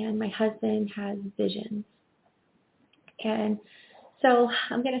 and my husband has visions. And so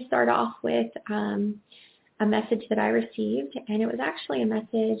I'm going to start off with a message that I received, and it was actually a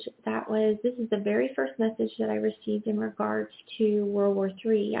message this is the very first message that I received in regards to World War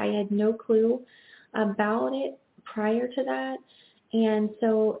III. I had no clue about it prior to that, and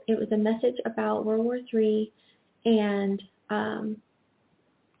so it was a message about World War III, and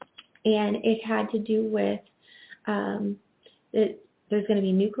it had to do with there's going to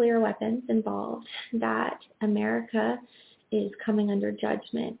be nuclear weapons involved, that America is coming under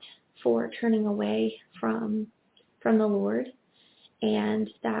judgment for turning away from the Lord, and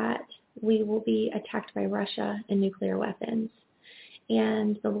that we will be attacked by Russia and nuclear weapons.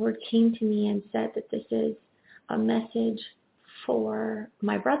 And the Lord came to me and said that this is a message for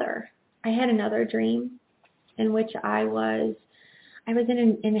my brother. I had another dream in which I was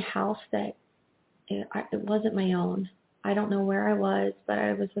in a house that it wasn't my own. I don't know where I was, but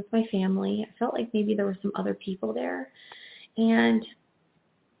I was with my family. I felt like maybe there were some other people there. And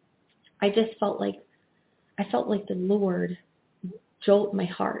I just felt like the Lord jolt my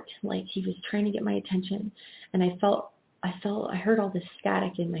heart, like he was trying to get my attention. And I heard all this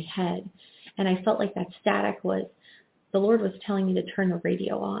static in my head. And I felt like that static was, the Lord was telling me to turn the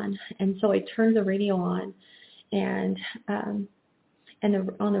radio on. And so I turned the radio on, and on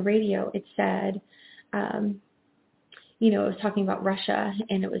the radio it said, it was talking about Russia,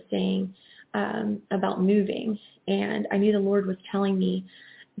 and it was saying about moving. And I knew the Lord was telling me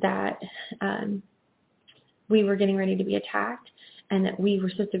that we were getting ready to be attacked and that we were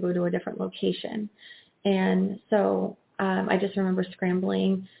supposed to go to a different location. And so I just remember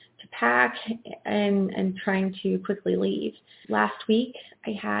scrambling to pack and trying to quickly leave. Last week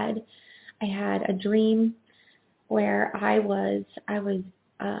I had a dream where I was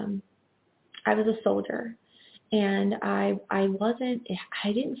a soldier, and I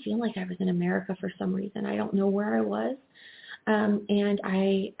didn't feel like I was in America for some reason. I don't know where I was. And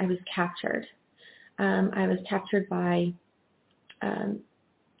I was captured. I was captured by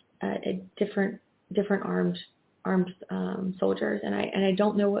different armed soldiers, and I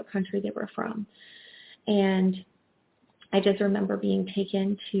don't know what country they were from. And I just remember being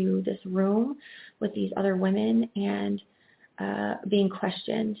taken to this room with these other women and being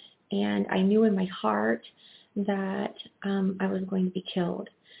questioned. And I knew in my heart that I was going to be killed.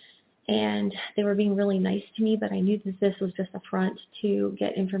 And they were being really nice to me, but I knew that this was just a front to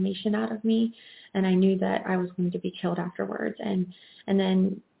get information out of me. And I knew that I was going to be killed afterwards. And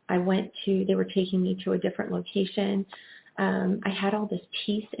then they were taking me to a different location. I had all this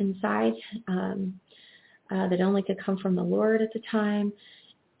peace inside that only could come from the Lord at the time,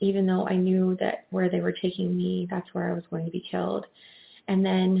 even though I knew that where they were taking me, that's where I was going to be killed. And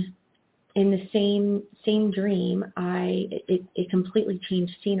then in the same dream, it completely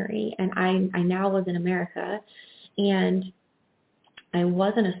changed scenery, and I now was in America, and I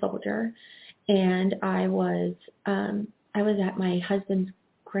wasn't a soldier, and I was at my husband's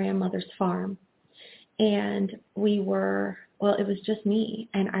grandmother's farm, and it was just me,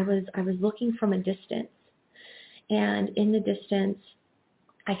 and I was looking from a distance, and in the distance,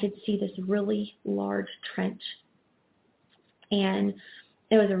 I could see this really large trench, and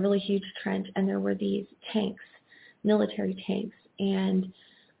it was a really huge trench, and there were these tanks, military tanks, and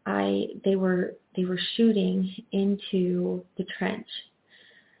they were shooting into the trench.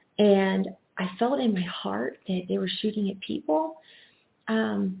 And I felt in my heart that they were shooting at people.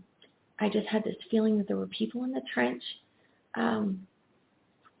 I just had this feeling that there were people in the trench.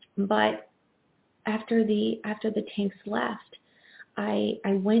 But after the tanks left, I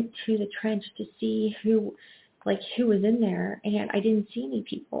went to the trench to see who was in there, and I didn't see any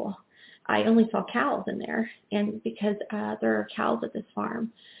people. I only saw cows in there, and because there are cows at this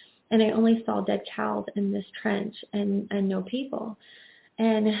farm, and I only saw dead cows in this trench and no people.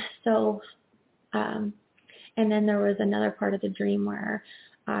 And so, and then there was another part of the dream where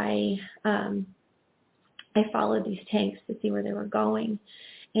I followed these tanks to see where they were going,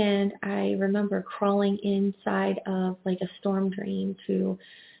 and I remember crawling inside of like a storm drain to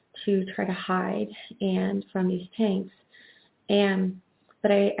try to hide and from these tanks.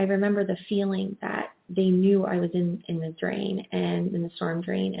 But I remember the feeling that they knew I was in the drain and in the storm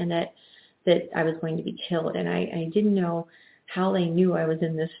drain, and that I was going to be killed. And I didn't know how they knew I was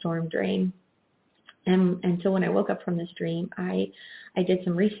in this storm drain. And so when I woke up from this dream, I did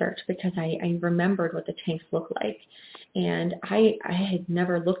some research because I remembered what the tanks looked like. And I had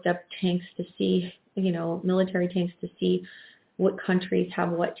never looked up tanks to see, military tanks to see what countries have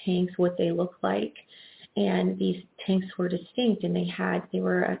what tanks, what they look like. And these tanks were distinct, and they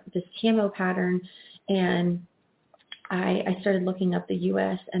were this camo pattern. And I started looking up the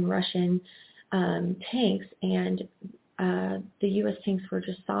U.S. and Russian tanks, and the U.S. tanks were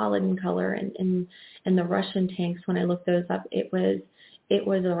just solid in color, and the Russian tanks, when I looked those up, it was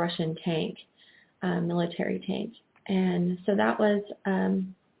a Russian tank, military tank. And so that was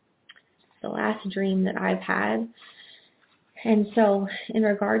the last dream that I've had. And so in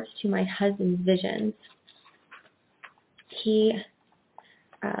regards to my husband's visions, he's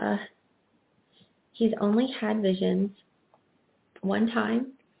only had visions one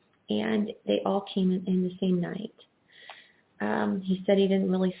time, and they all came in the same night. He said he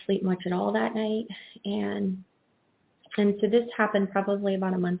didn't really sleep much at all that night. And so this happened probably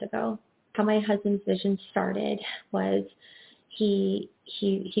about a month ago. How my husband's vision started was he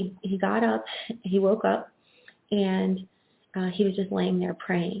got up, he woke up, and he was just laying there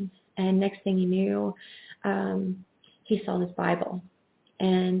praying. And next thing he knew, he saw this Bible.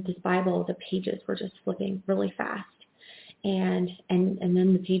 And this Bible, the pages were just flipping really fast. And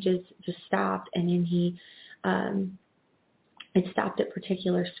then the pages just stopped, and then it stopped at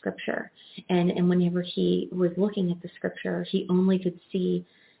particular scripture. And whenever he was looking at the scripture, he only could see,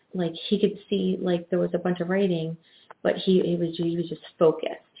 like there was a bunch of writing, but he was just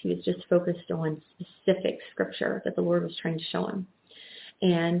focused. He was just focused on specific scripture that the Lord was trying to show him.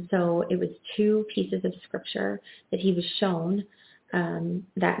 And so it was 2 pieces of scripture that he was shown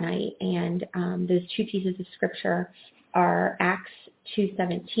that night. And those 2 pieces of scripture are Acts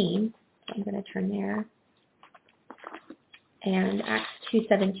 2:17. I'm going to turn there. And Acts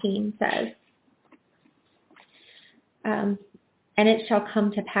 2:17 says, and it shall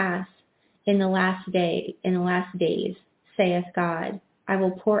come to pass in the last days, saith God, I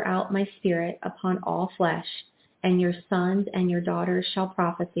will pour out my spirit upon all flesh, and your sons and your daughters shall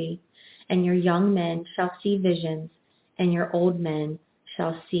prophesy, and your young men shall see visions, and your old men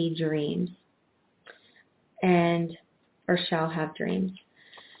shall see dreams, or shall have dreams.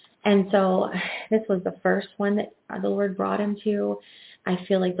 And so this was the first one that the Lord brought him to. I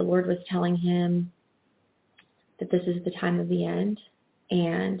feel like the Lord was telling him that this is the time of the end,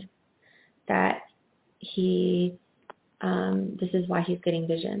 and that this is why he's getting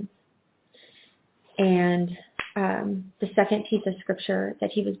visions. And the second piece of scripture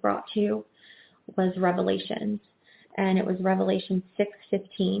that he was brought to was Revelations, and it was Revelation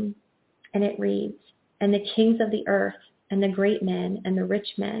 6:15, and it reads, and the kings of the earth, and the great men, and the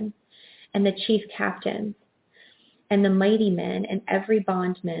rich men, and the chief captains, and the mighty men, and every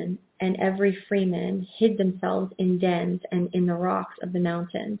bondman, and every freeman hid themselves in dens and in the rocks of the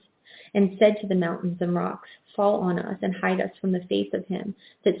mountains, and said to the mountains and rocks, fall on us, and hide us from the face of him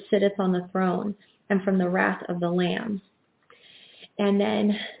that sitteth on the throne, and from the wrath of the Lamb. And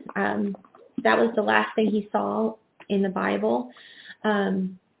then that was the last thing he saw in the Bible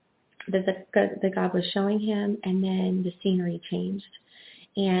that God was showing him, and then the scenery changed.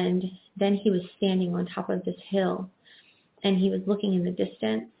 And then he was standing on top of this hill, and he was looking in the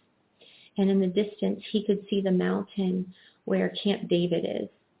distance, and in the distance he could see the mountain where Camp David is.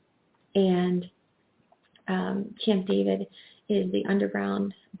 And Camp David is the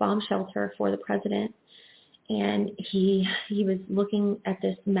underground bomb shelter for the president. And he was looking at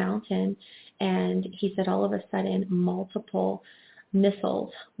this mountain, and he said all of a sudden multiple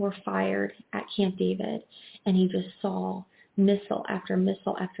missiles were fired at Camp David, and he just saw missile after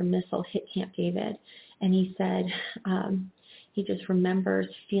missile after missile hit Camp David. And he said he just remembers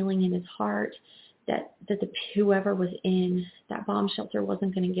feeling in his heart that whoever was in that bomb shelter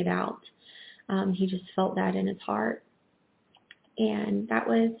wasn't going to get out. He just felt that in his heart. And that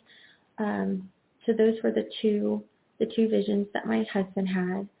was so those were the two visions that my husband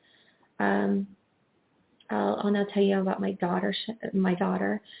had. I'll now tell you about my daughter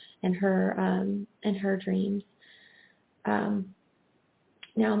and her dreams.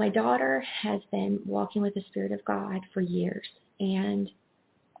 Now my daughter has been walking with the Spirit of God for years, and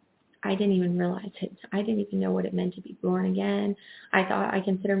I didn't even realize it. I didn't even know what it meant to be born again. I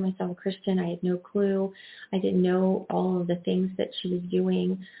considered myself a Christian. I had no clue. I didn't know all of the things that she was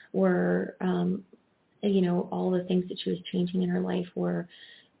doing were, all the things that she was changing in her life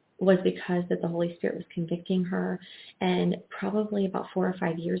was because that the Holy Spirit was convicting her. And probably about 4 or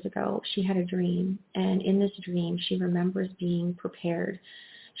 5 years ago, she had a dream. And in this dream, she remembers being prepared.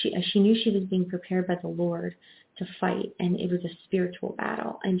 She knew she was being prepared by the Lord to fight, and it was a spiritual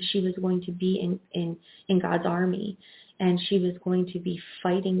battle. And she was going to be in God's army, and she was going to be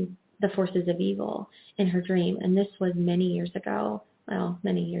fighting the forces of evil in her dream. And this was many years ago. Well,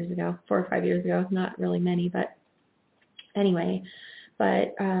 many years ago, 4 or 5 years ago, not really many, but anyway.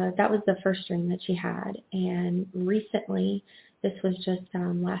 But that was the first dream that she had. And recently, this was just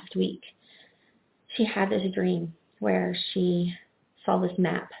last week, she had this dream where she saw this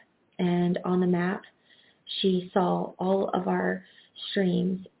map. And on the map, she saw all of our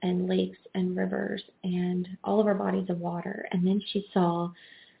streams and lakes and rivers and all of our bodies of water. And then she saw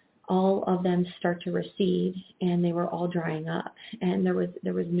all of them start to recede, and they were all drying up, and there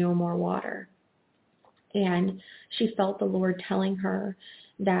was no more water. And she felt the Lord telling her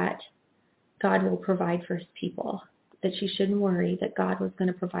that God will provide for his people, that she shouldn't worry, that God was going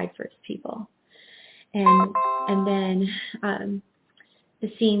to provide for his people. And then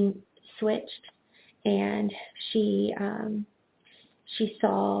the scene switched, and she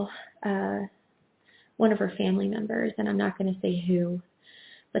saw one of her family members, and I'm not going to say who,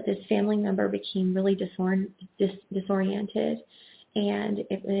 but this family member became really disoriented, and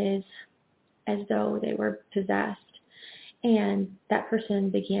it was as though they were possessed, and that person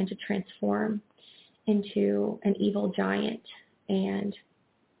began to transform into an evil giant, and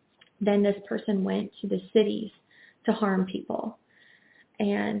then this person went to the cities to harm people,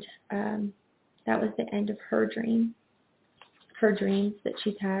 and that was the end of her dreams that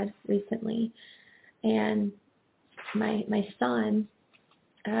she's had recently. And my son,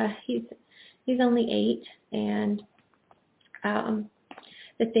 he's only 8, and the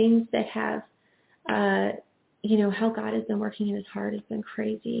things that have, how God has been working in his heart has been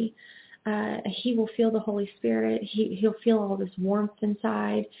crazy. He will feel the Holy Spirit. He'll feel all this warmth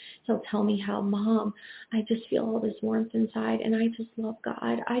inside. He'll tell me how, Mom, I just feel all this warmth inside, and I just love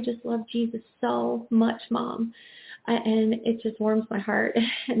God. I just love Jesus so much, Mom. And it just warms my heart.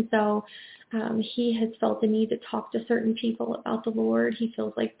 And so he has felt the need to talk to certain people about the Lord. He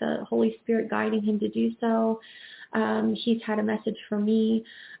feels like the Holy Spirit guiding him to do so. He's had a message for me.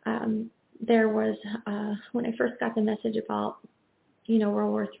 There was, when I first got the message about,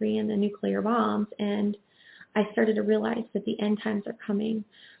 World War III and the nuclear bombs, and I started to realize that the end times are coming,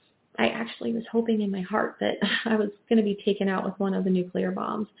 I actually was hoping in my heart that I was going to be taken out with one of the nuclear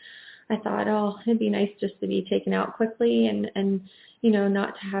bombs. I thought, it'd be nice just to be taken out quickly and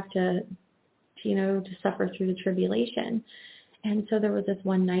not to have to suffer through the tribulation. And so there was this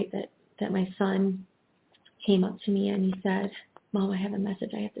one night that my son came up to me and he said, Mom, I have a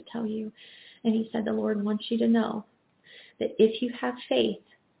message I have to tell you. And he said, the Lord wants you to know that if you have faith,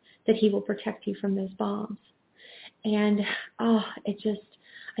 that he will protect you from those bombs. And I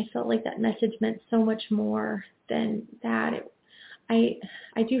felt like that message meant so much more than that. I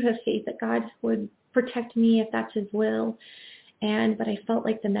do have faith that God would protect me if that's his will. But I felt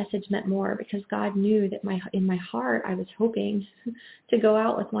like the message meant more because God knew that in my heart I was hoping to go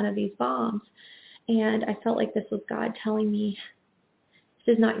out with one of these bombs. And I felt like this was God telling me,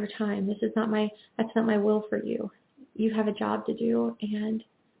 this is not your time. That's not my will for you. You have a job to do, and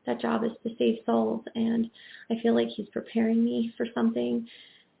that job is to save souls. And I feel like he's preparing me for something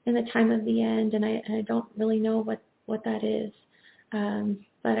in the time of the end, and I don't really know what that is.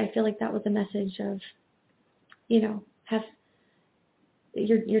 But I feel like that was a message of, have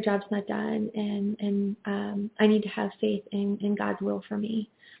your job's not done, and I need to have faith in God's will for me.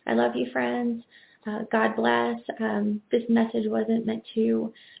 I love you, friends. God bless. This message wasn't meant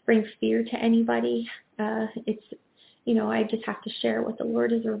to bring fear to anybody. It's, I just have to share what the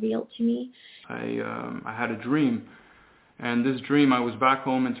Lord has revealed to me. I had a dream, and this dream, I was back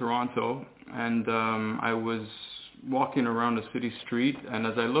home in Toronto, and I was walking around a city street, and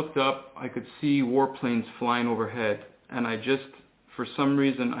as I looked up, I could see warplanes flying overhead, and for some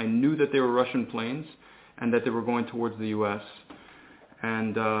reason, I knew that they were Russian planes and that they were going towards the U.S.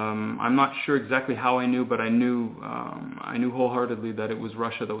 And I'm not sure exactly how I knew, but I knew wholeheartedly that it was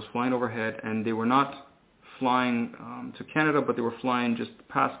Russia that was flying overhead, and they were not flying to Canada, but they were flying just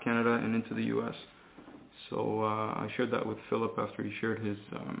past Canada and into the U.S. So I shared that with Philip after he shared his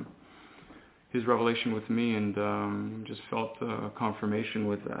revelation with me, and just felt confirmation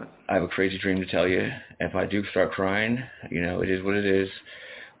with that. I have a crazy dream to tell you. If I do start crying, it is what it is.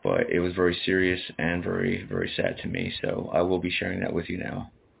 But it was very serious and very, very sad to me. So I will be sharing that with you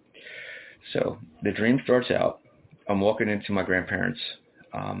now. So the dream starts out. I'm walking into my grandparents,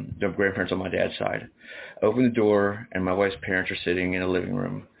 the grandparents on my dad's side. I open the door, and my wife's parents are sitting in a living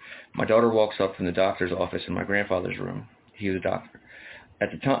room. My daughter walks up from the doctor's office in my grandfather's room. He was a doctor. At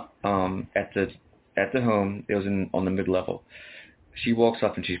the time, at the home, it was on the mid-level. She walks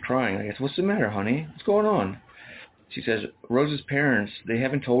up and she's crying. I guess, what's the matter, honey? What's going on? She says, Rose's parents, they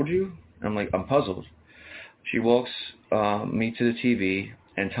haven't told you? And I'm like, I'm puzzled. She walks me to the TV,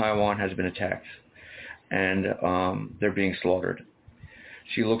 and Taiwan has been attacked, and they're being slaughtered.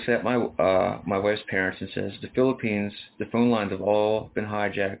 She looks at my wife's parents and says, the Philippines, the phone lines have all been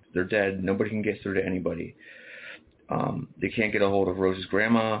hijacked. They're dead. Nobody can get through to anybody. They can't get a hold of Rose's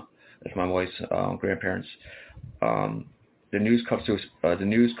grandma. That's my wife's grandparents. The news cuts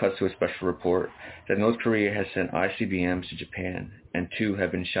to a special report that North Korea has sent ICBMs to Japan, and 2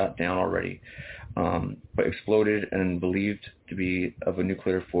 have been shot down already, but exploded and believed to be of a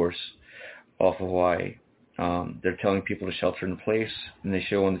nuclear force off of Hawaii. They're telling people to shelter in place, and they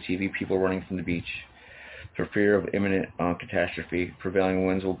show on the TV people running from the beach. For fear of imminent catastrophe, prevailing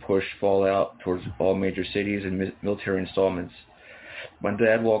winds will push fallout towards all major cities and military installments. My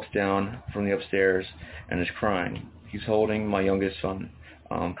dad walks down from the upstairs and is crying. He's holding my youngest son,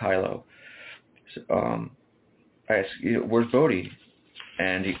 Kylo. I asked, where's Bodie?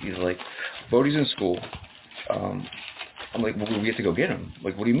 And he's like, Bodie's in school. I'm like, well, we have to go get him.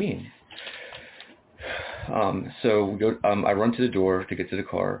 Like, what do you mean? So we go. I run to the door to get to the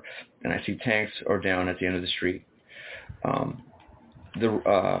car, and I see tanks are down at the end of the street.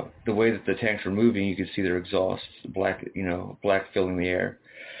 The way that the tanks are moving, you can see their exhaust, black filling the air.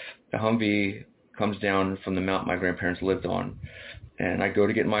 The Humvee comes down from the mountain my grandparents lived on, and I go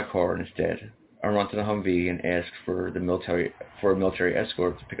to get in my car, and it's dead. I run to the Humvee and ask for a military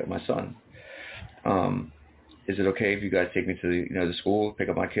escort to pick up my son. Is it okay if you guys take me to the school, pick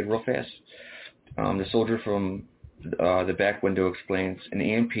up my kid real fast? The soldier from the back window explains an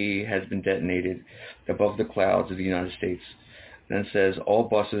EMP has been detonated above the clouds of the United States. Then says all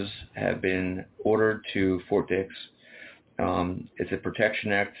buses have been ordered to Fort Dix. It's a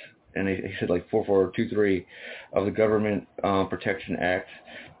Protection Act, and he said like 4423 of the Government Protection Act.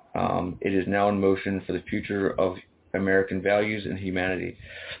 It is now in motion for the future of American values and humanity.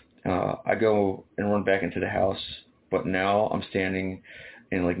 I go and run back into the house, but now I'm standing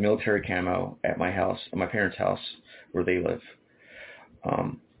in like military camo at my house, at my parents' house where they live.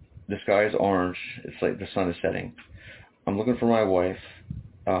 The sky is orange. It's like the sun is setting. I'm looking for my wife.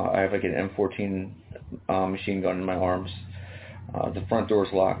 I have like an M14 machine gun in my arms. The front door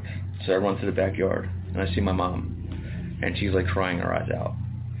is locked, so I run to the backyard and I see my mom, and she's like crying her eyes out.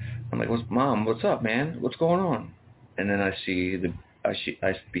 I'm like, Mom, what's up, man? What's going on? And then I see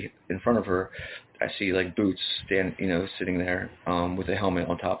in front of her, I see like Boots sitting there with a helmet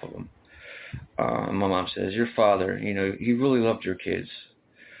on top of him. And my mom says, your father, he really loved your kids.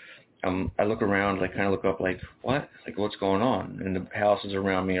 I look around, like kind of look up, like what? Like what's going on? And the houses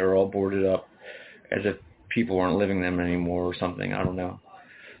around me are all boarded up, as if people aren't living them anymore or something. I don't know.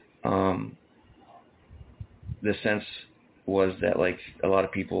 The sense was that like a lot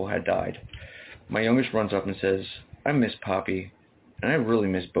of people had died. My youngest runs up and says, I miss Poppy, and I really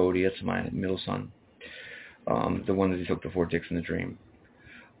miss Bodie. That's my middle son, the one that he took to Fort Dix in the dream.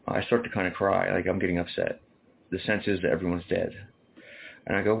 I start to kind of cry, like I'm getting upset. The sense is that everyone's dead.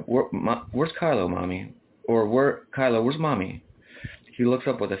 And I go, where's Kylo, Mommy? Or Kylo, where's Mommy? He looks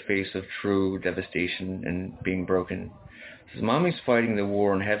up with a face of true devastation and being broken. He says, Mommy's fighting the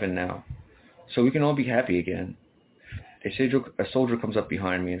war in heaven now, so we can all be happy again. A soldier comes up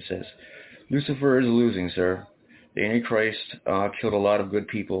behind me and says, Lucifer is losing, sir. The Antichrist killed a lot of good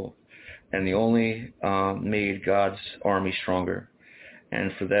people, and they only made God's army stronger.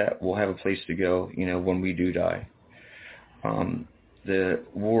 And for that, we'll have a place to go, when we do die. The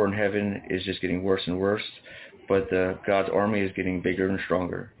war in heaven is just getting worse and worse, but God's army is getting bigger and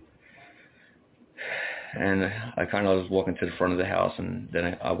stronger. And I kind of was walking to the front of the house, and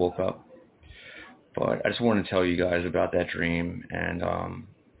then I woke up. But I just wanted to tell you guys about that dream, and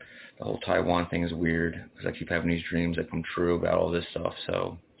the whole Taiwan thing is weird, because I keep having these dreams that come true about all this stuff.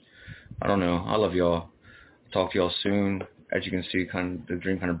 So, I don't know. I love y'all. I'll talk to y'all soon. As you can see, the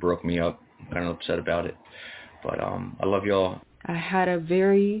dream kind of broke me up. I'm kind of upset about it. But I love y'all. I had a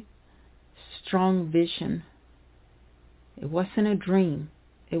very strong vision. It wasn't a dream.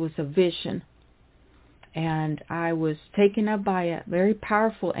 It was a vision. And I was taken up by a very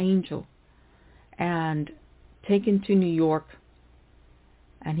powerful angel and taken to New York.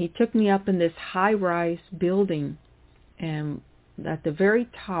 And he took me up in this high-rise building. And at the very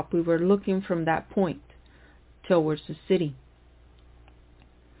top, we were looking from that point towards the city.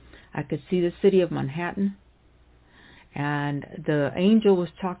 I could see the city of Manhattan. And the angel was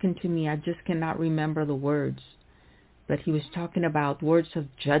talking to me. I just cannot remember the words. But he was talking about words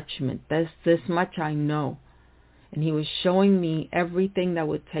of judgment. This much I know. And he was showing me everything that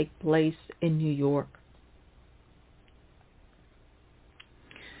would take place in New York.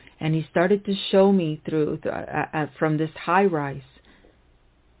 And he started to show me through from this high rise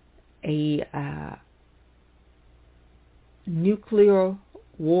a nuclear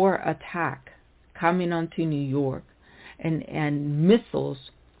war attack coming onto New York. And missiles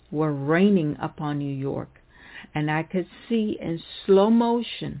were raining upon New York. And I could see in slow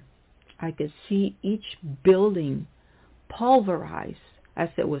motion, I could see each building pulverized as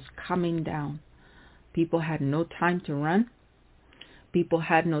it was coming down. People had no time to run. People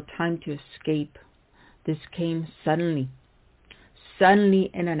had no time to escape. This came suddenly.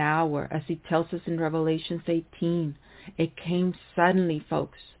 Suddenly in an hour, as he tells us in Revelation 18. It came suddenly,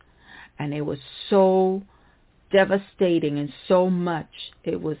 folks. And it was so devastating and so much.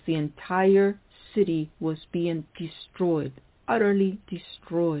 It was the entire city was being destroyed, utterly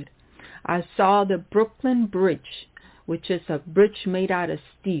destroyed. I saw the Brooklyn Bridge, which is a bridge made out of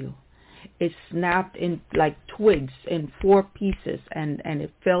steel. It snapped in like twigs in 4 pieces, and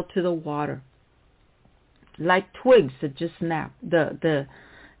it fell to the water. like twigs that just snapped. The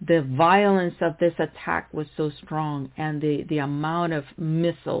violence of this attack was so strong, and the amount of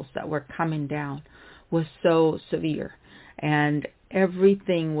missiles that were coming down was so severe, and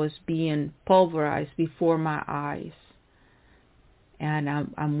everything was being pulverized before my eyes. And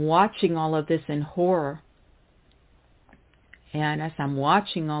I'm watching all of this in horror. And as I'm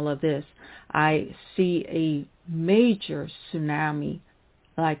watching all of this, I see a major tsunami,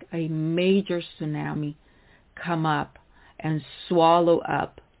 like a major tsunami, come up and swallow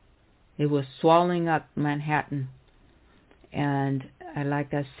up. It was swallowing up Manhattan. And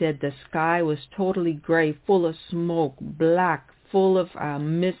like I said, the sky was totally gray, full of smoke, black, full of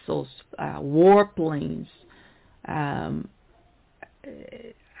missiles, warplanes.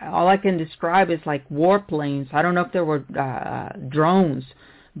 All I can describe is like warplanes. I don't know if there were drones,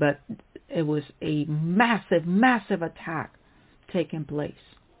 but it was a massive, massive attack taking place.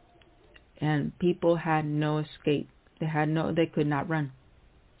 And people had no escape. They could not run.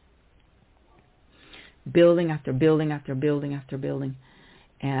 Building after building after building after building.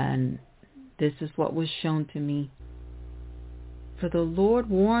 And this is what was shown to me. For the Lord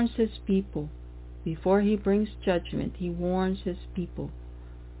warns his people. Before he brings judgment, he warns his people.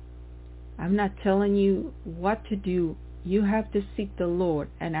 I'm not telling you what to do. You have to seek the Lord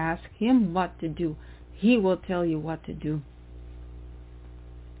and ask him what to do. He will tell you what to do.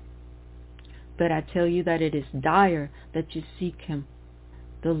 But I tell you that it is dire that you seek him.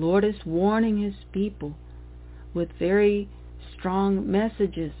 The Lord is warning his people with very strong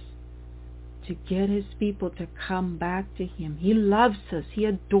messages to get his people to come back to him. He loves us. He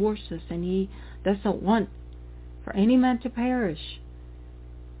adores us. And he doesn't want for any man to perish.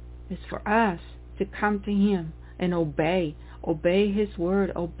 It's for us to come to him and obey his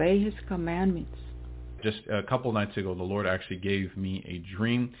word, obey his commandments. Just a couple nights ago, the Lord actually gave me a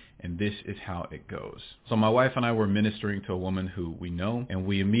dream, and this is how it goes. So my wife and I were ministering to a woman who we know, and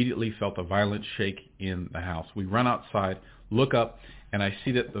we immediately felt a violent shake in the house. We run outside, look up, and I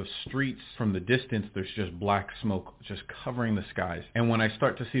see that the streets from the distance, there's just black smoke just covering the skies. And when I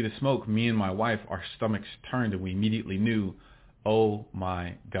start to see the smoke, me and my wife, our stomachs turned, and we immediately knew, oh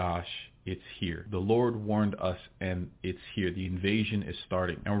my gosh, it's here. The Lord warned us, and it's here. The invasion is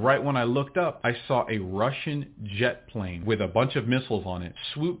starting. And right when I looked up, I saw a Russian jet plane with a bunch of missiles on it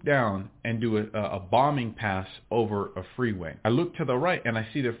swoop down and do a bombing pass over a freeway. I look to the right, and I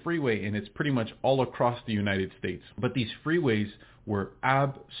see the freeway, and it's pretty much all across the United States. But these freeways were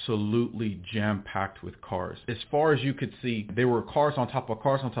absolutely jam-packed with cars. As far as you could see, there were cars on top of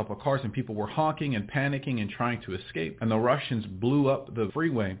cars on top of cars, and people were honking and panicking and trying to escape. And the Russians blew up the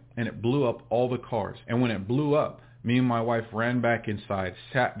freeway, and it blew up all the cars. And when it blew up, me and my wife ran back inside,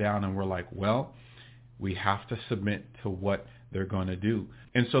 sat down, and were like, well, we have to submit to what they're going to do.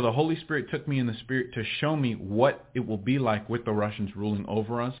 And so the Holy Spirit took me in the Spirit to show me what it will be like with the Russians ruling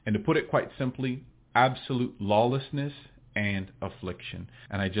over us. And to put it quite simply, absolute lawlessness and affliction.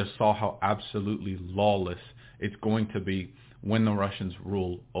 And I just saw how absolutely lawless it's going to be when the Russians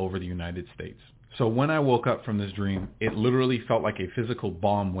rule over the United States. So when I woke up from this dream, it literally felt like a physical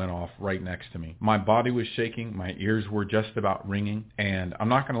bomb went off right next to me. My body was shaking, my ears were just about ringing, and I'm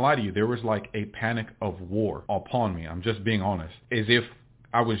not going to lie to you, there was like a panic of war upon me. I'm just being honest. As if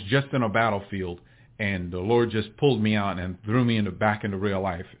I was just in a battlefield and the Lord just pulled me out and threw me back into real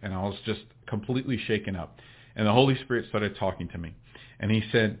life, and I was just completely shaken up. And the Holy Spirit started talking to me. And he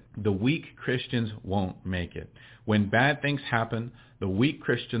said, the weak Christians won't make it. When bad things happen, the weak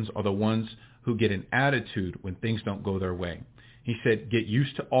Christians are the ones who get an attitude when things don't go their way. He said, get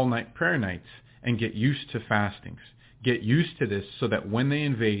used to all-night prayer nights and get used to fastings. Get used to this so that when they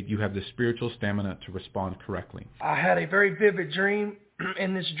invade, you have the spiritual stamina to respond correctly. I had a very vivid dream.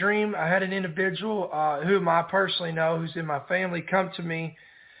 In this dream, I had an individual whom I personally know, who's in my family, come to me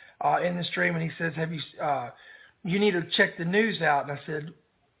in this dream, and he says, you need to check the news out. And I said,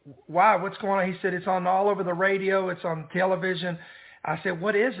 why? What's going on? He said, it's on all over the radio. It's on television. I said,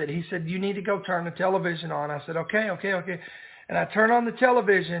 what is it? He said, you need to go turn the television on. I said, okay. And I turn on the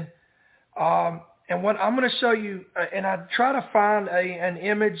television, and what I'm going to show you, and I try to find an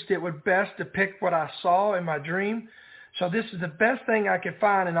image that would best depict what I saw in my dream. So this is the best thing I could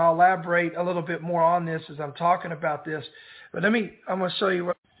find, and I'll elaborate a little bit more on this as I'm talking about this. But I'm going to show you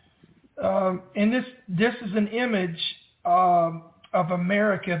what. And this is an image of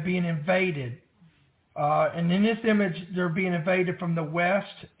America being invaded. And in this image, they're being invaded from the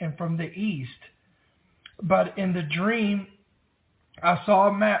west and from the east. But in the dream, I saw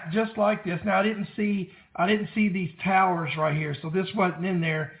a map just like this. Now I didn't see these towers right here, so this wasn't in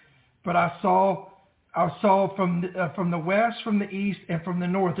there. But I saw from the west, from the east, and from the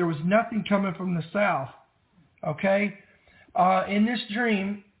north. There was nothing coming from the south. Okay? In this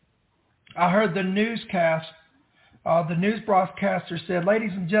dream, I heard the newscast. The news broadcaster said,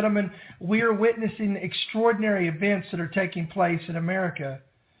 "Ladies and gentlemen, we are witnessing extraordinary events that are taking place in America.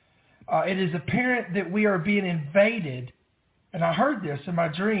 It is apparent that we are being invaded." And I heard this in my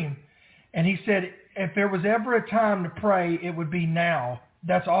dream. And he said, if there was ever a time to pray, it would be now.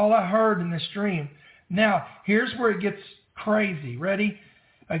 That's all I heard in this dream. Now, here's where it gets crazy. Ready?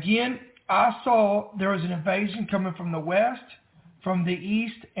 Again, I saw there was an invasion coming from the west, from the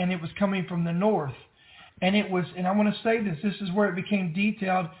east, and it was coming from the north. And it was, and I want to say this is where it became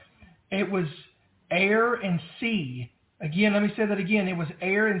detailed. It was air and sea. Again, let me say that again. It was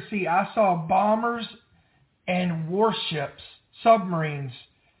air and sea. I saw bombers and warships, submarines.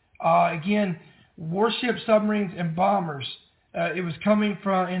 Again, warships, submarines, and bombers. It was coming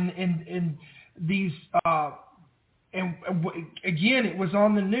from in these. And again, it was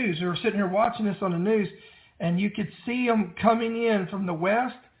on the news. We were sitting here watching this on the news, and you could see them coming in from the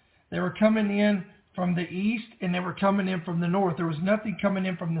west. They were coming in from the east, and they were coming in from the north. There was nothing coming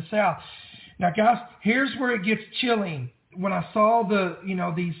in from the south. Now, guys, here's where it gets chilling. When I saw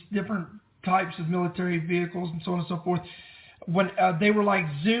these different types of military vehicles and so on and so forth, when they were like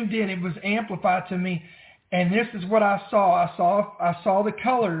zoomed in, it was amplified to me, and this is what I saw. I saw the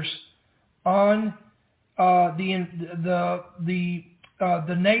colors on the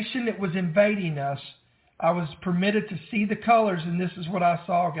nation that was invading us. I was permitted to see the colors, and this is what I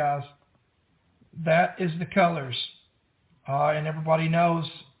saw, guys. That is the colors, and everybody knows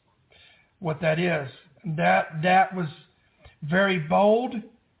what that is. That was very bold.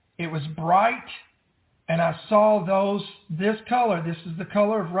 It was bright, and I saw this color. This is the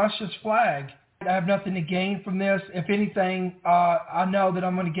color of Russia's flag. I have nothing to gain from this. If anything, I know that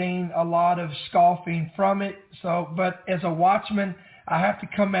I'm going to gain a lot of scoffing from it. But as a watchman, I have to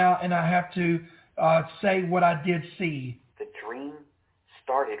come out and I have to say what I did see. The dream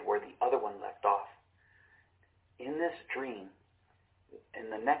started where the other one left off. In this dream, in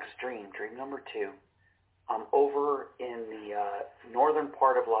the next dream, dream number 2, I'm over in the northern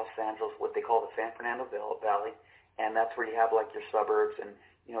part of Los Angeles, what they call the San Fernando Valley, and that's where you have like your suburbs and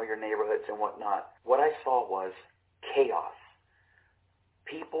your neighborhoods and whatnot. What I saw was chaos.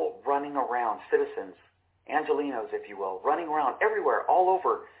 People running around, citizens, Angelenos, if you will, running around everywhere, all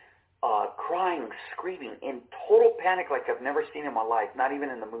over, crying, screaming, in total panic like I've never seen in my life, not even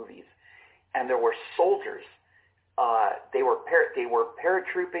in the movies. And there were soldiers. They were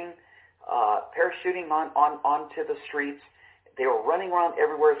paratrooping, parachuting onto the streets. They were running around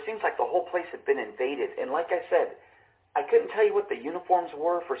everywhere. It seems like the whole place had been invaded. And like I said, I couldn't tell you what the uniforms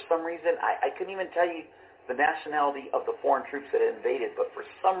were for some reason. I couldn't even tell you the nationality of the foreign troops that had invaded. But for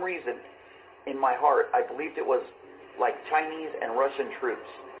some reason, in my heart, I believed it was like Chinese and Russian troops.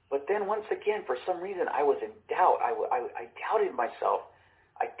 But then once again, for some reason, I was in doubt. I doubted myself.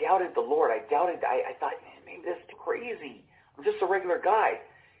 I doubted the Lord. I thought, man, maybe this is crazy. I'm just a regular guy.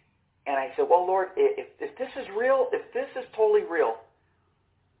 And I said, well, Lord, if this is real, if this is totally real,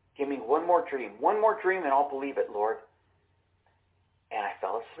 give me one more dream, and I'll believe it, Lord. And I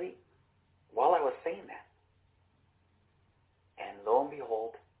fell asleep while I was saying that. And lo and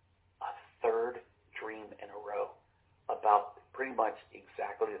behold, a third dream in a row about pretty much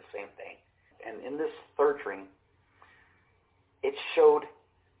exactly the same thing. And in this third dream, it showed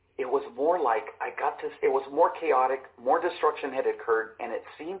it was more like it was more chaotic, more destruction had occurred, and it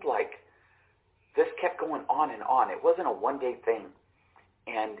seemed like this kept going on and on. It wasn't a one-day thing.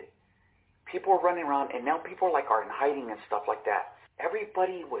 And people were running around, and now people are in hiding and stuff like that.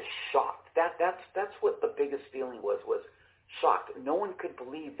 Everybody was shocked. That's what the biggest feeling was shocked. No one could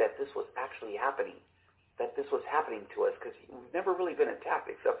believe that this was actually happening, that this was happening to us, because we've never really been attacked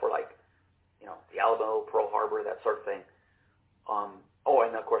except for the Alamo, Pearl Harbor, that sort of thing.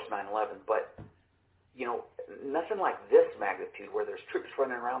 And of course 9/11. But nothing like this magnitude, where there's troops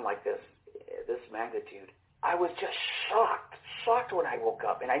running around like this magnitude. I was just shocked when I woke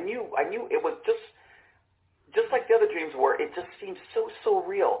up, and I knew it was just like the other dreams were. It just seemed so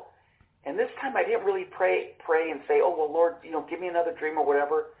real. And this time I didn't really pray and say, oh, well, Lord, give me another dream or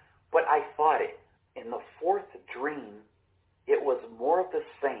whatever. But I thought it. In the fourth dream, it was more of the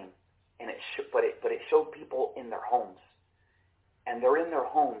same. And it showed people in their homes. And they're in their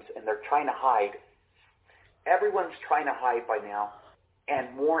homes, and they're trying to hide. Everyone's trying to hide by now.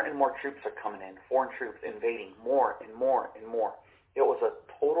 And more troops are coming in. Foreign troops invading more and more and more. It was a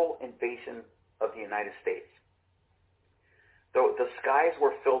total invasion of the United States. The skies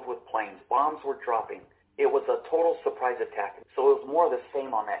were filled with planes. Bombs were dropping. It was a total surprise attack. So it was more of the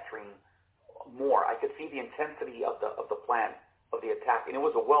same on that dream. More. I could see the intensity of the plan of the attack. And it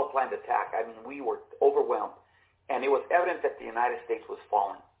was a well-planned attack. I mean, we were overwhelmed. And it was evident that the United States was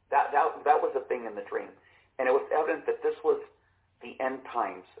falling. That was the thing in the dream. And it was evident that this was the end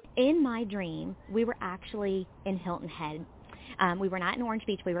times. In my dream, we were actually in Hilton Head. We were not in Orange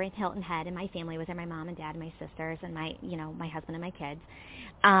Beach. We were in Hilton Head, and my family was there, my mom and dad and my sisters and my husband and my kids.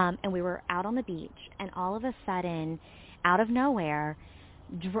 And we were out on the beach, and all of a sudden, out of nowhere,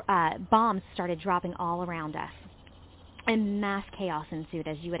 bombs started dropping all around us. And mass chaos ensued,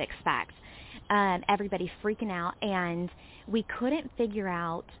 as you would expect. Everybody freaking out, and we couldn't figure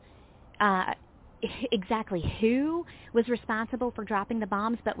out exactly who was responsible for dropping the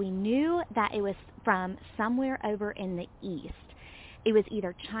bombs, but we knew that it was from somewhere over in the east. It was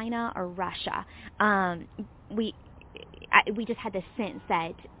either China or Russia. We just had this sense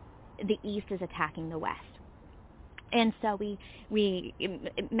that the east is attacking the west. And so we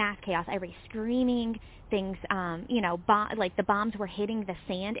mass chaos, everybody screaming, things, like the bombs were hitting the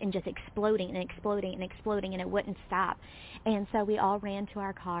sand and just exploding and exploding and exploding, and it wouldn't stop. And so we all ran to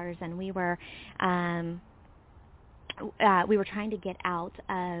our cars, and we were trying to get out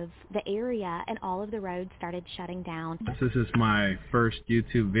of the area, and all of the roads started shutting down. This is my first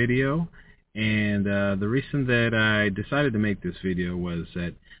YouTube video, and the reason that I decided to make this video was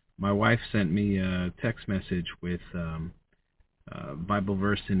that my wife sent me a text message with Bible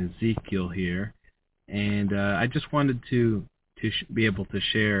verse in Ezekiel here, and I just wanted to be able to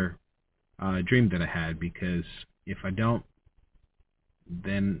share a dream that I had, because if I don't,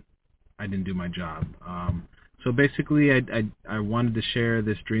 then I didn't do my job. So basically, I wanted to share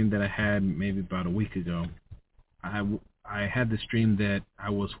this dream that I had maybe about a week ago. I had this dream that I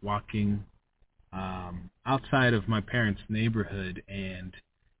was walking outside of my parents' neighborhood, and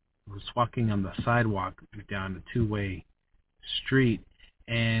was walking on the sidewalk down a two-way street,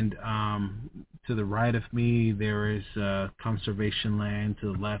 and to the right of me there is conservation land,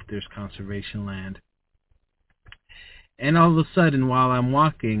 to the left there's conservation land, and all of a sudden while I'm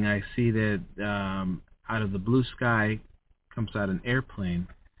walking I see that out of the blue sky comes out an airplane,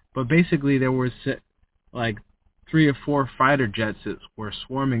 but basically there was like 3 or 4 fighter jets that were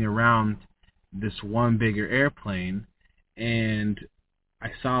swarming around this one bigger airplane, and I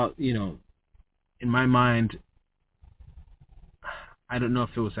saw, in my mind, I don't know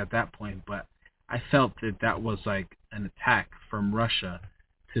if it was at that point, but I felt that was like an attack from Russia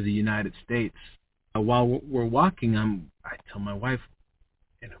to the United States. While we're walking, I tell my wife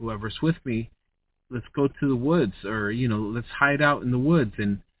and whoever's with me, let's go to the woods, or, let's hide out in the woods.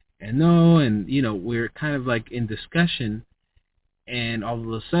 And we're kind of like in discussion, and all of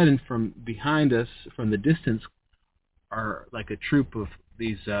a sudden from behind us, from the distance, are like a troop of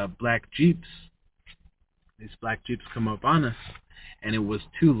these black jeeps. These black jeeps come up on us, and it was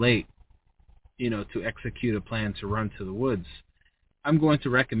too late, to execute a plan to run to the woods. I'm going to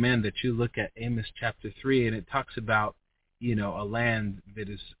recommend that you look at Amos chapter 3, and it talks about, a land that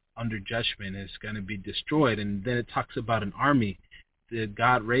is under judgment is going to be destroyed, and then it talks about an army that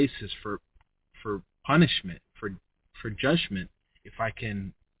God raises for punishment, for judgment. If I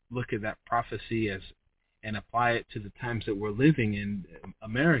can look at that prophecy and apply it to the times that we're living in,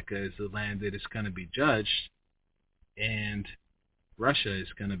 America is the land that is going to be judged, and Russia is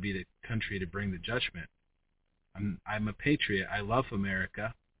going to be the country to bring the judgment. I'm a patriot. I love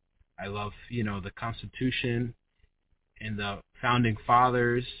America. I love, the Constitution and the Founding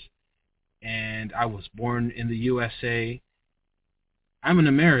Fathers, and I was born in the USA. I'm an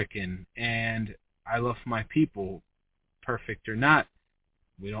American, and I love my people, perfect or not.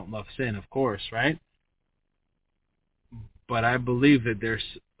 We don't love sin, of course, right? But I believe that there's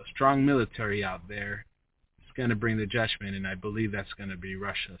a strong military out there that's going to bring the judgment, and I believe that's going to be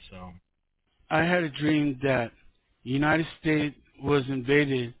Russia. So, I had a dream that the United States was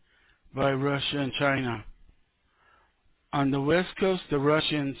invaded by Russia and China. On the West Coast, the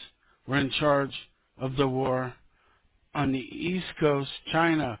Russians were in charge of the war. On the East Coast,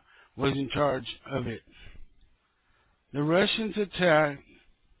 China was in charge of it. The Russians attacked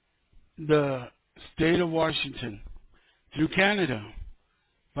the state of Washington through Canada.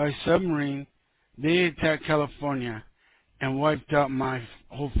 By submarine, they attacked California and wiped out my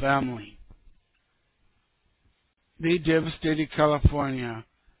whole family. They devastated California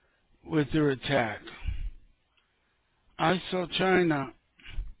with their attack. I saw China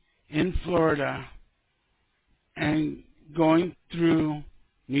in Florida and going through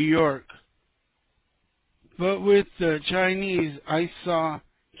New York. But with the Chinese, I saw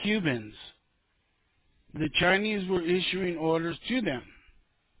Cubans. The Chinese were issuing orders to them.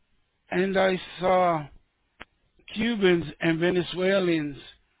 And I saw Cubans and Venezuelans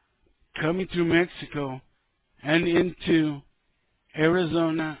coming through Mexico and into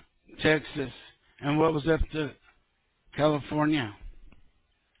Arizona, Texas, and what was left California.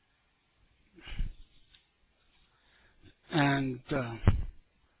 And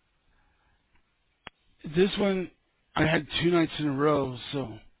this one, I had 2 nights in a row,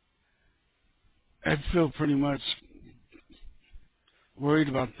 so I feel pretty much worried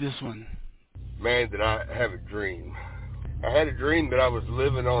about this one. Man, did I have a dream. I had a dream that I was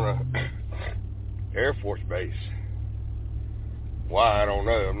living on a Air Force base. Why, I don't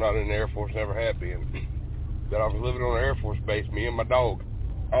know. I'm not in the Air Force, never have been. That I was living on an Air Force base, me and my dog.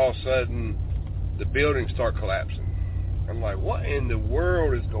 All of a sudden, the buildings start collapsing. I'm like, what in the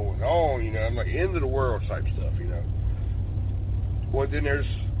world is going on? You know, I'm like, end of the world type stuff, you know. Well, then there's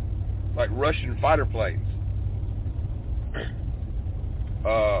like Russian fighter planes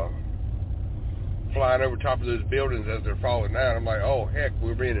flying over top of those buildings as they're falling down. I'm like, oh, heck,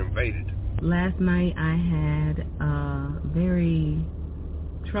 we're being invaded. Last night I had a very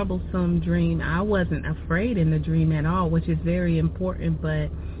troublesome dream. I wasn't afraid in the dream at all, which is very important, but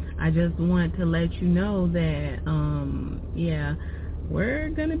I just want to let you know that, we're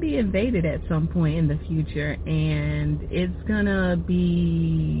going to be invaded at some point in the future, and they're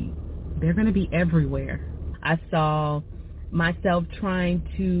going to be everywhere. I saw myself trying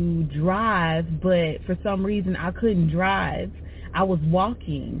to drive, but for some reason I couldn't drive. I was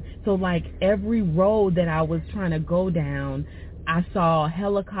walking. So like every road that I was trying to go down, I saw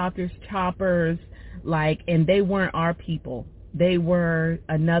helicopters, choppers, and they weren't our people. They were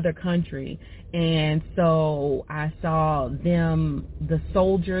another country. And so I saw them, the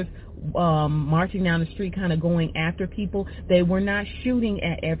soldiers, marching down the street, kind of going after people. They were not shooting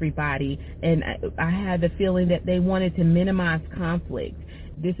at everybody. And I had the feeling that they wanted to minimize conflict.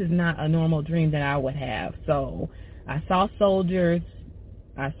 This is not a normal dream that I would have. So I saw soldiers.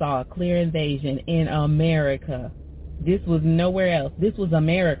 I saw a clear invasion in America. This was nowhere else. This was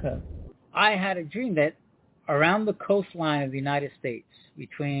America. I had a dream that around the coastline of the United States,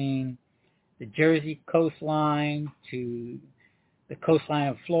 between the Jersey coastline to the coastline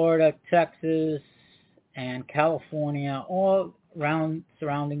of Florida, Texas, and California, all around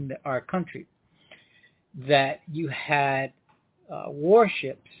surrounding our country, that you had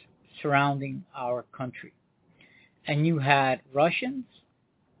warships surrounding our country. And you had Russians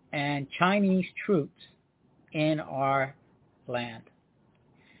and Chinese troops in our land.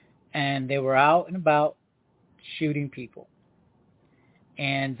 And they were out and about shooting people.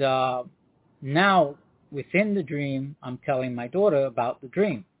 And now, within the dream, I'm telling my daughter about the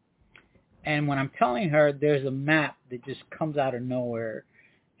dream. And when I'm telling her, there's a map that just comes out of nowhere.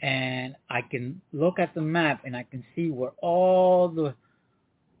 And I can look at the map and I can see where all the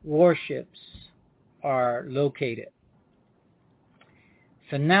warships are located.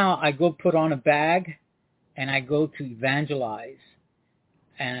 So now I go put on a bag and I go to evangelize.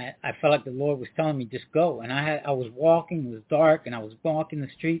 And I felt like the Lord was telling me, just go. And I was walking, it was dark, and I was walking the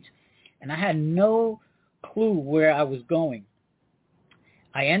streets, and I had no clue where I was going.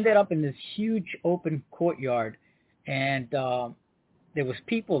 I ended up in this huge open courtyard, and there was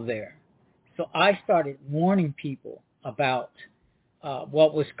people there. So I started warning people about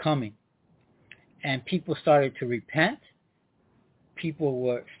what was coming. And people started to repent. People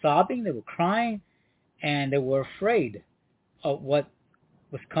were sobbing, they were crying, and they were afraid of what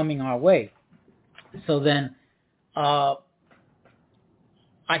was coming our way. So then when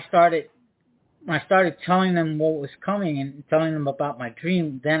I started telling them what was coming and telling them about my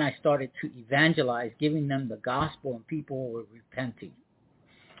dream, then I started to evangelize, giving them the gospel, and people were repenting.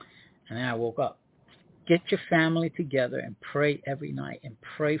 And then I woke up. Get your family together and pray every night, and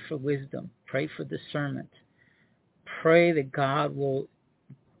pray for wisdom, pray for discernment. Pray that God will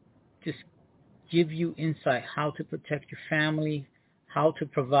just give you insight how to protect your family, how to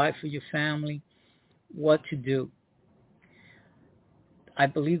provide for your family, what to do. I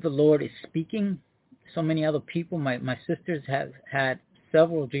believe the Lord is speaking. So many other people, my sisters have had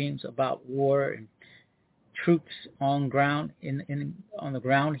several dreams about war and troops on ground on the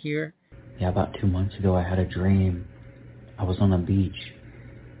ground here. Yeah, about 2 months ago I had a dream. I was on the beach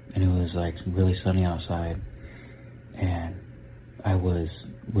and it was like really sunny outside, and I was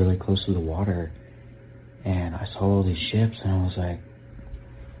really close to the water, and I saw all these ships, and I was like,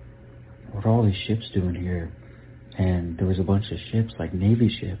 what are all these ships doing here? And there was a bunch of ships, like Navy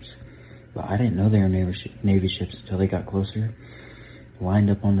ships, but I didn't know they were Navy ships until they got closer, lined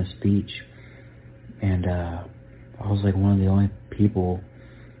up on this beach. And I was like one of the only people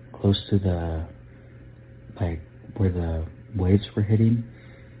close to the, like, where the waves were hitting,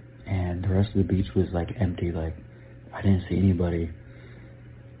 and the rest of the beach was like empty. Like, I didn't see anybody.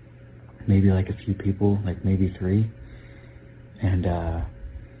 Maybe like a few people, like maybe 3. And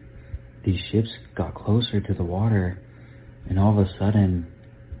these ships got closer to the water, And all of a sudden,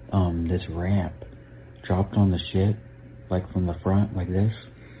 this ramp dropped on the ship, like from the front, like this,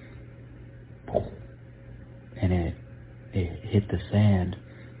 and it hit the sand,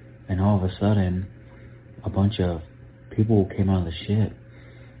 and all of a sudden, a bunch of people came out of the ship,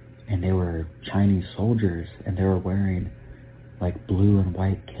 and they were Chinese soldiers, and they were wearing like blue and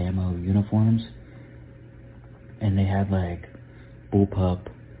white camo uniforms, and they had like bullpup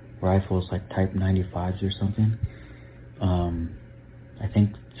rifles, like Type 95s or something. I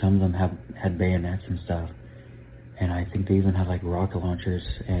think some of them had bayonets and stuff, and I think they even had like rocket launchers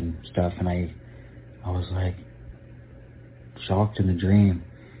and stuff, and I was like shocked in the dream,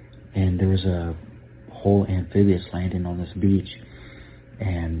 and there was a whole amphibious landing on this beach,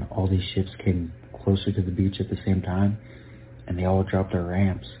 and all these ships came closer to the beach at the same time, and they all dropped their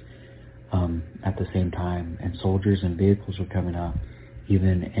ramps at the same time, and soldiers and vehicles were coming up,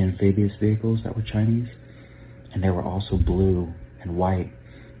 even amphibious vehicles that were Chinese, and they were also blue and white,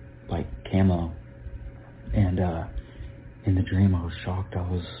 like camo. And in the dream, I was shocked.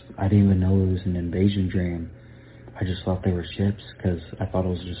 I didn't even know it was an invasion dream. I just thought they were ships because I thought it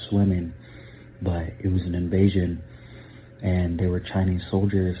was just swimming, but it was an invasion, and they were Chinese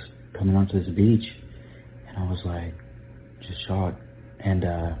soldiers coming onto this beach, and I was like, just shocked. And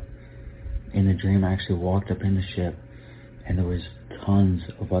in the dream, I actually walked up in the ship, and there was tons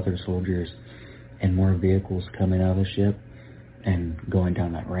of other soldiers and more vehicles coming out of the ship and going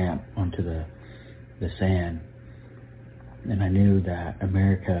down that ramp onto the sand. And I knew that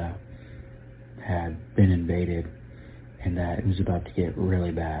America had been invaded and that it was about to get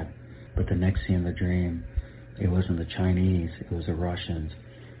really bad. But the next scene of the dream, it wasn't the Chinese, it was the Russians.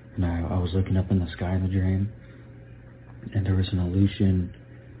 And I was looking up in the sky in the dream, and there was an Ilyushin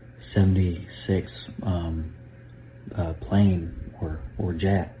 76 plane or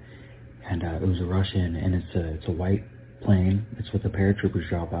jet, and it was a Russian, and it's a white plane. It's what the paratroopers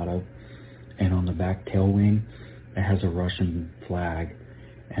drop out of, and on the back tail wing it has a Russian flag,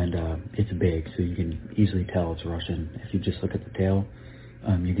 and it's big, so you can easily tell it's Russian. If you just look at the tail,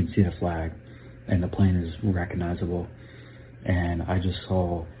 you can see the flag, and the plane is recognizable. And I just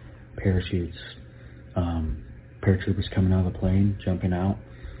saw parachutes, paratroopers coming out of the plane, jumping out,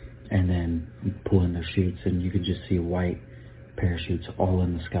 and then pulling their chutes, and you could just see white parachutes all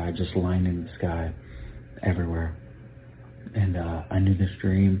in the sky, just lining the sky everywhere. And I knew this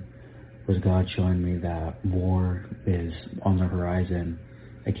dream was God showing me that war is on the horizon.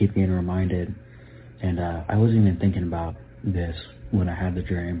 I keep getting reminded, and I wasn't even thinking about this when I had the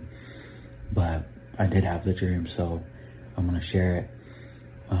dream, but I did have the dream, so I'm going to share it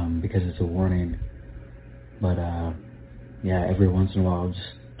because it's a warning. But yeah, every once in a while I'll just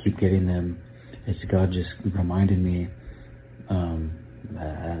keep getting them. It's God just reminding me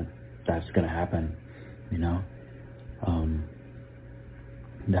that's going to happen, you know,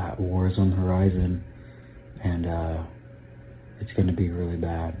 that war is on the horizon, and it's going to be really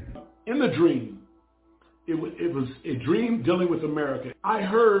bad. In the dream, it was a dream dealing with America. I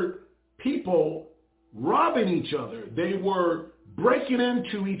heard people robbing each other. They were breaking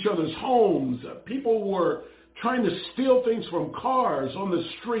into each other's homes. People were trying to steal things from cars on the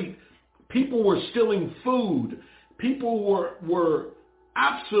street. People were stealing food. People were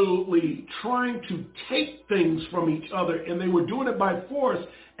absolutely trying to take things from each other, and they were doing it by force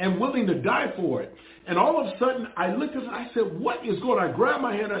and willing to die for it. And all of a sudden, I looked at it, I said, what is going on? I grabbed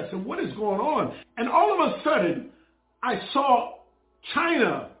my hand, and I said, what is going on? And all of a sudden, I saw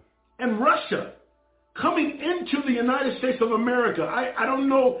China and Russia coming into the United States of America. I don't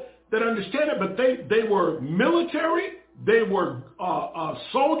know that I understand it, but they were military, they were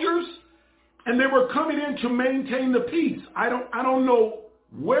soldiers, and they were coming in to maintain the peace. I don't know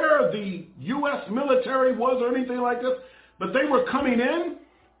where the U.S. military was or anything like this, but they were coming in,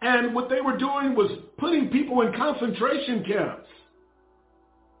 and what they were doing was putting people in concentration camps.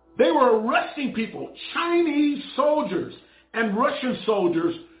 They were arresting people. Chinese soldiers and Russian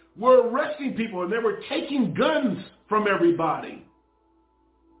soldiers were arresting people, and they were taking guns from everybody.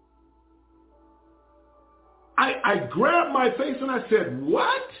 I grabbed my face and I said,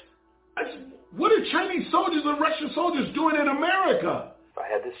 what? What are Chinese soldiers and Russian soldiers doing in America?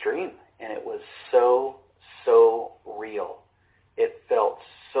 I had this dream, and it was so real. It felt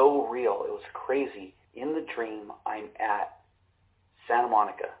so real. It was crazy. In the dream, I'm at Santa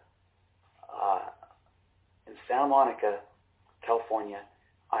Monica. In Santa Monica, California,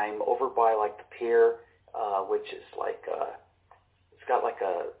 I'm over by like the pier, which is like, it's got like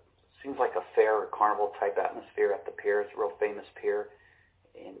seems like a fair or carnival type atmosphere at the pier. It's a real famous pier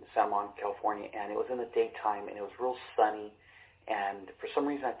in Santa Monica, California, and it was in the daytime, and it was real sunny, and for some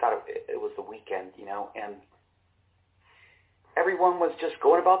reason I thought it was the weekend, you know, and everyone was just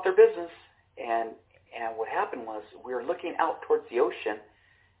going about their business. And what happened was we were looking out towards the ocean,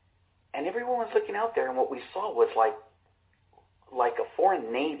 and everyone was looking out there, and what we saw was like a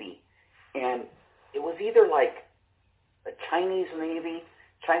foreign navy. And it was either like a Chinese Navy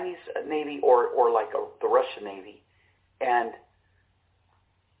or like the Russian Navy. And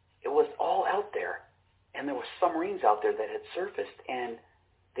it was all out there. And there were submarines out there that had surfaced, and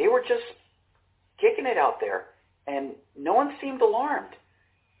they were just kicking it out there. And no one seemed alarmed.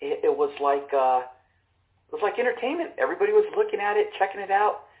 It was like entertainment. Everybody was looking at it, checking it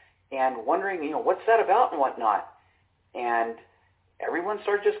out, and wondering, what's that about and whatnot. And everyone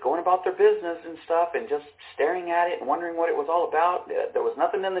started just going about their business and stuff and just staring at it and wondering what it was all about. There was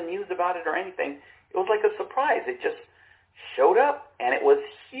nothing in the news about it or anything. It was like a surprise. It just showed up, and it was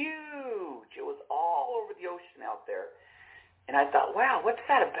huge. It was all over the ocean out there. And I thought, wow, what's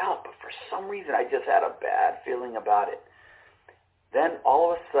that about? But for some reason, I just had a bad feeling about it. Then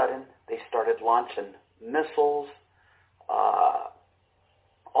all of a sudden, they started launching missiles,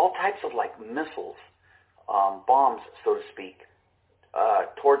 all types of like missiles, bombs, so to speak,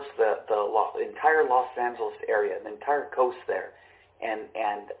 towards the entire Los Angeles area, the entire coast there,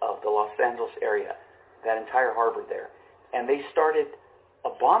 and of the Los Angeles area, that entire harbor there. And they started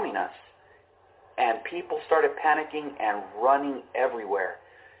bombing us, and people started panicking and running everywhere,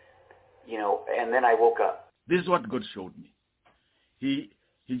 and then I woke up. This is what God showed me. He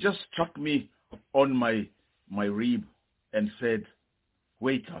just struck me on my rib and said,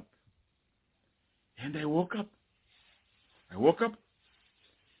 wake up. And I woke up.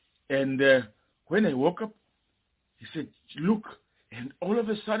 And when I woke up, he said, look. And all of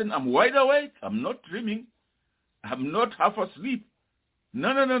a sudden, I'm wide awake. I'm not dreaming. I'm not half asleep.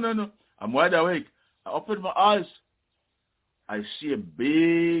 No. I'm wide awake. I open my eyes. I see a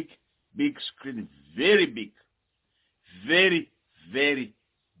big screen, very big. Very, very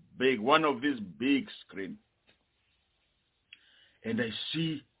big. One of these big screens. And I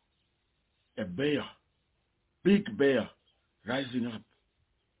see a bear, big bear, rising up.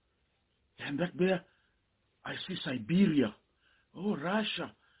 And that bear, I see Siberia. Oh,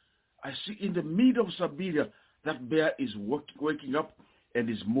 Russia. I see in the middle of Siberia, that bear is waking up and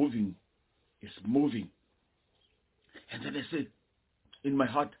is moving. It's moving. And then I said, in my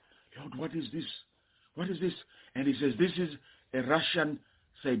heart, Lord, what is this? What is this? And he says, this is a Russian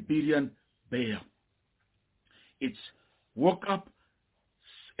Siberian bear. It's woke up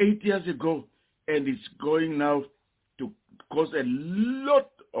 8 years ago, and it's going now to cause a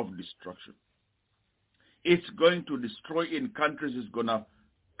lot of destruction. It's going to destroy in countries. It's going to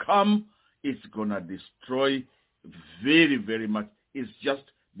come. It's going to destroy very, very much. It's just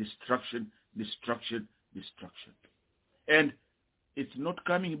destruction. And it's not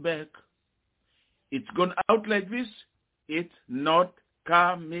coming back. It's gone out like this. It's not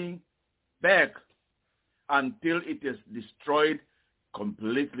coming back until it is destroyed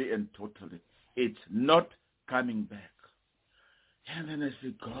completely and totally. It's not coming back. And then I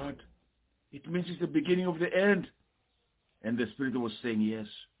said, God, it means it's the beginning of the end. And the Spirit was saying yes.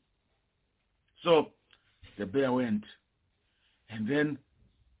 So the bear went. And then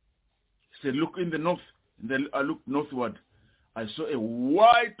he said, look in the north. And then I looked northward. I saw a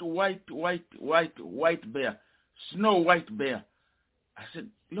white bear, snow white bear. I said,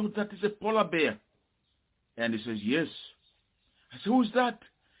 Lord, that is a polar bear. And he says, yes. I said, who's that?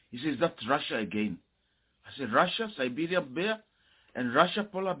 He says, that's Russia again. I said, Russia, Siberian bear, and Russia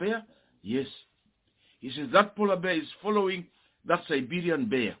polar bear? Yes. He says, that polar bear is following that Siberian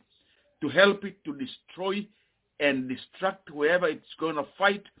bear to help it to destroy and destruct wherever it's going to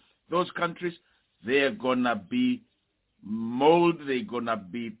fight those countries. They're going to be mauled. They're going to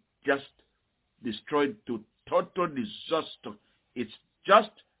be just destroyed to total disaster. It's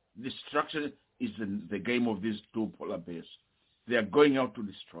just destruction is the game of these two polar bears. They are going out to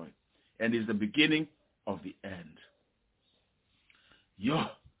destroy. And it's the beginning of the end.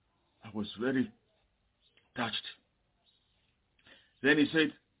 I was very touched. Then he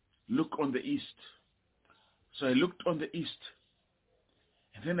said, look on the east. So I looked on the east.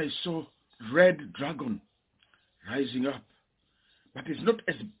 And then I saw red dragon rising up. But it's not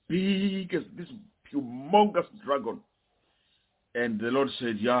as big as this humongous dragon. And the Lord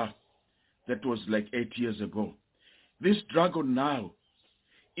said, that was like 8 years ago. This dragon now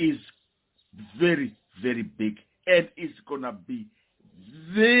is very, very big. And it's going to be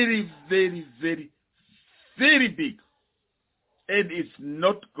very, very, very, very big. And it's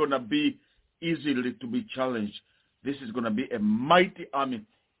not going to be easily to be challenged. This is going to be a mighty army.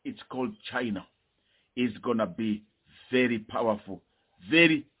 It's called China. It's going to be very powerful.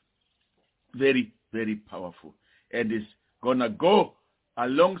 Very, very, very powerful. And it's gonna go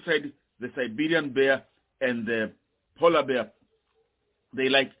alongside the Siberian bear and the polar bear. They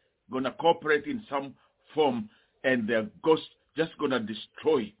like gonna cooperate in some form, and they're just gonna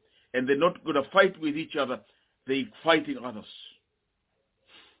destroy. And they're not gonna fight with each other. They're fighting others.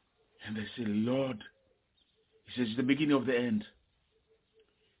 And they say, Lord, he says, it's the beginning of the end.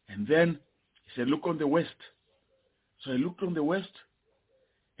 And then he said, look on the west. So I looked on the west,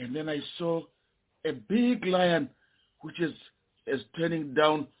 and then I saw a big lion, which is turning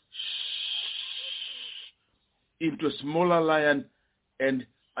down into a smaller lion, and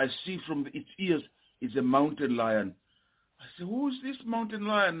I see from its ears is a mountain lion. I said, who is this mountain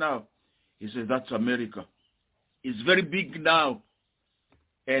lion now? He said, that's America. It's very big now,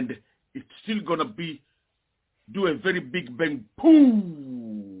 and it's still going to do a very big bang,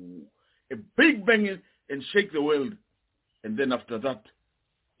 pooh, a big bang and shake the world. And then after that,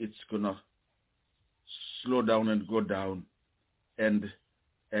 it's going to slow down and go down and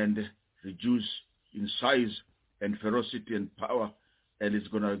reduce in size and ferocity and power, and it's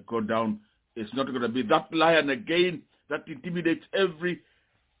going to go down. It's not going to be that lion again that intimidates every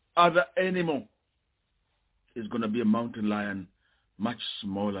other animal. It's going to be a mountain lion, much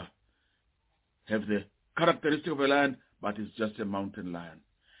smaller, have the characteristic of a lion, but it's just a mountain lion.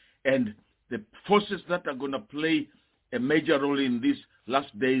 And the forces that are going to play a major role in these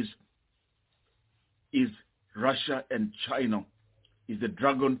last days is Russia and China, is the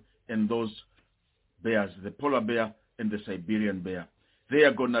dragon and those bears, the polar bear and the Siberian bear. They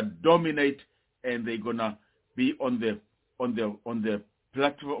are going to dominate, and they're going to be on the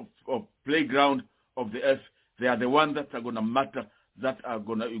platform of playground of the earth. They are the ones that are going to matter, that are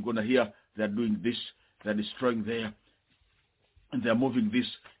you're going to hear they're doing this, they're destroying there, and they're moving this,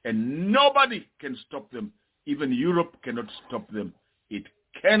 and nobody can stop them. Even Europe cannot stop them. It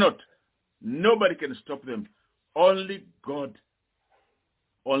cannot. Nobody can stop them. Only God,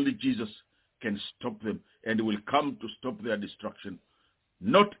 only Jesus can stop them, and will come to stop their destruction.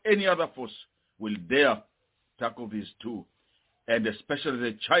 Not any other force will dare tackle these two. And especially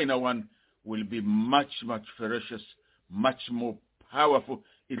the China one will be much, much ferocious, much more powerful.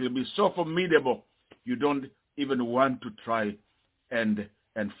 It will be so formidable, you don't even want to try and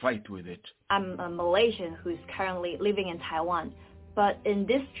fight with it. I'm a Malaysian who's currently living in Taiwan, but in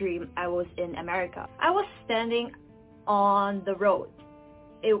this dream, I was in America. I was standing on the road.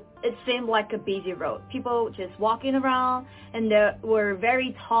 It seemed like a busy road. People just walking around, and there were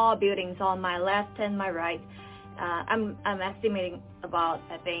very tall buildings on my left and my right. I'm estimating about,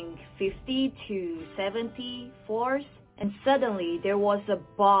 I think, 50 to 70 floors. And suddenly there was a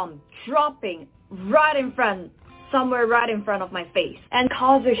bomb dropping right in front, somewhere right in front of my face, and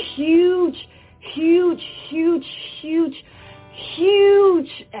caused a huge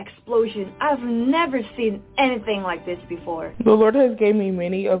explosion. I've never seen anything like this before. The Lord has gave me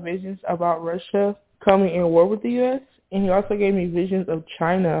many visions about Russia coming in war with the U.S., and he also gave me visions of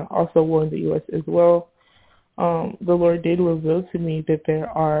China also warring the U.S. as well. The Lord did reveal to me that there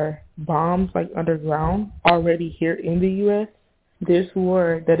are bombs like underground already here in the U.S. This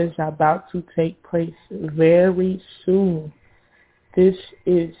war that is about to take place very soon. This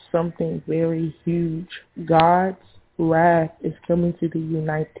is something very huge. God's wrath is coming to the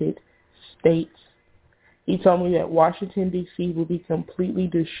United States. He told me that Washington, D.C. will be completely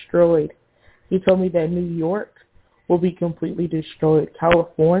destroyed. He told me that New York will be completely destroyed.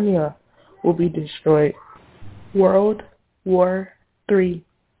 California will be destroyed. World War III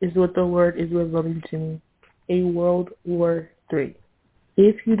is what the Lord is revealing to me. A World War III.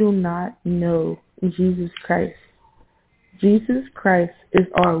 If you do not know Jesus Christ is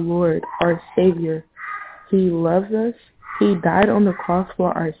our Lord, our Savior. He loves us. He died on the cross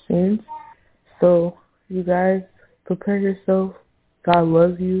for our sins. So, you guys, prepare yourself. God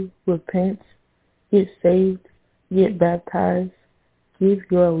loves you. Repent. Get saved. Get baptized. Give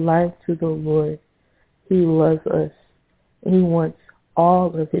your life to the Lord. He loves us, and he wants all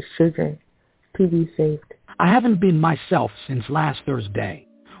of his children to be saved. I haven't been myself since last Thursday,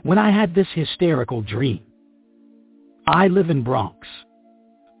 when I had this hysterical dream. I live in Bronx,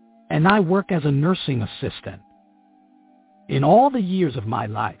 and I work as a nursing assistant. In all the years of my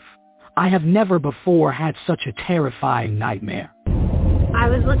life, I have never before had such a terrifying nightmare. I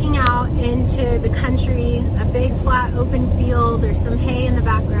was looking out into the country, a big flat open field. There's some hay in the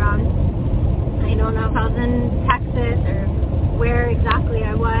background. I don't know if I was in Texas or where exactly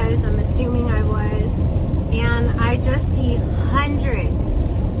I was. I'm assuming I was. And I just see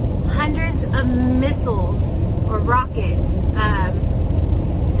hundreds of missiles or rockets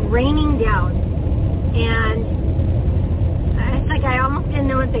raining down. And it's like I almost didn't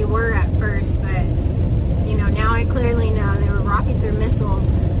know what they were at first, but, now I clearly know rockets or missiles.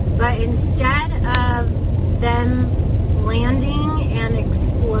 But instead of them landing and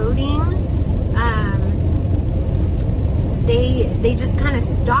exploding, they just kind of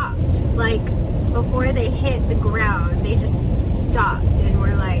stopped. Like, before they hit the ground, they just stopped and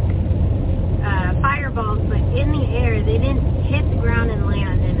were like fireballs, but in the air. They didn't hit the ground and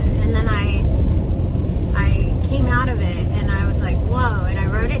land. And then I came out of it and I was like, whoa, and I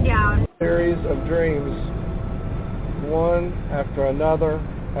wrote it down. Series of dreams, one after another,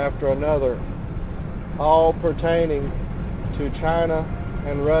 all pertaining to China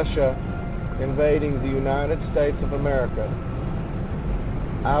and Russia invading the United States of America.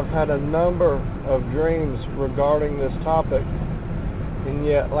 I've had a number of dreams regarding this topic, and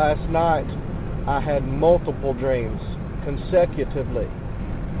yet last night I had multiple dreams consecutively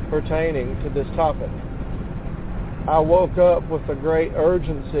pertaining to this topic. I woke up with a great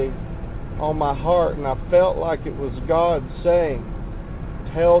urgency on my heart, and I felt like it was God saying,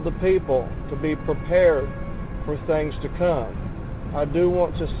 tell the people to be prepared for things to come. I do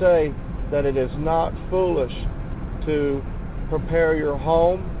want to say that it is not foolish to prepare your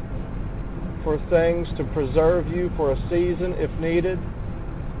home for things to preserve you for a season if needed,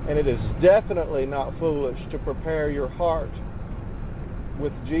 and it is definitely not foolish to prepare your heart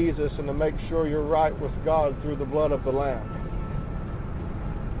with Jesus and to make sure you're right with God through the blood of the Lamb.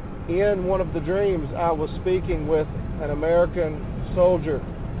 In one of the dreams, I was speaking with an American soldier,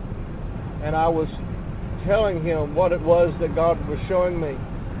 and I was telling him what it was that God was showing me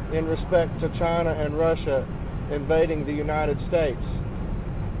in respect to China and Russia invading the United States.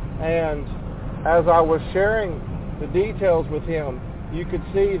 And as I was sharing the details with him, you could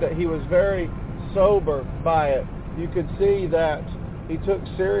see that he was very sober by it. You could see that he took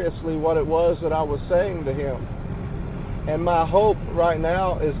seriously what it was that I was saying to him. And my hope right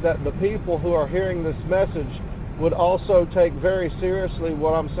now is that the people who are hearing this message would also take very seriously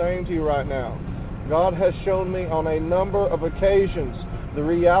what I'm saying to you right now. God has shown me on a number of occasions the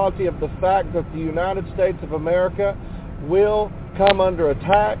reality of the fact that the United States of America will come under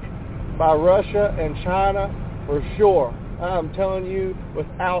attack by Russia and China for sure. I'm telling you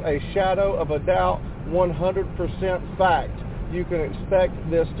without a shadow of a doubt, 100% fact. You can expect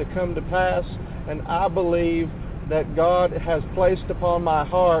this to come to pass, and I believe that God has placed upon my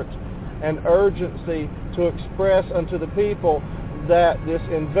heart an urgency to express unto the people that this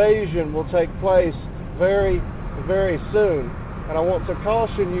invasion will take place very, very soon. And I want to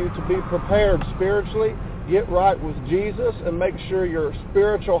caution you to be prepared spiritually, get right with Jesus, and make sure your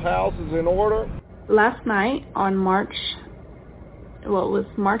spiritual house is in order. Last night on March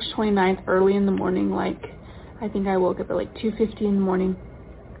 29th, early in the morning, I think I woke up at 2:50 in the morning.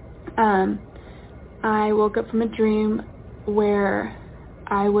 I woke up from a dream where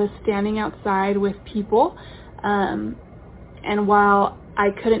I was standing outside with people, and while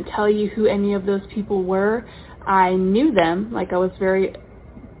I couldn't tell you who any of those people were, I knew them. I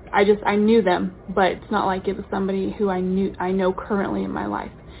knew them, but it's not like it was somebody who I know currently in my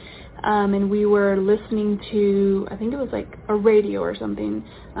life. And we were listening to, I think it was a radio or something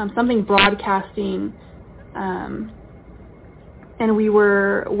broadcasting, and we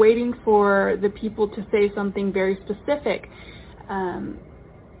were waiting for the people to say something very specific,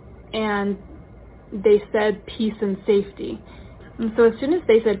 and they said peace and safety. And so as soon as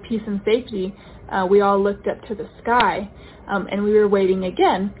they said peace and safety, we all looked up to the sky, and we were waiting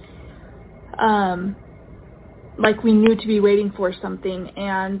again, like we knew to be waiting for something.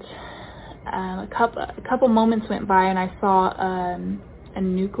 And a couple moments went by, and I saw a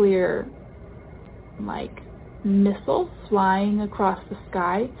nuclear missile flying across the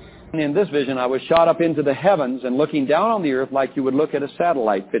sky. In this vision, I was shot up into the heavens and looking down on the earth like you would look at a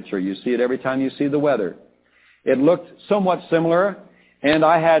satellite picture. You see it every time you see the weather. It looked somewhat similar, and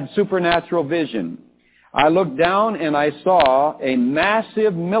I had supernatural vision. I looked down and I saw a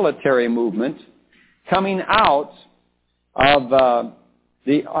massive military movement coming out of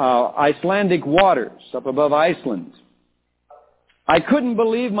the Icelandic waters up above Iceland. I couldn't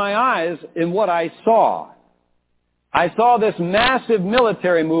believe my eyes in what I saw. I saw this massive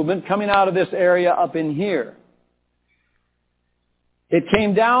military movement coming out of this area up in here. It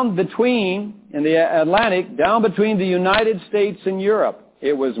came down in the Atlantic, down between the United States and Europe.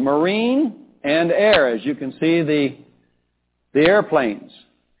 It was marine and air, as you can see the airplanes.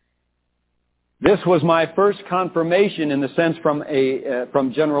 This was my first confirmation in the sense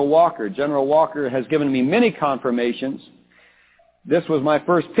from General Walker. General Walker has given me many confirmations. This was my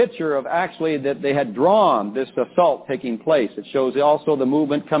first picture of actually that they had drawn this assault taking place. It shows also the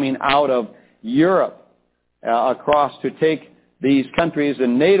movement coming out of Europe across to take these countries. The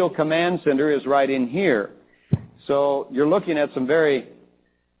NATO command center is right in here. So you're looking at some very,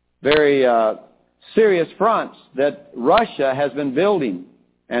 very serious fronts that Russia has been building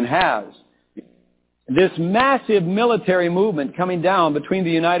and has. This massive military movement coming down between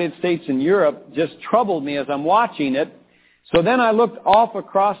the United States and Europe just troubled me as I'm watching it. So then I looked off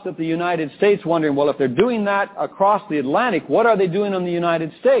across at the United States wondering, well, if they're doing that across the Atlantic, what are they doing in the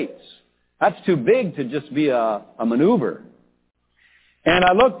United States? That's too big to just be a maneuver. And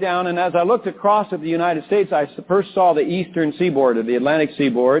I looked down, and as I looked across at the United States, I first saw the eastern seaboard of the Atlantic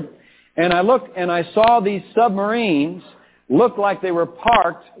seaboard, and I looked and I saw these submarines look like they were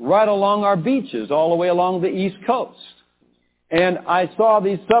parked right along our beaches, all the way along the east coast. And I saw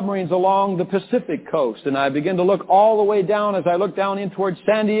these submarines along the Pacific coast, and I began to look all the way down as I looked down in towards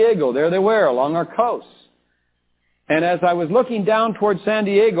San Diego. There they were, along our coast. And as I was looking down towards San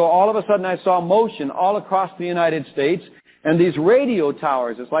Diego, all of a sudden I saw motion all across the United States, and these radio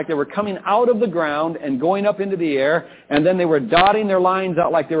towers, it's like they were coming out of the ground and going up into the air, and then they were dotting their lines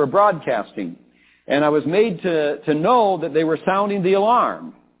out like they were broadcasting. And I was made to know that they were sounding the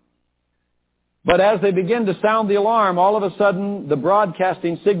alarm. But as they began to sound the alarm, all of a sudden the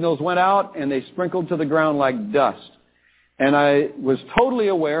broadcasting signals went out and they sprinkled to the ground like dust. And I was totally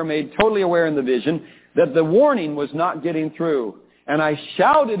aware, made totally aware in the vision, that the warning was not getting through. And I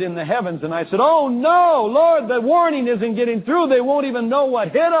shouted in the heavens and I said, "Oh no, Lord, the warning isn't getting through. They won't even know what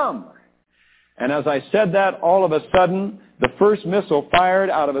hit them." And as I said that, all of a sudden, the first missile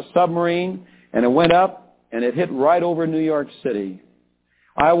fired out of a submarine, and it went up and it hit right over New York City.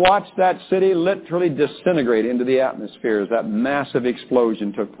 I watched that city literally disintegrate into the atmosphere as that massive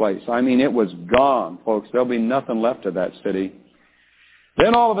explosion took place. I mean, it was gone, folks. There'll be nothing left of that city.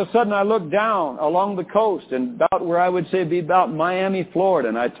 Then all of a sudden I looked down along the coast and about where I would say be about Miami, Florida.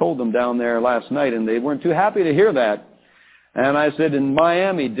 And I told them down there last night, and they weren't too happy to hear that. And I said, and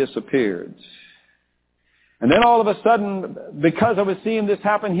Miami disappeared. And then all of a sudden, because I was seeing this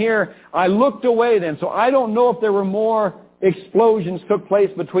happen here, I looked away then. So I don't know if there were more explosions took place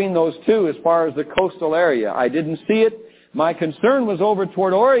between those two as far as the coastal area. I didn't see it. My concern was over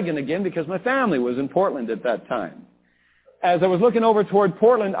toward Oregon again because my family was in Portland at that time. As I was looking over toward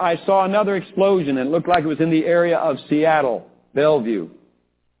Portland, I saw another explosion, and it looked like it was in the area of Seattle, Bellevue.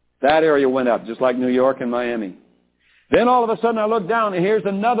 That area went up, just like New York and Miami. Then all of a sudden I looked down, and here's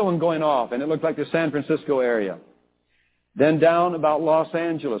another one going off, and it looked like the San Francisco area. Then down about Los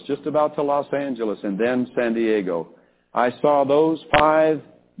Angeles, just about to Los Angeles, and then San Diego. I saw those 5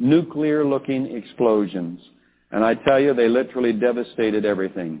 nuclear-looking explosions. And I tell you, they literally devastated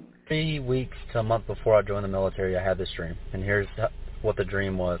everything. 3 weeks to a month before I joined the military, I had this dream. And here's what the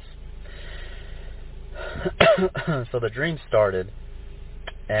dream was. So the dream started,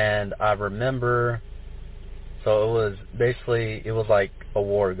 and I remember, so it was basically, it was like a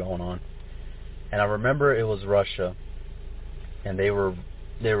war going on. And I remember it was Russia. And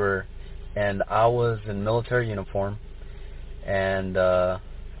and I was in military uniform. And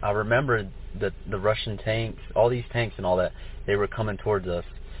I remember that the Russian tanks, all these tanks and all that, they were coming towards us.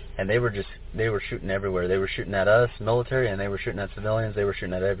 And they were shooting everywhere. They were shooting at us, military, and they were shooting at civilians. They were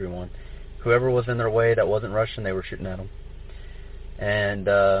shooting at everyone. Whoever was in their way that wasn't Russian, they were shooting at them. And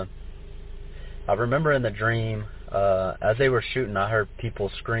I remember in the dream, as they were shooting, I heard people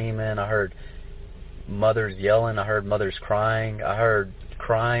screaming. I heard mothers yelling. I heard mothers crying. I heard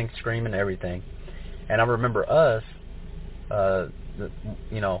crying, screaming, everything. And I remember us,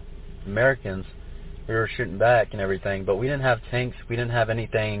 Americans, we were shooting back and everything, but we didn't have tanks. We didn't have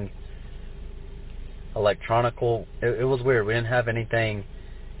anything electronical. It was weird. We didn't have anything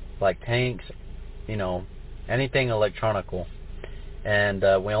like tanks, anything electronical. And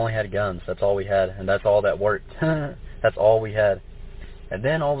we only had guns. That's all we had, and that's all that worked. That's all we had. And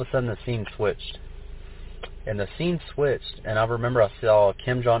then all of a sudden the scene switched. And the scene switched, and I remember I saw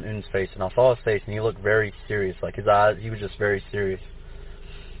Kim Jong-un's face, and I saw his face, and he looked very serious. Like his eyes, he was just very serious.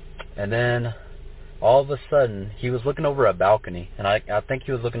 And then all of a sudden, he was looking over a balcony, and I think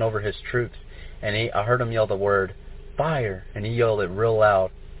he was looking over his troops, and I heard him yell the word, "Fire!" And he yelled it real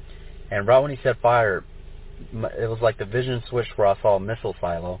loud. And right when he said fire, it was like the vision switched where I saw a missile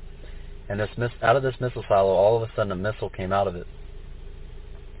silo. And out of this missile silo, all of a sudden a missile came out of it.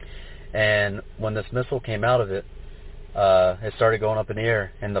 And when this missile came out of it, it started going up in the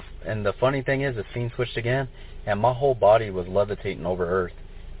air. And the funny thing is, the scene switched again, and my whole body was levitating over Earth.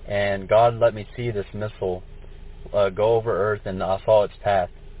 And God let me see this missile go over Earth, and I saw its path.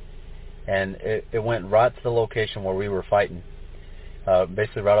 And it went right to the location where we were fighting,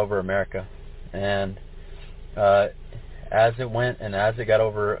 basically right over America. And as it went and as it got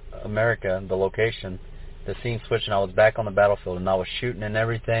over America, the location, the scene switched, and I was back on the battlefield, and I was shooting and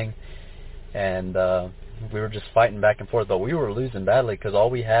everything. And we were just fighting back and forth, but we were losing badly because all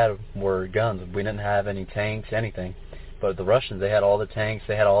we had were guns. We didn't have any tanks, anything. But the Russians, they had all the tanks,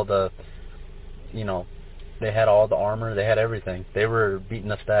 they had all the, they had all the armor, they had everything. They were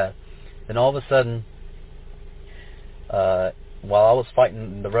beating us bad. Then all of a sudden, while I was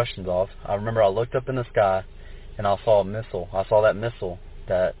fighting the Russians off, I remember I looked up in the sky and I saw a missile. I saw that missile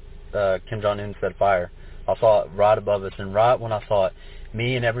that Kim Jong-un said fire. I saw it right above us, and right when I saw it,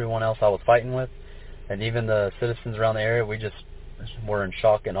 me and everyone else I was fighting with, and even the citizens around the area, we just were in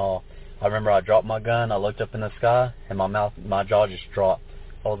shock and awe. I remember I dropped my gun, I looked up in the sky, and my jaw just dropped.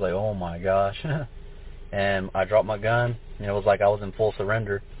 I was like, oh my gosh. And I dropped my gun, and it was like I was in full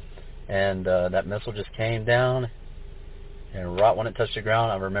surrender. And that missile just came down, and right when it touched the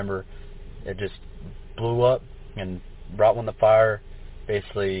ground, I remember it just blew up, and right when the fire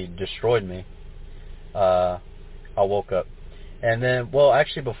basically destroyed me, I woke up. And then, well,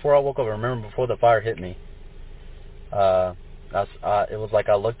 actually, before I woke up, I remember before the fire hit me, it was like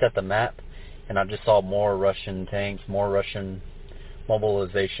I looked at the map, and I just saw more Russian tanks, more Russian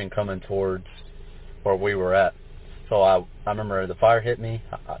mobilization coming towards where we were at. So I remember the fire hit me,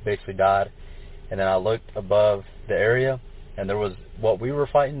 I basically died, and then I looked above the area, and there was, what we were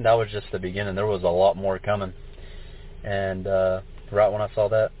fighting, that was just the beginning. There was a lot more coming. And right when I saw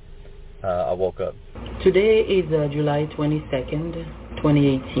that, I woke up. Today is July 22nd,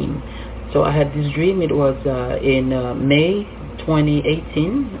 2018. So I had this dream. It was in May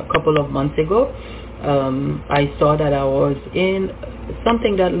 2018, a couple of months ago. I saw that I was in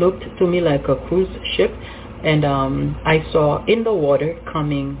something that looked to me like a cruise ship, and I saw in the water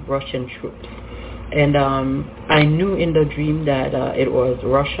coming Russian troops. And I knew in the dream that it was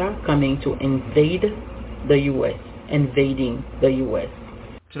Russia coming to invade the U.S., invading the U.S.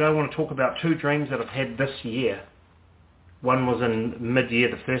 Today I want to talk about two dreams that I've had this year. One was in mid-year,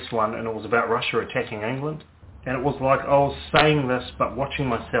 the first one, and it was about Russia attacking England. And it was like I was saying this, but watching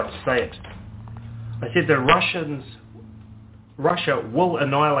myself say it. I said that Russia will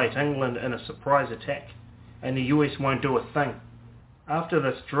annihilate England in a surprise attack, and the US won't do a thing. After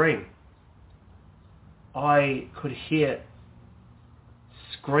this dream, I could hear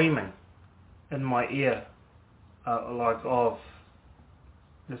screaming in my ear, of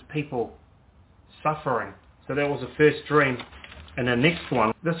there's people suffering. So that was the first dream. And the next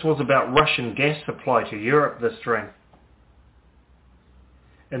one, this was about Russian gas supply to Europe, this dream.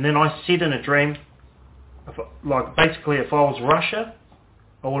 And then I said in a dream, basically if I was Russia,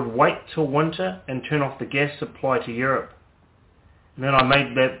 I would wait till winter and turn off the gas supply to Europe. And then I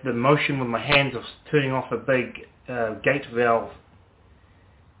made the motion with my hands of turning off a big gate valve.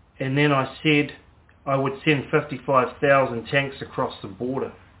 And then I said I would send 55,000 tanks across the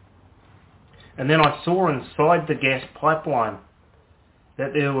border. And then I saw inside the gas pipeline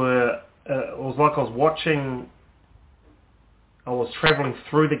that there were, it was like I was travelling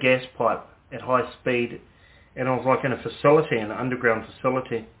through the gas pipe at high speed, and I was like in a facility, an underground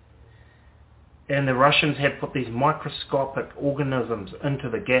facility. And the Russians had put these microscopic organisms into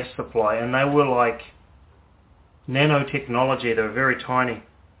the gas supply, and they were like nanotechnology. They were very tiny.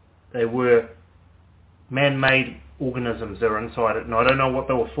 They were man-made organisms that were inside it, and I don't know what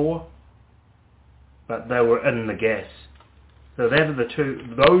they were for, but they were in the gas. So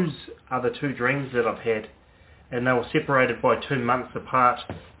those are the two dreams that I've had, and they were separated by 2 months apart,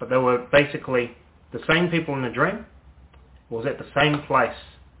 but they were basically the same people in the dream. It was at the same place.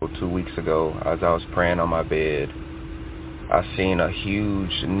 2 weeks ago, as I was praying on my bed, I seen a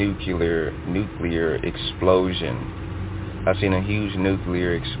huge nuclear explosion. I seen a huge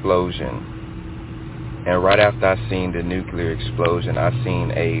nuclear explosion. And right after I seen the nuclear explosion, I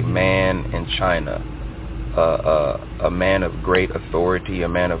seen a man in China, a man of great authority, a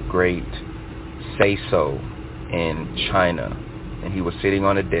man of great say-so in China. And he was sitting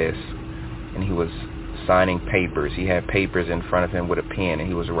on a desk, and he was signing papers. He had papers in front of him with a pen, and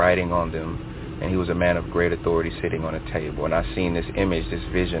he was writing on them. And he was a man of great authority sitting on a table. And I seen this image, this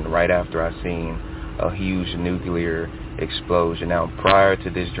vision, right after I seen a huge nuclear explosion. Now, prior to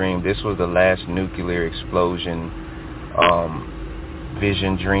this dream, this was the last nuclear explosion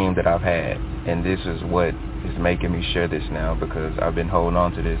vision dream that I've had. And this is what is making me share this now, because I've been holding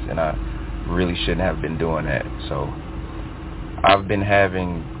on to this, and I really shouldn't have been doing that. So I've been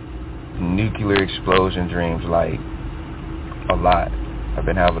having nuclear explosion dreams like a lot. I've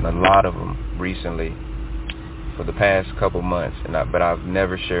been having a lot of them recently for the past couple months, but I've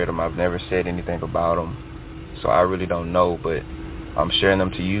never shared them. I've never said anything about them, so I really don't know, but I'm sharing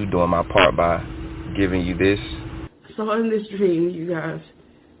them to you, doing my part by giving you this. So in this dream, you guys,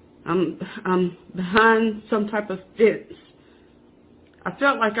 I'm behind some type of fence. I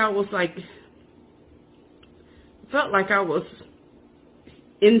felt like I was like felt like I was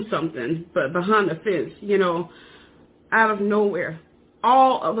in something, but behind the fence, you know, out of nowhere.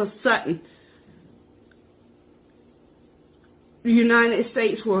 All of a sudden, the United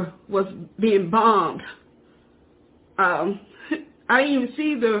States was being bombed. I didn't even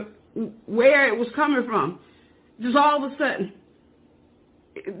see where it was coming from. Just all of a sudden,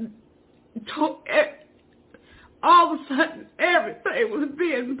 all of a sudden, everything was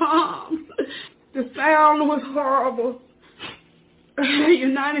being bombed. The sound was horrible. The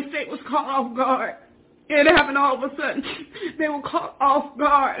United States was caught off guard. It happened all of a sudden. They were caught off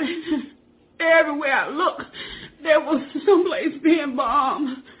guard. Everywhere I looked, there was someplace being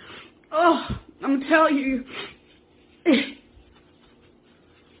bombed. Oh, I'm telling you.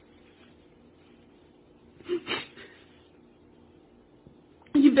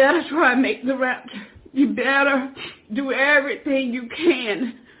 You better try and make the rapture. You better do everything you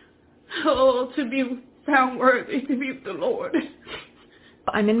can, to be found worthy to be with the Lord.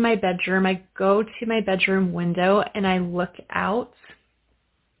 I'm in my bedroom. I go to my bedroom window and I look out.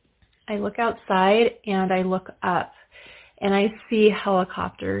 I look outside and I look up and I see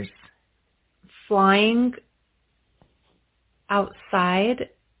helicopters flying outside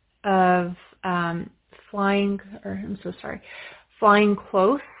of, flying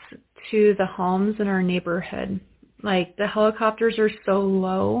close to the homes in our neighborhood. Like, the helicopters are so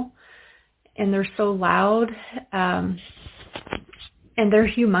low and they're so loud, and they're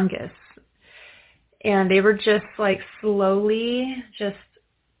humongous. And they were just like slowly just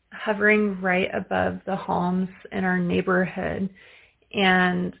hovering right above the homes in our neighborhood.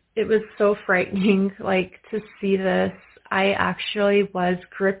 And it was so frightening, like, to see this. I actually was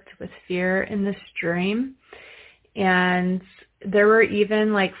gripped with fear in this dream. And there were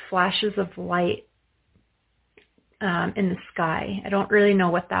even like flashes of light in the sky. I don't really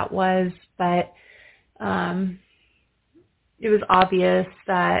know what that was, but it was obvious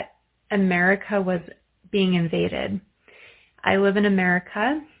that America was being invaded. I live in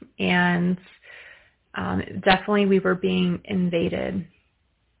America, and definitely we were being invaded.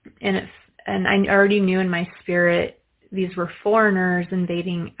 And I already knew in my spirit these were foreigners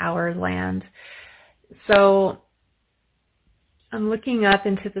invading our land. So I'm looking up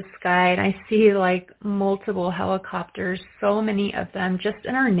into the sky and I see like multiple helicopters, so many of them just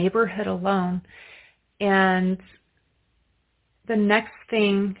in our neighborhood alone. And the next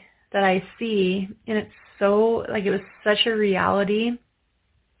thing that I see, and it's so, like, it was such a reality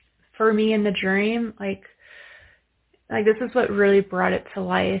for me in the dream, like this is what really brought it to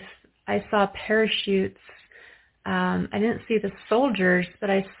life. I saw parachutes. I didn't see the soldiers, but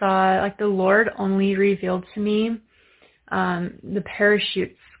I saw, like, the Lord only revealed to me the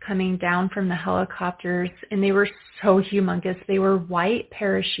parachutes coming down from the helicopters, and they were so humongous. They were white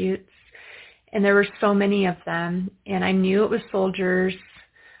parachutes, and there were so many of them, and I knew it was soldiers.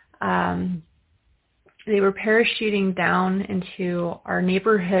 They were parachuting down into our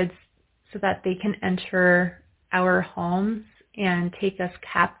neighborhoods so that they can enter our homes and take us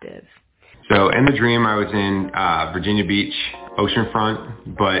captive. So in the dream, I was in Virginia Beach,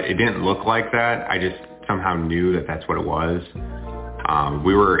 oceanfront, but it didn't look like that. I just somehow knew that that's what it was.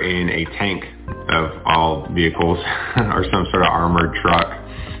 We were in a tank of all vehicles or some sort of armored truck,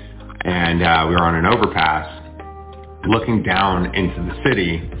 and we were on an overpass looking down into the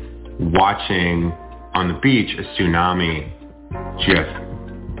city, watching on the beach a tsunami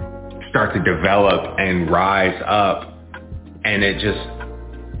just start to develop and rise up, and it just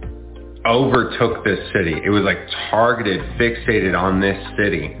overtook this city. It was like targeted, fixated on this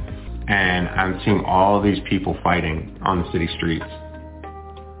city. And I'm seeing all of these people fighting on the city streets.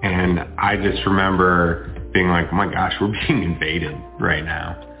 And I just remember being like, oh my gosh, we're being invaded right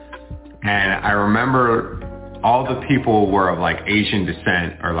now. And I remember all the people were of like Asian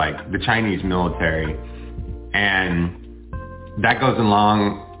descent, or like the Chinese military. And that goes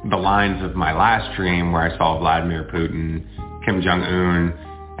along the lines of my last dream where I saw Vladimir Putin, Kim Jong-un,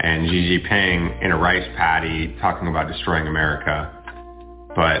 and Xi Jinping in a rice paddy talking about destroying America.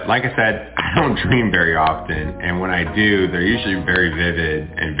 But like I said, I don't dream very often, and when I do, they're usually very vivid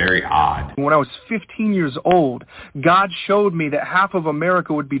and very odd. When I was 15 years old, God showed me that half of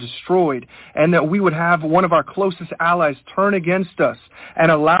America would be destroyed, and that we would have one of our closest allies turn against us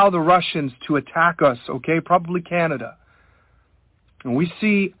and allow the Russians to attack us, okay, probably Canada. And we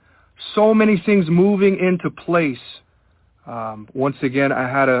see so many things moving into place. Once again, I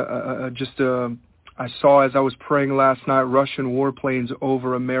had I saw, as I was praying last night, Russian warplanes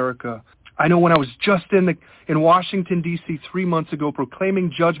over America. I know when I was just in Washington, D.C. 3 months ago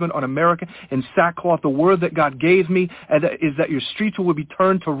proclaiming judgment on America in sackcloth, the word that God gave me is that your streets will be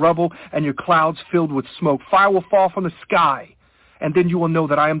turned to rubble and your clouds filled with smoke. Fire will fall from the sky, and then you will know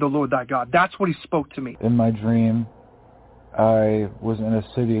that I am the Lord thy God. That's what he spoke to me. In my dream, I was in a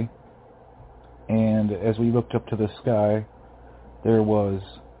city, and as we looked up to the sky, there was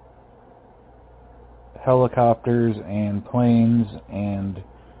helicopters and planes, and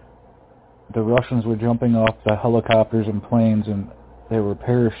the Russians were jumping off the helicopters and planes, and they were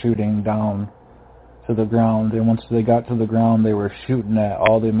parachuting down to the ground. And once they got to the ground, they were shooting at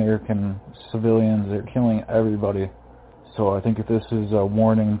all the American civilians. They're killing everybody. So I think this is a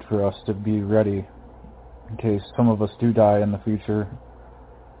warning for us to be ready in case some of us do die in the future,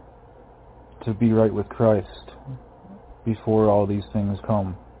 to be right with Christ before all these things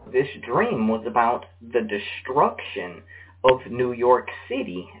come. This dream was about the destruction of New York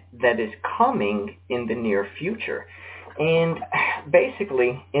City that is coming in the near future. And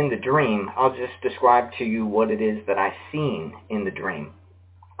basically, in the dream, I'll just describe to you what it is that I seen in the dream.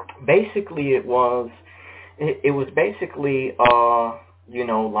 Basically, it was basically,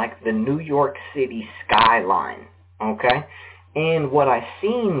 like the New York City skyline, okay? And what I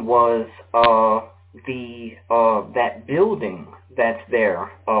seen was that building that's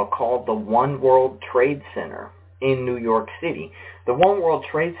there called the One World Trade Center in New York City. The One World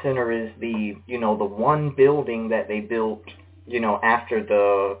Trade Center is the one building that they built, after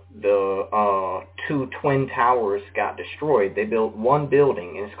the two twin towers got destroyed. They built one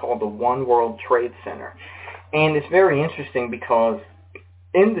building, and it's called the One World Trade Center. And it's very interesting because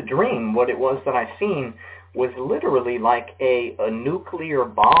in the dream, what it was that I seen was literally like a nuclear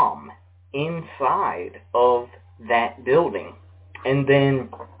bomb inside of that building. And then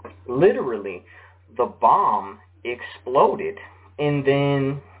literally the bomb exploded, and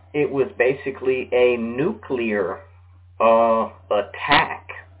then it was basically a nuclear attack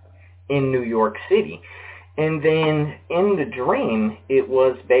in New York City. And then in the dream, it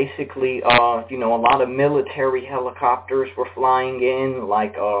was basically, a lot of military helicopters were flying in,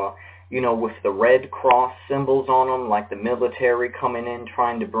 like, with the Red Cross symbols on them, like the military coming in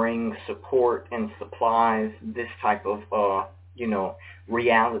trying to bring support and supplies, this type of,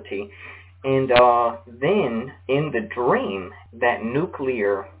 reality. And then in the dream, that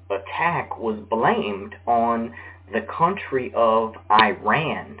nuclear attack was blamed on the country of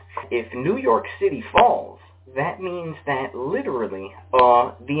Iran. If New York City falls, that means that literally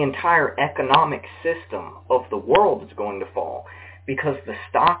the entire economic system of the world is going to fall, because the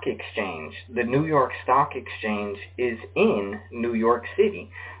stock exchange, the New York Stock Exchange, is in New York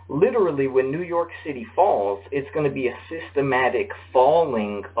City. Literally, when New York City falls, it's going to be a systematic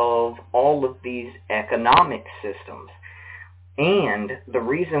falling of all of these economic systems. And the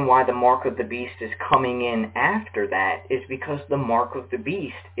reason why the mark of the beast is coming in after that is because the mark of the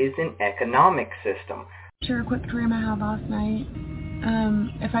beast is an economic system. Share a quick dream I had last night.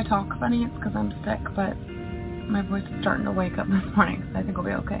 If I talk funny, it's because I'm sick, but my voice is starting to wake up this morning, so I think I'll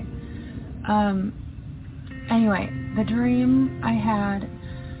be okay. Anyway, the dream I had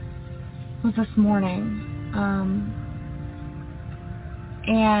was this morning,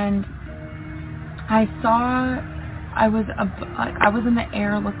 and I saw I was in the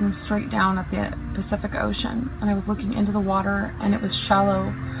air looking straight down at the Pacific Ocean, and I was looking into the water, and it was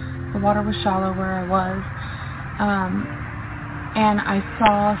shallow. The water was shallow where I was, and I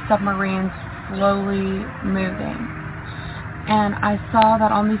saw submarines slowly moving, and I saw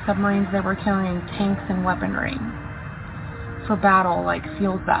that on these submarines they were carrying tanks and weaponry for battle, like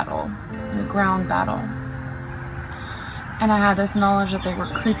field battle, ground battle. And I had this knowledge that they were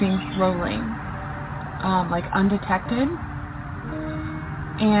creeping slowly, like undetected,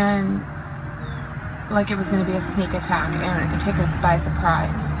 and like it was going to be a sneak attack and take us by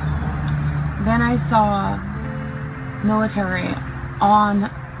surprise. Then I saw military on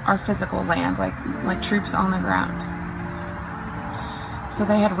our physical land, like troops on the ground. So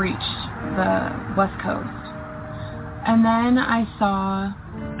they had reached the West Coast. And then I saw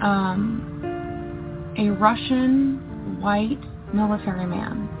a Russian white military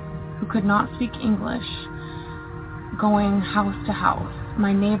man who could not speak English going house to house.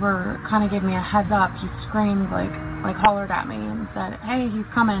 My neighbor kind of gave me a heads up. He screamed, like hollered at me and said, "Hey, he's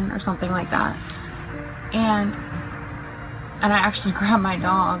coming," or something like that. And I actually grabbed my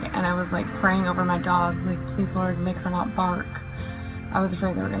dog, and I was like praying over my dog, like, "Please, Lord, make her not bark." I was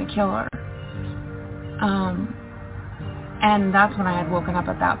afraid they were going to kill her. And that's when I had woken up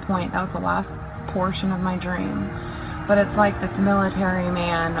at that point. That was the last portion of my dream. But it's like this military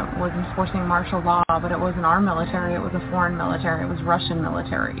man was enforcing martial law, but it wasn't our military, it was a foreign military, it was Russian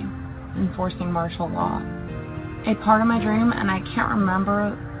military. enforcing martial law. A part of my dream, and I can't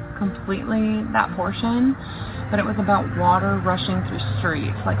remember completely that portion, but it was about water rushing through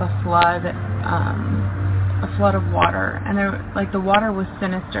streets, like a flood of water, and the water was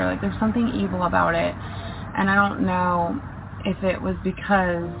sinister, like there's something evil about it, and I don't know if it was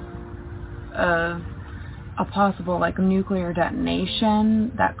because of a possible nuclear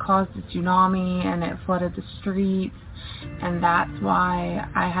detonation that caused a tsunami and it flooded the streets, and that's why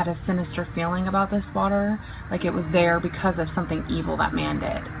I had a sinister feeling about this water, like it was there because of something evil that man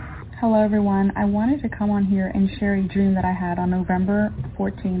did. Hello everyone, I wanted to come on here and share a dream that I had on November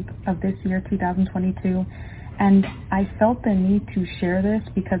 14th of this year, 2022, and I felt the need to share this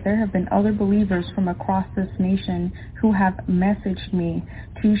because there have been other believers from across this nation who have messaged me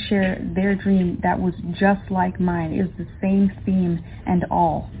to share their dream that was just like mine. It was the same theme and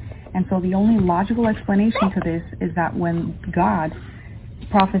all. And so the only logical explanation to this is that when God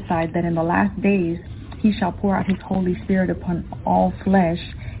prophesied that in the last days he shall pour out his Holy Spirit upon all flesh,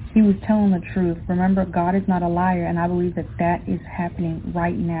 he was telling the truth. Remember, God is not a liar, and I believe that that is happening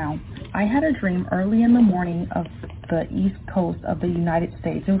right now. I had a dream early in the morning of the East Coast of the United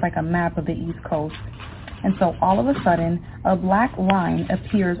States. It was like a map of the East Coast. And so all of a sudden, a black line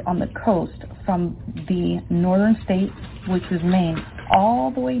appears on the coast from the northern state, which is Maine,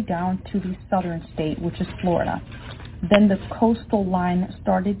 all the way down to the southern state, which is Florida. Then the coastal line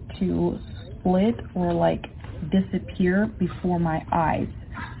started to split or disappear before my eyes.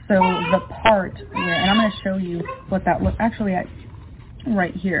 So the part where, and I'm going to show you what that looks,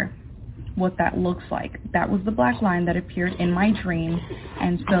 right here, what that looks like. That was the black line that appeared in my dream.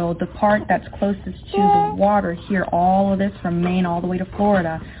 And so the part that's closest to the water here, all of this from Maine all the way to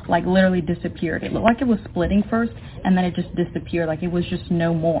Florida, literally disappeared. It looked like it was splitting first, and then it just disappeared, like it was just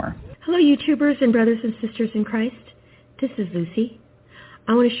no more. Hello, YouTubers and brothers and sisters in Christ. This is Lucy.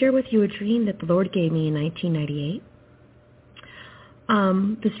 I want to share with you a dream that the Lord gave me in 1998.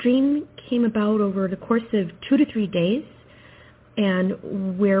 This dream came about over the course of 2 to 3 days,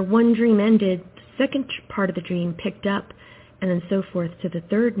 and where one dream ended, the second part of the dream picked up, and then so forth to the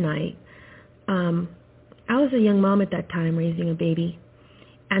third night. I was a young mom at that time raising a baby,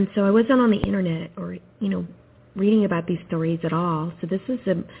 and so I wasn't on the internet or, reading about these stories at all. So this was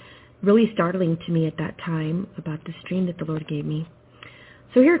really startling to me at that time about this dream that the Lord gave me.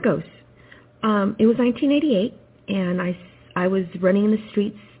 So here it goes. It was 1988, and I was running in the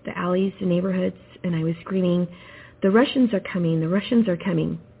streets, the alleys, the neighborhoods, and I was screaming, "The Russians are coming, the Russians are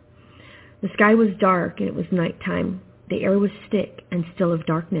coming." The sky was dark and it was nighttime. The air was thick and still of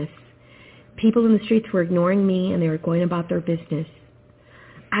darkness. People in the streets were ignoring me and they were going about their business.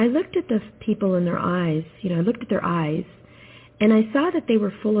 I looked at the people in their eyes, I looked at their eyes, and I saw that they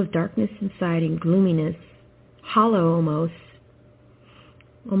were full of darkness inside and gloominess, hollow almost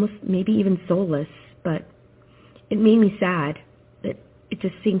maybe even soulless, but it made me sad that it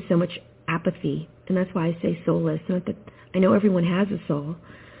just seemed so much apathy, and that's why I say soulless. Not that I know everyone has a soul,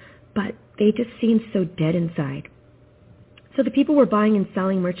 but they just seemed so dead inside. So the people were buying and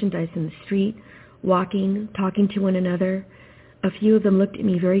selling merchandise in the street, walking, talking to one another. A few of them looked at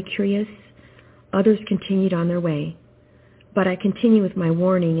me very curious. Others continued on their way. But I continued with my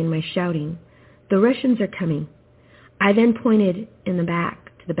warning and my shouting. "The Russians are coming." I then pointed to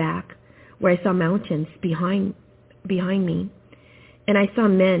the back, where I saw mountains behind me, and I saw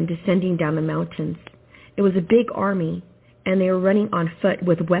men descending down the mountains. It was a big army, and they were running on foot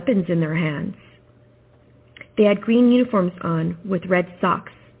with weapons in their hands. They had green uniforms on with red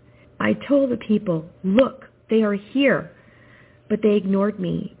socks. I told the people, "Look, they are here." But they ignored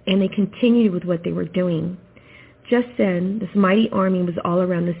me, and they continued with what they were doing. Just then, this mighty army was all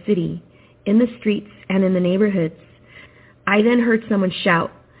around the city, in the streets and in the neighborhoods. I then heard someone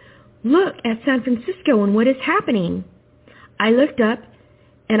shout, "Look at San Francisco and what is happening." I looked up,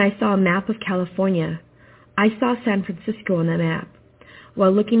 and I saw a map of California. I saw San Francisco on the map.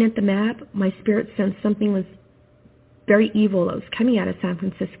 While looking at the map, my spirit sensed something was very evil that was coming out of San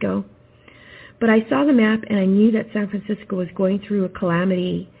Francisco. But I saw the map, and I knew that San Francisco was going through a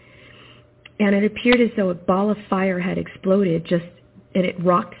calamity, and it appeared as though a ball of fire had exploded and it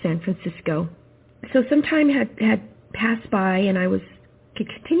rocked San Francisco. So some time had passed by, and I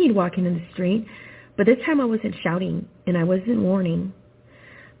continued walking in the street, but this time I wasn't shouting, and I wasn't warning.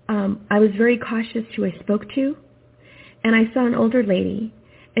 I was very cautious who I spoke to, and I saw an older lady,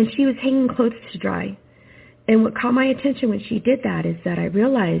 and she was hanging clothes to dry. And what caught my attention when she did that is that I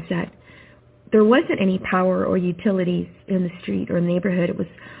realized that there wasn't any power or utilities in the street or neighborhood. It was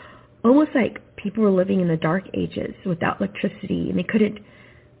almost like people were living in the dark ages without electricity, and they couldn't,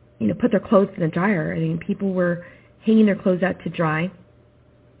 put their clothes in the dryer. I mean, people were hanging their clothes out to dry.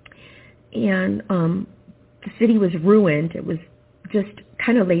 and the city was ruined. It was just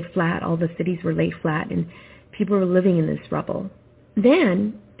kind of laid flat. All the cities were laid flat, and people were living in this rubble.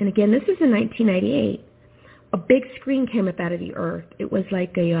 Then, and again, this is in 1998, a big screen came up out of the earth. It was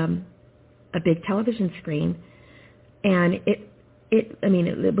like a big television screen, and it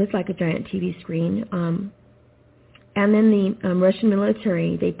was like a giant TV screen. And then the Russian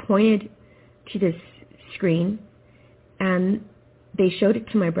military, they pointed to this screen, and they showed it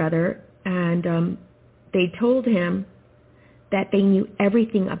to my brother, and they told him that they knew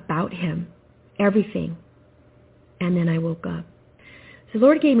everything about him, everything. And then I woke up. So the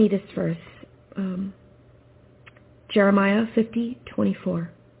Lord gave me this verse, Jeremiah 50:24.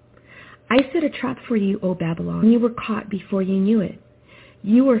 I set a trap for you, O Babylon, and you were caught before you knew it.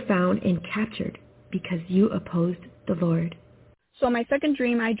 You were found and captured because you opposed the Lord. So my second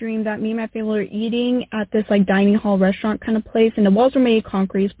dream, I dreamed that me and my family were eating at this like dining hall restaurant kind of place, and the walls were made of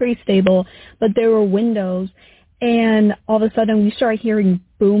concrete. It's pretty stable, but there were windows, and all of a sudden we started hearing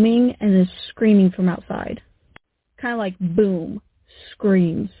booming and then screaming from outside. Kind of like boom,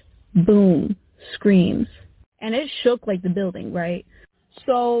 screams, boom, screams. And it shook like the building, right?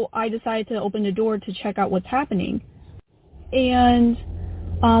 So I decided to open the door to check out what's happening. And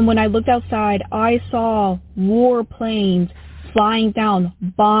when I looked outside, I saw war planes flying down,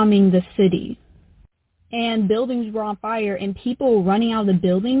 bombing the city. And buildings were on fire, and people were running out of the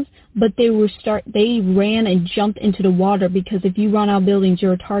buildings, but they ran and jumped into the water, because if you run out of buildings,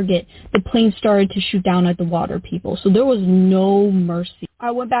 you're a target. The plane started to shoot down at the water people, so there was no mercy.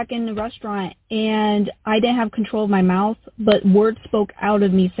 I went back in the restaurant, and I didn't have control of my mouth, but words spoke out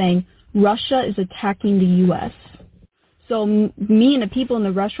of me saying, Russia is attacking the U.S. So me and the people in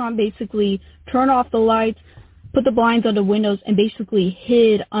the restaurant basically turned off the lights, put the blinds on the windows, and basically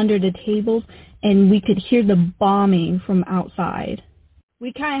hid under the tables, and we could hear the bombing from outside.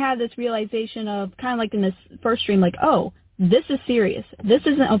 We kind of had this realization of, kind of like in this first dream, like, oh, this is serious. This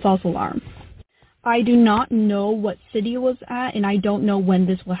isn't a false alarm. I do not know what city it was at, and I don't know when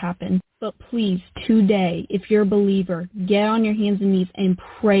this will happen. But please, today, if you're a believer, get on your hands and knees and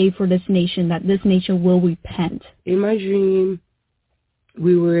pray for this nation, that this nation will repent. In my dream,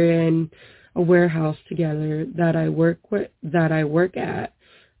 we were in a warehouse together that I work at.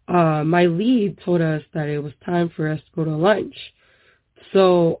 My lead told us that it was time for us to go to lunch.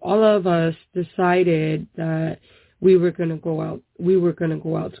 So all of us decided that we were going to go out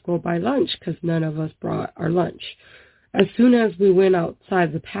to go buy lunch, because none of us brought our lunch. As soon as we went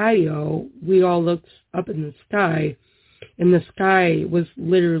outside the patio, we all looked up in the sky, and the sky was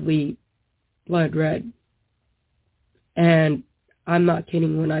literally blood red. And I'm not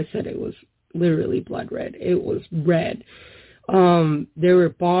kidding when I said it was literally blood red. It was red. There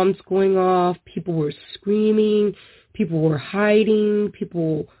were bombs going off. People were screaming. People were hiding.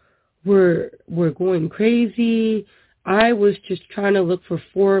 People were going crazy. I was just trying to look for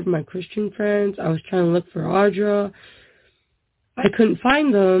 4 of my Christian friends. I was trying to look for Audra. I couldn't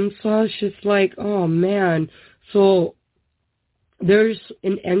find them, so I was just like, oh man. So there's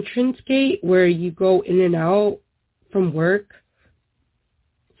an entrance gate where you go in and out from work.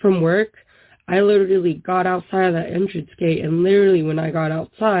 I literally got outside of that entrance gate, and literally when I got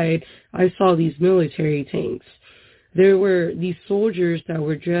outside, I saw these military tanks. There were these soldiers that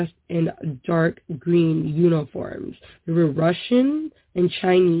were dressed in dark green uniforms. They were Russian and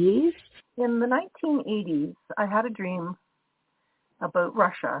Chinese. In the 1980s, I had a dream about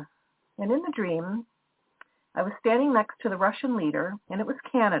Russia. And in the dream, I was standing next to the Russian leader, and it was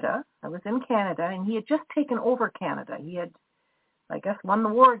Canada. I was in Canada, and he had just taken over Canada. He had, I guess, won the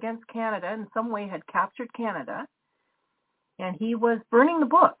war against Canada, in some way had captured Canada. And he was burning the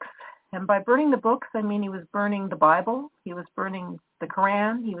books. And by burning the books, I mean he was burning the Bible, he was burning the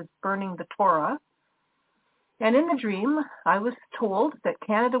Quran, he was burning the Torah. And in the dream, I was told that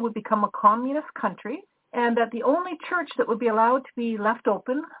Canada would become a communist country, and that the only church that would be allowed to be left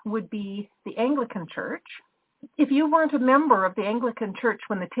open would be the Anglican Church. If you weren't a member of the Anglican Church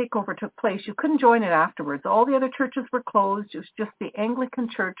when the takeover took place, you couldn't join it afterwards. All the other churches were closed. It was just the Anglican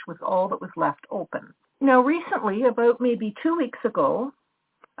Church was all that was left open. Now, recently, about maybe 2 weeks ago,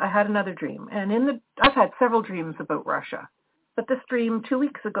 I had another dream, and I've had several dreams about Russia. But this dream 2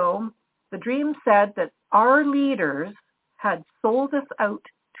 weeks ago, the dream said that our leaders had sold us out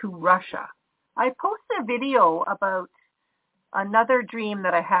to Russia. I posted a video about another dream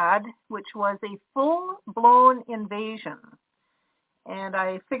that I had, which was a full-blown invasion. And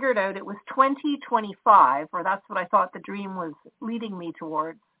I figured out it was 2025, or that's what I thought the dream was leading me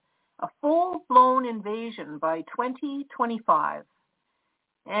towards. A full-blown invasion by 2025.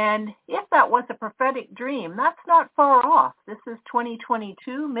 And if that was a prophetic dream, that's not far off. This is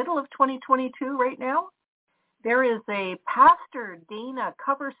 2022, middle of 2022 right now. There is a pastor, Dana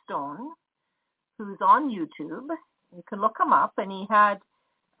Coverstone, who's on YouTube. You can look him up, and he had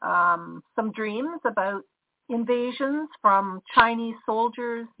some dreams about invasions from Chinese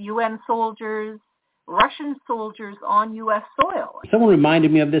soldiers, UN soldiers, Russian soldiers on U.S. soil. Someone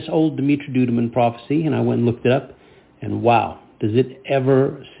reminded me of this old Dimitri Duduman prophecy, and I went and looked it up, and wow, does it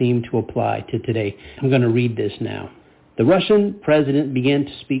ever seem to apply to today. I'm going to read this now. The Russian president began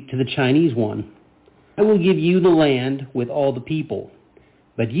to speak to the Chinese one. I will give you the land with all the people,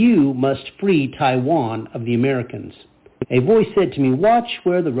 but you must free Taiwan of the Americans. A voice said to me, watch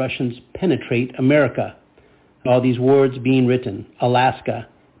where the Russians penetrate America. All these words being written, Alaska,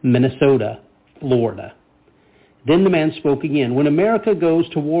 Minnesota, Florida. Then the man spoke again. When America goes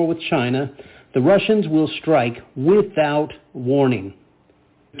to war with China, the Russians will strike without warning.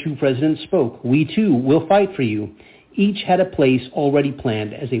 Two presidents spoke. We too will fight for you. Each had a place already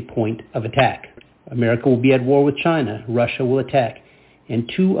planned as a point of attack. America will be at war with China. Russia will attack.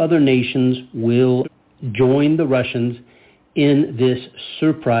 And two other nations will join the Russians in this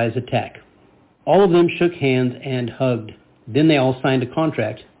surprise attack. All of them shook hands and hugged. Then they all signed a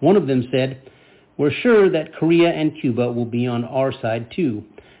contract. One of them said, we're sure that Korea and Cuba will be on our side too.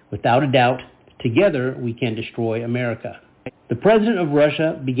 Without a doubt, together we can destroy America. The president of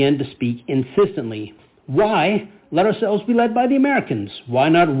Russia began to speak insistently. Why let ourselves be led by the Americans? Why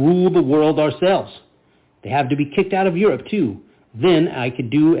not rule the world ourselves? They have to be kicked out of Europe too. Then I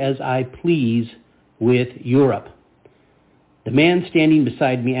could do as I please with Europe. The man standing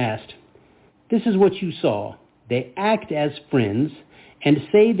beside me asked, this is what you saw. They act as friends and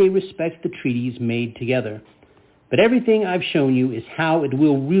say they respect the treaties made together. But everything I've shown you is how it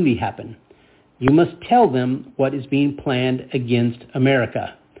will really happen. You must tell them what is being planned against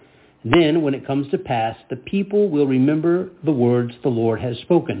America. Then, when it comes to pass, the people will remember the words the Lord has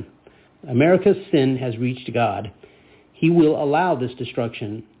spoken. America's sin has reached God. He will allow this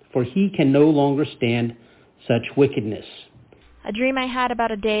destruction, for he can no longer stand such wickedness. A dream I had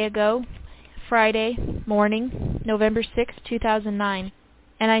about a day ago, Friday morning, November 6, 2009.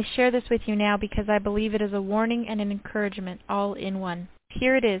 And I share this with you now because I believe it is a warning and an encouragement all in one.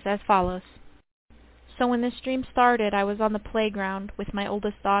 Here it is as follows. So when this dream started, I was on the playground with my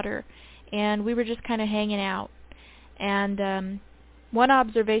oldest daughter, and we were just kind of hanging out. And one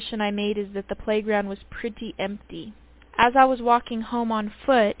observation I made is that the playground was pretty empty. As I was walking home on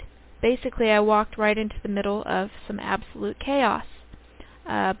foot, basically I walked right into the middle of some absolute chaos.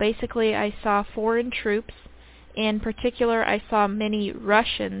 Basically I saw foreign troops. In particular, I saw many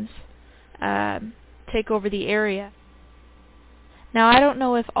Russians take over the area. Now, I don't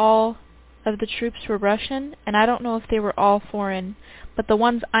know if all of the troops were Russian, and I don't know if they were all foreign, but the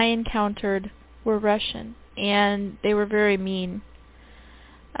ones I encountered were Russian, and they were very mean.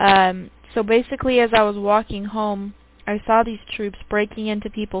 So basically, as I was walking home, I saw these troops breaking into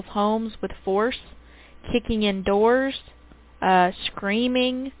people's homes with force, kicking in doors,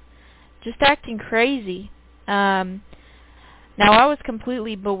 screaming, just acting crazy. Now, I was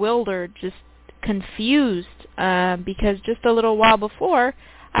completely bewildered, just confused, because just a little while before,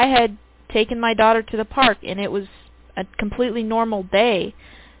 I had taken my daughter to the park, and it was a completely normal day.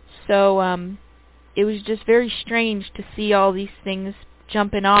 So, it was just very strange to see all these things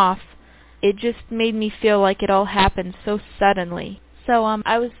jumping off. It just made me feel like it all happened so suddenly. So,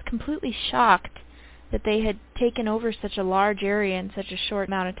 I was completely shocked that they had taken over such a large area in such a short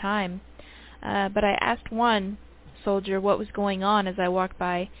amount of time. But I asked one soldier what was going on as I walked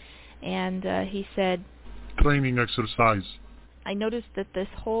by, and he said, training exercise. I noticed that this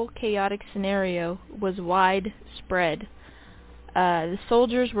whole chaotic scenario was widespread. The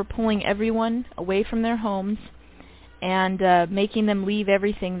soldiers were pulling everyone away from their homes and making them leave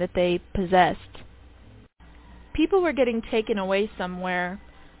everything that they possessed. People were getting taken away somewhere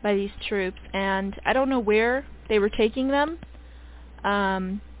by these troops, and I don't know where they were taking them,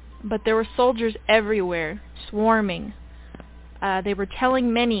 but there were soldiers everywhere, swarming. They were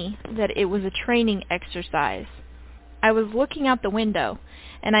telling many that it was a training exercise. I was looking out the window,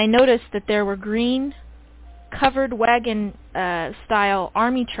 and I noticed that there were green, covered wagon-style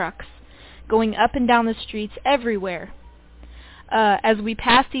army trucks going up and down the streets everywhere. As we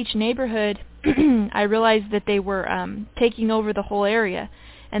passed each neighborhood, I realized that they were taking over the whole area,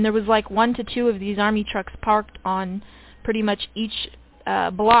 and there was like 1 to 2 of these army trucks parked on pretty much each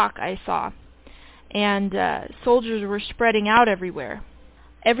block I saw. And soldiers were spreading out everywhere.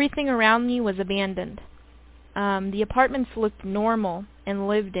 Everything around me was abandoned. The apartments looked normal and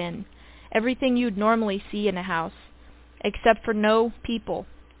lived in. Everything you'd normally see in a house, except for no people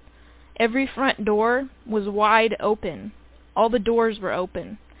Every front door was wide open. All the doors were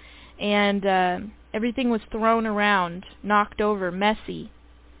open. And everything was thrown around, knocked over, messy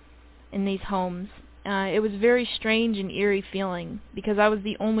in these homes. It was a very strange and eerie feeling because I was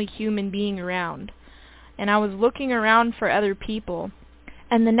the only human being around. And I was looking around for other people.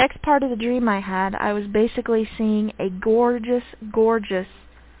 And the next part of the dream I had, I was basically seeing a gorgeous, gorgeous,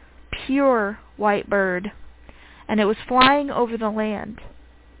 pure white bird. And it was flying over the land.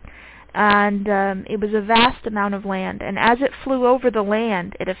 And it was a vast amount of land. And as it flew over the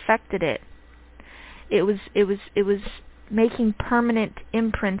land, it affected it. It was making permanent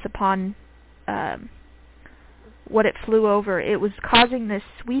imprints upon what it flew over. It was causing this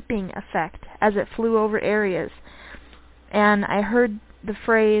sweeping effect as it flew over areas. And I heard the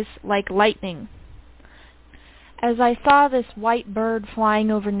phrase, like lightning. As I saw this white bird flying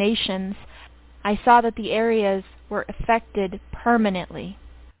over nations, I saw that the areas were affected permanently.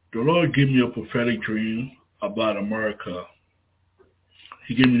 The Lord gave me a prophetic dream about America.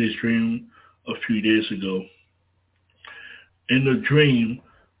 He gave me this dream a few days ago. In the dream,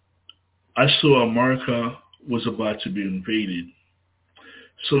 I saw America was about to be invaded.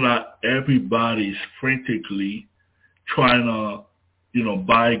 So now everybody's frantically trying to,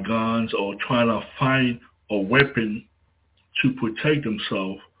 buy guns or trying to find a weapon to protect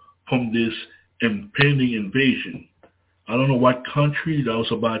themselves from this impending invasion. I don't know what country that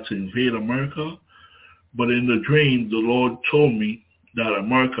was about to invade America, but in the dream, the Lord told me that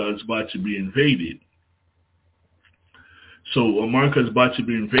America is about to be invaded. So America is about to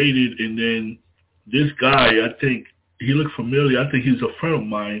be invaded, and then this guy, I think, he looked familiar. I think he's a friend of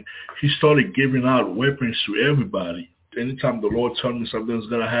mine. He started giving out weapons to everybody. Anytime the Lord tells me something's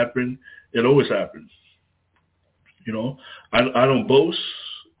going to happen, it always happens. I don't boast,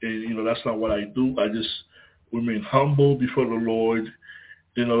 and, that's not what I do. I just remain humble before the Lord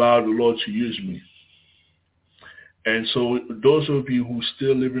and allow the Lord to use me. And so those of you who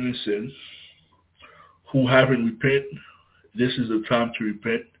still living in sin, who haven't repented, this is the time to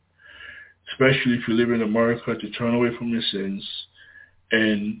repent, especially if you live in America, to turn away from your sins,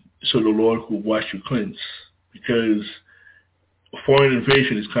 and so the Lord will wash you clean. Because a foreign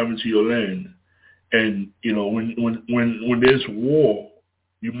invasion is coming to your land. And, when there's war,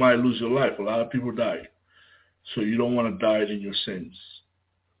 you might lose your life. A lot of people die. So you don't want to die in your sins.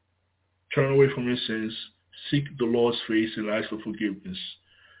 Turn away from your sins. Seek the Lord's face and ask for forgiveness.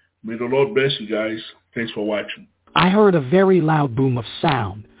 May the Lord bless you guys. Thanks for watching. I heard a very loud boom of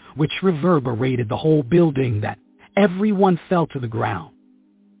sound, which reverberated the whole building that everyone fell to the ground.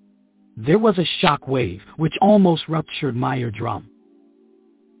 There was a shock wave which almost ruptured my eardrum.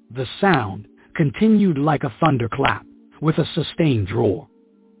 The sound continued like a thunderclap with a sustained roar.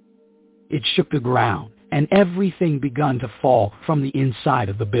 It shook the ground, and everything began to fall from the inside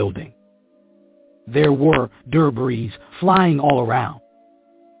of the building. There were debris flying all around.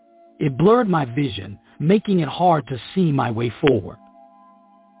 It blurred my vision, making it hard to see my way forward.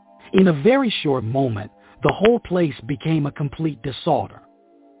 In a very short moment, the whole place became a complete disorder.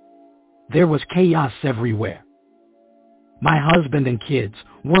 There was chaos everywhere. My husband and kids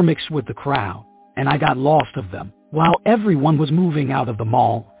were mixed with the crowd, and I got lost of them, while everyone was moving out of the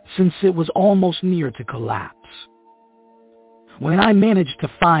mall since it was almost near to collapse. When I managed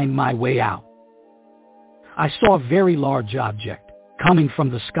to find my way out, I saw a very large object coming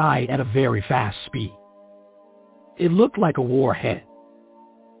from the sky at a very fast speed. It looked like a warhead.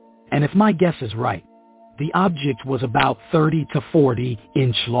 And if my guess is right, the object was about 30 to 40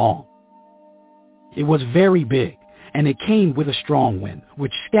 inch long. It was very big, and it came with a strong wind,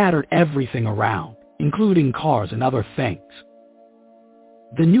 which scattered everything around, including cars and other things.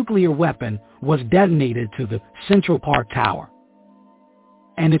 The nuclear weapon was detonated to the Central Park Tower,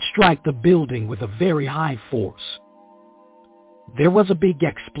 and it struck the building with a very high force. There was a big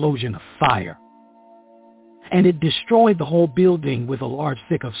explosion of fire, and it destroyed the whole building with a large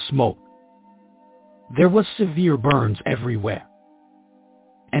thick of smoke. There was severe burns everywhere,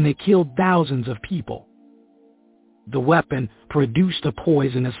 and it killed thousands of people. The weapon produced a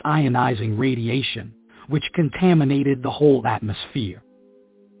poisonous ionizing radiation, which contaminated the whole atmosphere.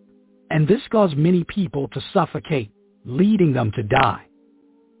 And this caused many people to suffocate, leading them to die.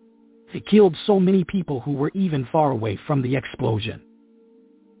 It killed so many people who were even far away from the explosion.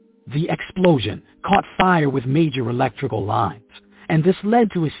 The explosion caught fire with major electrical lines, and this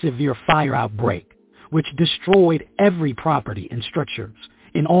led to a severe fire outbreak, which destroyed every property and structures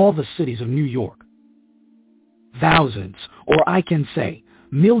in all the cities of New York. Thousands, or I can say,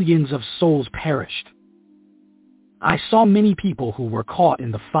 millions of souls perished. I saw many people who were caught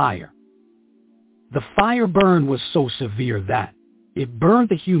in the fire. The fire burn was so severe that It burned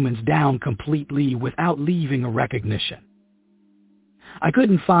the humans down completely without leaving a recognition. I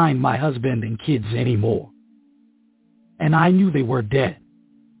couldn't find my husband and kids anymore, and I knew they were dead.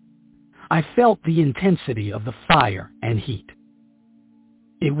 I felt the intensity of the fire and heat.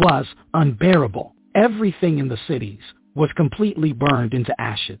 It was unbearable. Everything in the cities was completely burned into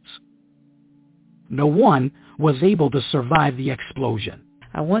ashes. No one was able to survive the explosion.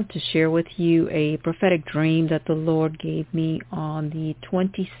 I want to share with you a prophetic dream that the Lord gave me on the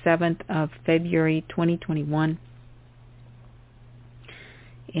 27th of February 2021.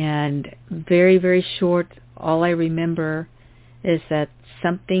 And very, very short, all I remember is that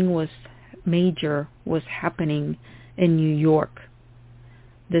something major was happening in New York.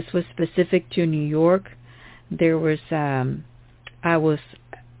 This was specific to New York. There was, I was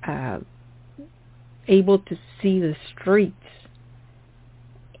able to see the streets,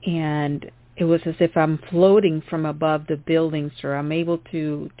 and it was as if I'm floating from above the buildings, or I'm able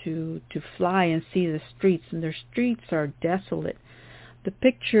to fly and see the streets, and the streets are desolate. The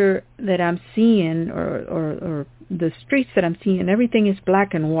picture that I'm seeing, or the streets that I'm seeing, everything is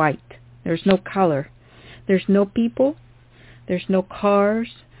black and white. There's no color. There's no people. There's no cars.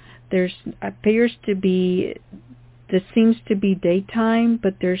 This seems to be daytime,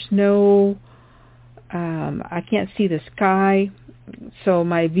 but there's no, I can't see the sky. So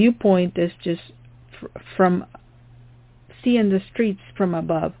my viewpoint is just from seeing the streets from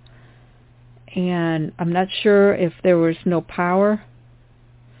above. And I'm not sure if there was no power.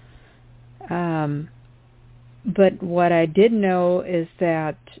 But what I did know is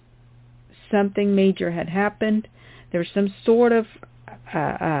that something major had happened. There was some sort of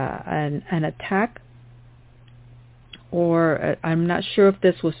an attack, or I'm not sure if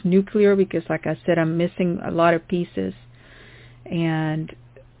this was nuclear, because like I said, I'm missing a lot of pieces.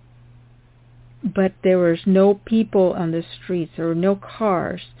 But there was no people on the streets. There were no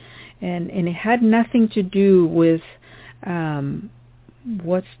cars, and it had nothing to do with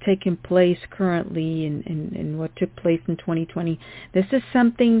what's taking place currently and what took place in 2020. This is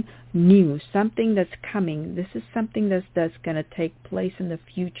something new, something that's coming. This is something that's going to take place in the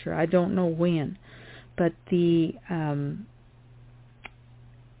future. I don't know when, but the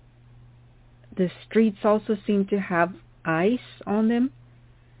streets also seem to have ice on them,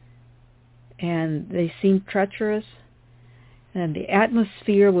 and they seem treacherous, and the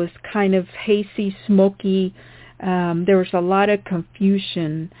atmosphere was kind of hazy, smoky. There was a lot of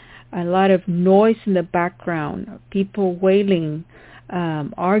confusion, a lot of noise in the background, people wailing,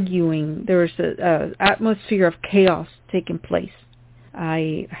 arguing. There was an atmosphere of chaos taking place.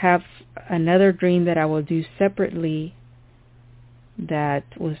 I have another dream that I will do separately that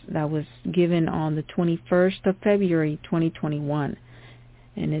was given on the 21st of February 2021,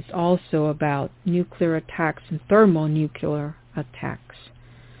 and it's also about nuclear attacks and thermonuclear attacks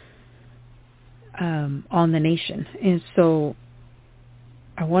on the nation. And so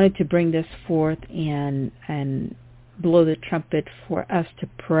I wanted to bring this forth and blow the trumpet for us to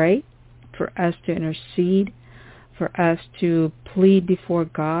pray, for us to intercede, for us to plead before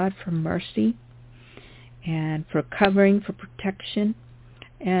God for mercy and for covering, for protection,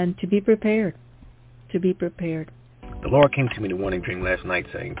 and to be prepared. To be prepared. The Lord came to me in a warning dream last night,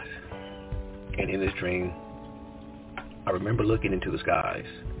 saints. And in this dream, I remember looking into the skies,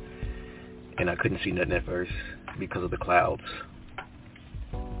 and I couldn't see nothing at first because of the clouds.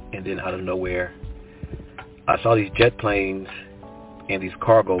 And then out of nowhere, I saw these jet planes and these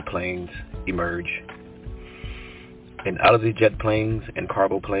cargo planes emerge. And out of the jet planes and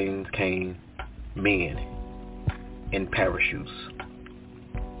cargo planes came men in parachutes,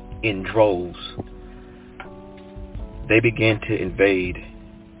 in droves. They began to invade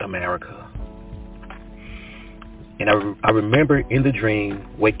America. And I remember in the dream,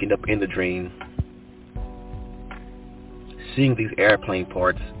 waking up in the dream, seeing these airplane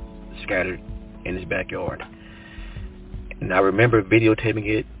parts scattered in his backyard. And I remember videotaping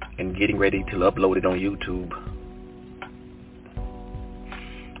it and getting ready to upload it on YouTube.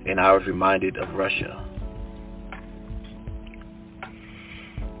 And I was reminded of Russia.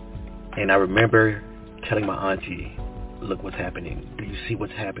 And I remember telling my auntie, look what's happening. Do you see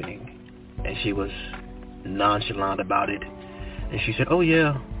what's happening? And she was nonchalant about it. And she said, oh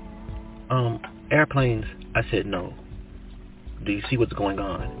yeah, airplanes. I said, no. Do you see what's going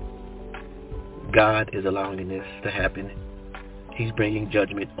on? God is allowing this to happen. He's bringing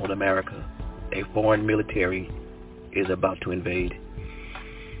judgment on America. A foreign military is about to invade.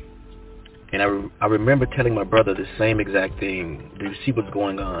 And I remember telling my brother the same exact thing. Do you see what's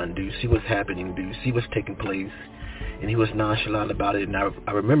going on? Do you see what's happening? Do you see what's taking place? And he was nonchalant about it. And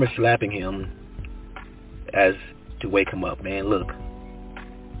I remember slapping him as to wake him up. Man, look,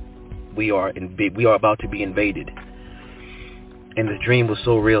 we are about to be invaded. And the dream was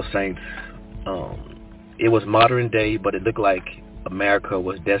so real, saints. It was modern day, but it looked like America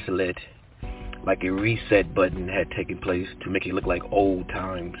was desolate, like a reset button had taken place to make it look like old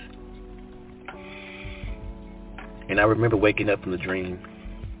times. And I remember waking up from the dream,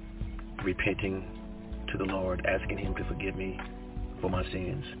 repenting to the Lord, asking him to forgive me for my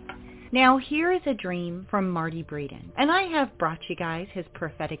sins. Now here is a dream from Marty Braden. And I have brought you guys his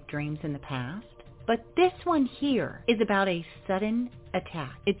prophetic dreams in the past, but this one here is about a sudden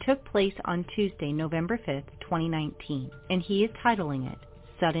attack. It took place on Tuesday, November 5th, 2019, and he is titling it,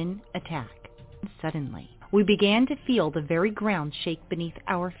 Sudden Attack. Suddenly, we began to feel the very ground shake beneath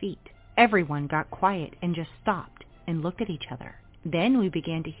our feet. Everyone got quiet and just stopped and looked at each other. Then we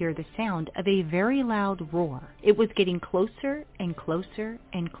began to hear the sound of a very loud roar. It was getting closer and closer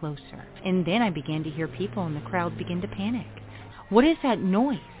and closer. And then I began to hear people in the crowd begin to panic. What is that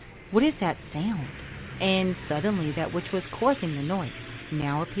noise? What is that sound? And suddenly that which was causing the noise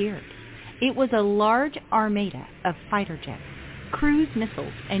now appeared. It was a large armada of fighter jets, cruise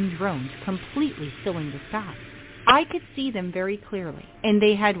missiles, and drones completely filling the sky. I could see them very clearly, and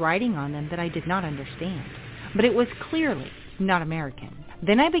they had writing on them that I did not understand. But it was clearly not American.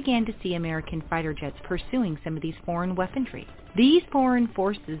 Then I began to see American fighter jets pursuing some of these foreign weaponry. These foreign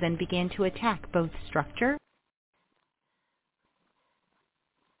forces then began to attack both structure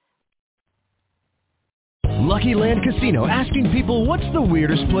Lucky Land Casino, asking people, what's the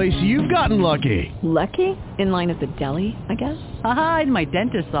weirdest place you've gotten lucky? Lucky? In line at the deli, I guess? Aha, in my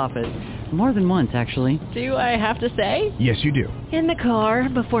dentist's office. More than once, actually. Do I have to say? Yes, you do. In the car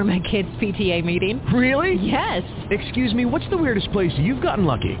before my kids' PTA meeting. Really? Yes. Excuse me, what's the weirdest place you've gotten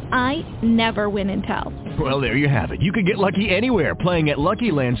lucky? I never win and tell. Well, there you have it. You can get lucky anywhere, playing at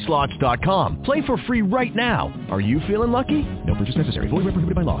LuckyLandSlots.com. Play for free right now. Are you feeling lucky? No purchase necessary. Void where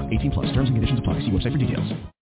prohibited by law. 18+. Terms and conditions apply. See website for details.